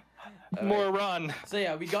 More run. So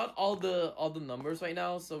yeah, we got all the numbers right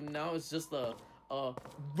now. So now it's just a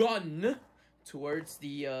run towards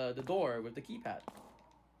the door with the keypad.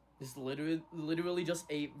 It's literally just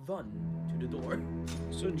a run to the door.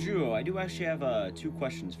 So Juho, I do actually have 2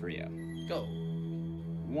 questions for you. Go.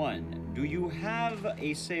 1, do you have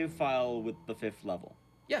a save file with the 5th level?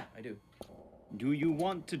 Yeah, I do. Do you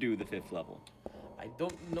want to do the 5th level? I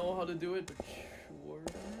don't know how to do it, but sure.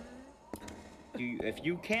 If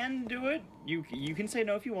you can do it, you can say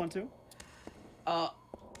no if you want to.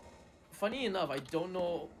 Funny enough, I don't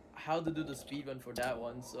know how to do the speedrun for that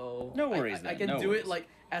one, so no worries. I can do it like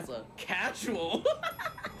as a casual.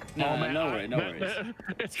 No, no worries.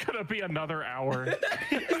 It's gonna be another hour.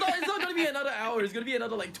 it's not gonna be another hour. It's gonna be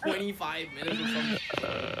another like 25 minutes or something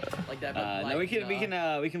like that. But no, we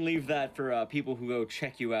can leave that for people who go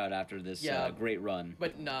check you out after this great run.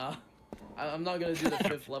 But nah, I'm not gonna do the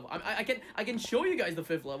 5th level. I can show you guys the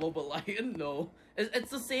 5th level, but like no,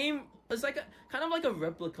 it's the same. It's like kind of like a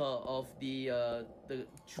replica of the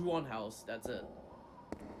Ju-on house. That's it.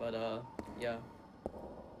 But yeah.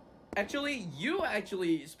 Actually, you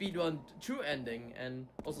speedrun True Ending and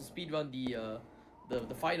also speedrun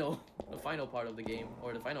the final part of the game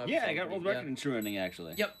or the final episode. Yeah, I got world record in True Ending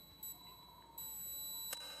actually. Yep.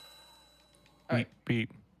 All right.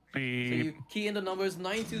 Beep, beep. So you key in the numbers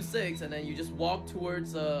 926 and then you just walk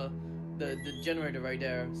towards the generator right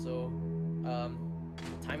there. So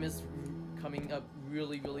time is coming up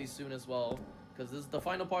really soon as well because this is the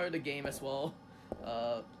final part of the game as well.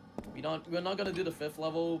 We're not gonna do the 5th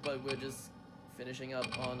level, but we're just finishing up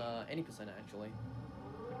on any percent actually.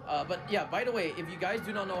 But yeah, by the way, if you guys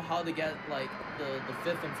do not know how to get like the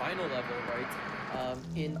 5th and final level, right?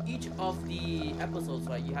 In each of the episodes,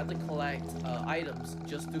 right, you have to collect items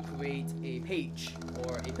just to create a page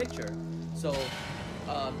or a picture. So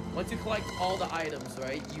once you collect all the items,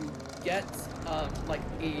 right, you get like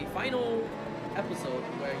a final episode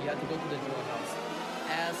where you have to go to the jewel house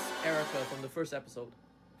as Erica from the first episode.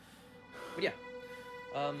 But yeah,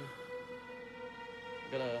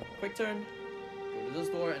 gonna quick turn, go to this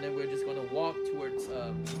door, and then we're just gonna walk towards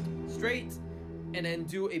straight, and then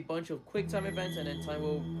do a bunch of quick time events, and then time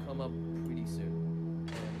will come up pretty soon.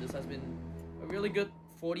 And this has been a really good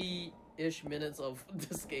 40-ish minutes of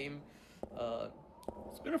this game.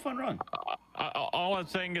 It's been a fun run. All I'm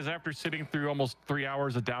saying is, after sitting through almost 3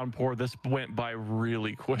 hours of Downpour, this went by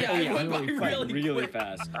really quick. Yeah, it went by really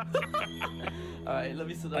fast. All right, let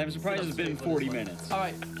me sit up. I'm surprised it's been 40 minutes. All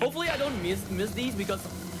right, hopefully I don't miss these, because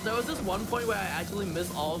there was this one point where I actually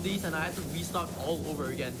missed all of these and I had to restart all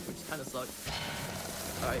over again, which kind of sucked.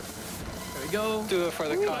 All right, there we go. Do it for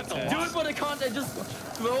the content. Do it for the content. Just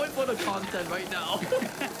throw it for the content right now.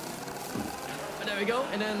 And there we go.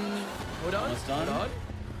 And then hold on. Almost done. Hold on.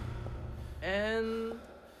 And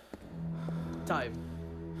time.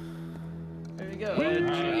 There we go.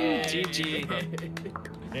 GG.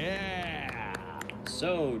 Yeah.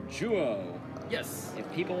 So, Juo. Yes.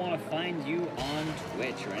 If people want to find you on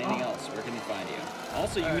Twitch or anything else, where can they find you?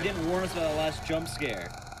 Also, you didn't warn us about the last jump scare.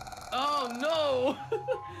 Oh no!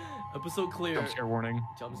 Episode clear. Jump scare warning.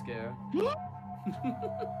 Jump scare.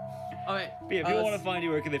 All right. But yeah, if people want to find you,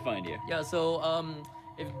 where can they find you? Yeah. So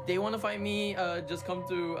if they want to find me, just come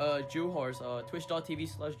to Jewhorse,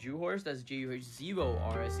 twitch.tv/Jewhorse. That's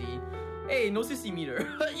JUH0RSE. Hey, no CC meter.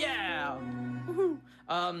 Yeah. Woohoo.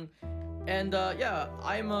 And yeah,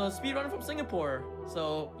 I'm a speedrunner from Singapore.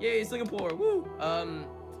 So yay, Singapore. Woo.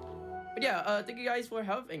 But yeah, thank you guys for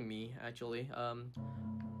having me. Actually,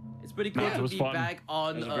 it's pretty cool to be back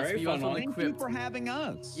on Speedruns from the Crypt. Thank you for having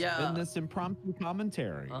us. Yeah. In this impromptu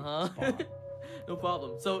commentary. No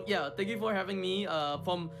problem. So yeah, thank you for having me.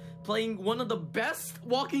 From playing one of the best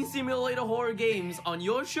walking simulator horror games on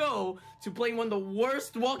your show to playing one of the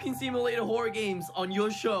worst walking simulator horror games on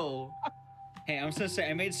your show. Hey, I'm just gonna say,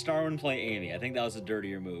 I made Starwin play Amy. I think that was a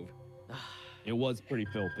dirtier move. It was pretty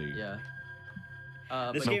filthy. Yeah.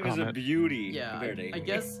 This game is a beauty. Yeah, compared to Amy. I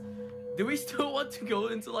guess. Do we still want to go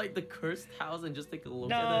into like the cursed house and just take a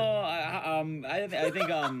look at it? No, I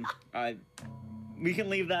think we can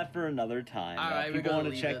leave that for another time. All right, if people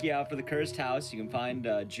want to check you out for the cursed house, you can find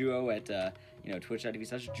Juo at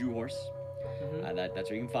twitch.tv/Jewhorse. That's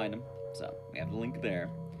where you can find him. So we have the link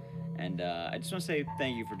there. And I just want to say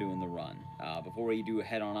thank you for doing the run. Before we do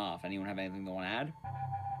head on off, anyone have anything they want to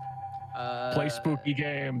add? Play spooky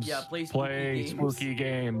games. Yeah, play spooky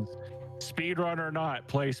games. Speedrun or not,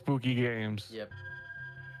 play spooky games. Yep.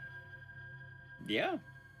 Yeah.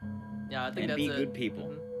 Yeah, I think and that's be it. good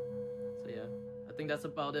people. So yeah, I think that's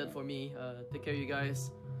about it for me. Take care, you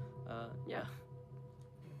guys. Yeah.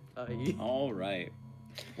 All right.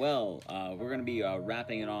 Well, we're going to be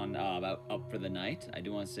wrapping it on about up for the night. I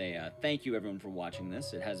do want to say thank you, everyone, for watching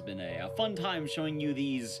this. It has been a fun time showing you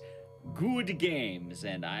these good games,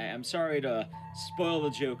 and I am sorry to spoil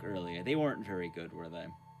the joke earlier. They weren't very good, were they?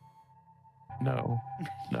 No.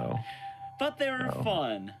 But they were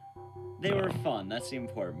fun. They were fun. That's the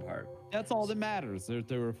important part. That's all that matters.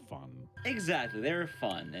 They were fun. Exactly. They were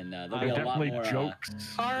fun, and there'll be a lot more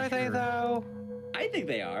jokes. Are they though? I think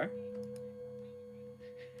they are.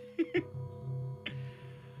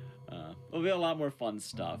 There'll be a lot more fun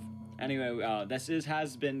stuff. Anyway, this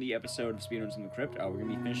has been the episode of Speedruns from the Crypt. We're going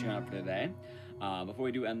to be finishing up for today. Before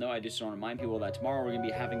we do end, though, I just want to remind people that tomorrow we're going to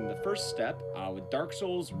be having the first step with Dark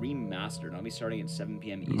Souls Remastered. I'll be starting at 7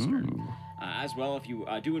 p.m. Eastern. As well, if you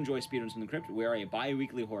do enjoy Speedruns from the Crypt, we are a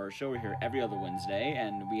bi-weekly horror show. We're here every other Wednesday,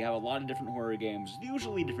 and we have a lot of different horror games,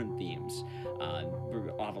 usually different themes.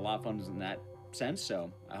 We'll have a lot of fun in that sense, so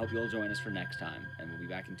I hope you'll join us for next time, and we'll be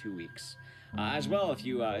back in 2 weeks. As well, if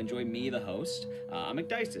you enjoy me, the host, I'm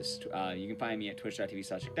McDices. You can find me at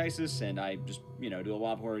twitch.tv/McDices, and I just, do a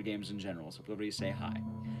lot of horror games in general, so feel free to say hi.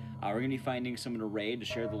 We're going to be finding someone to raid to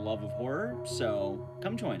share the love of horror, so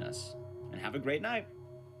come join us, and have a great night.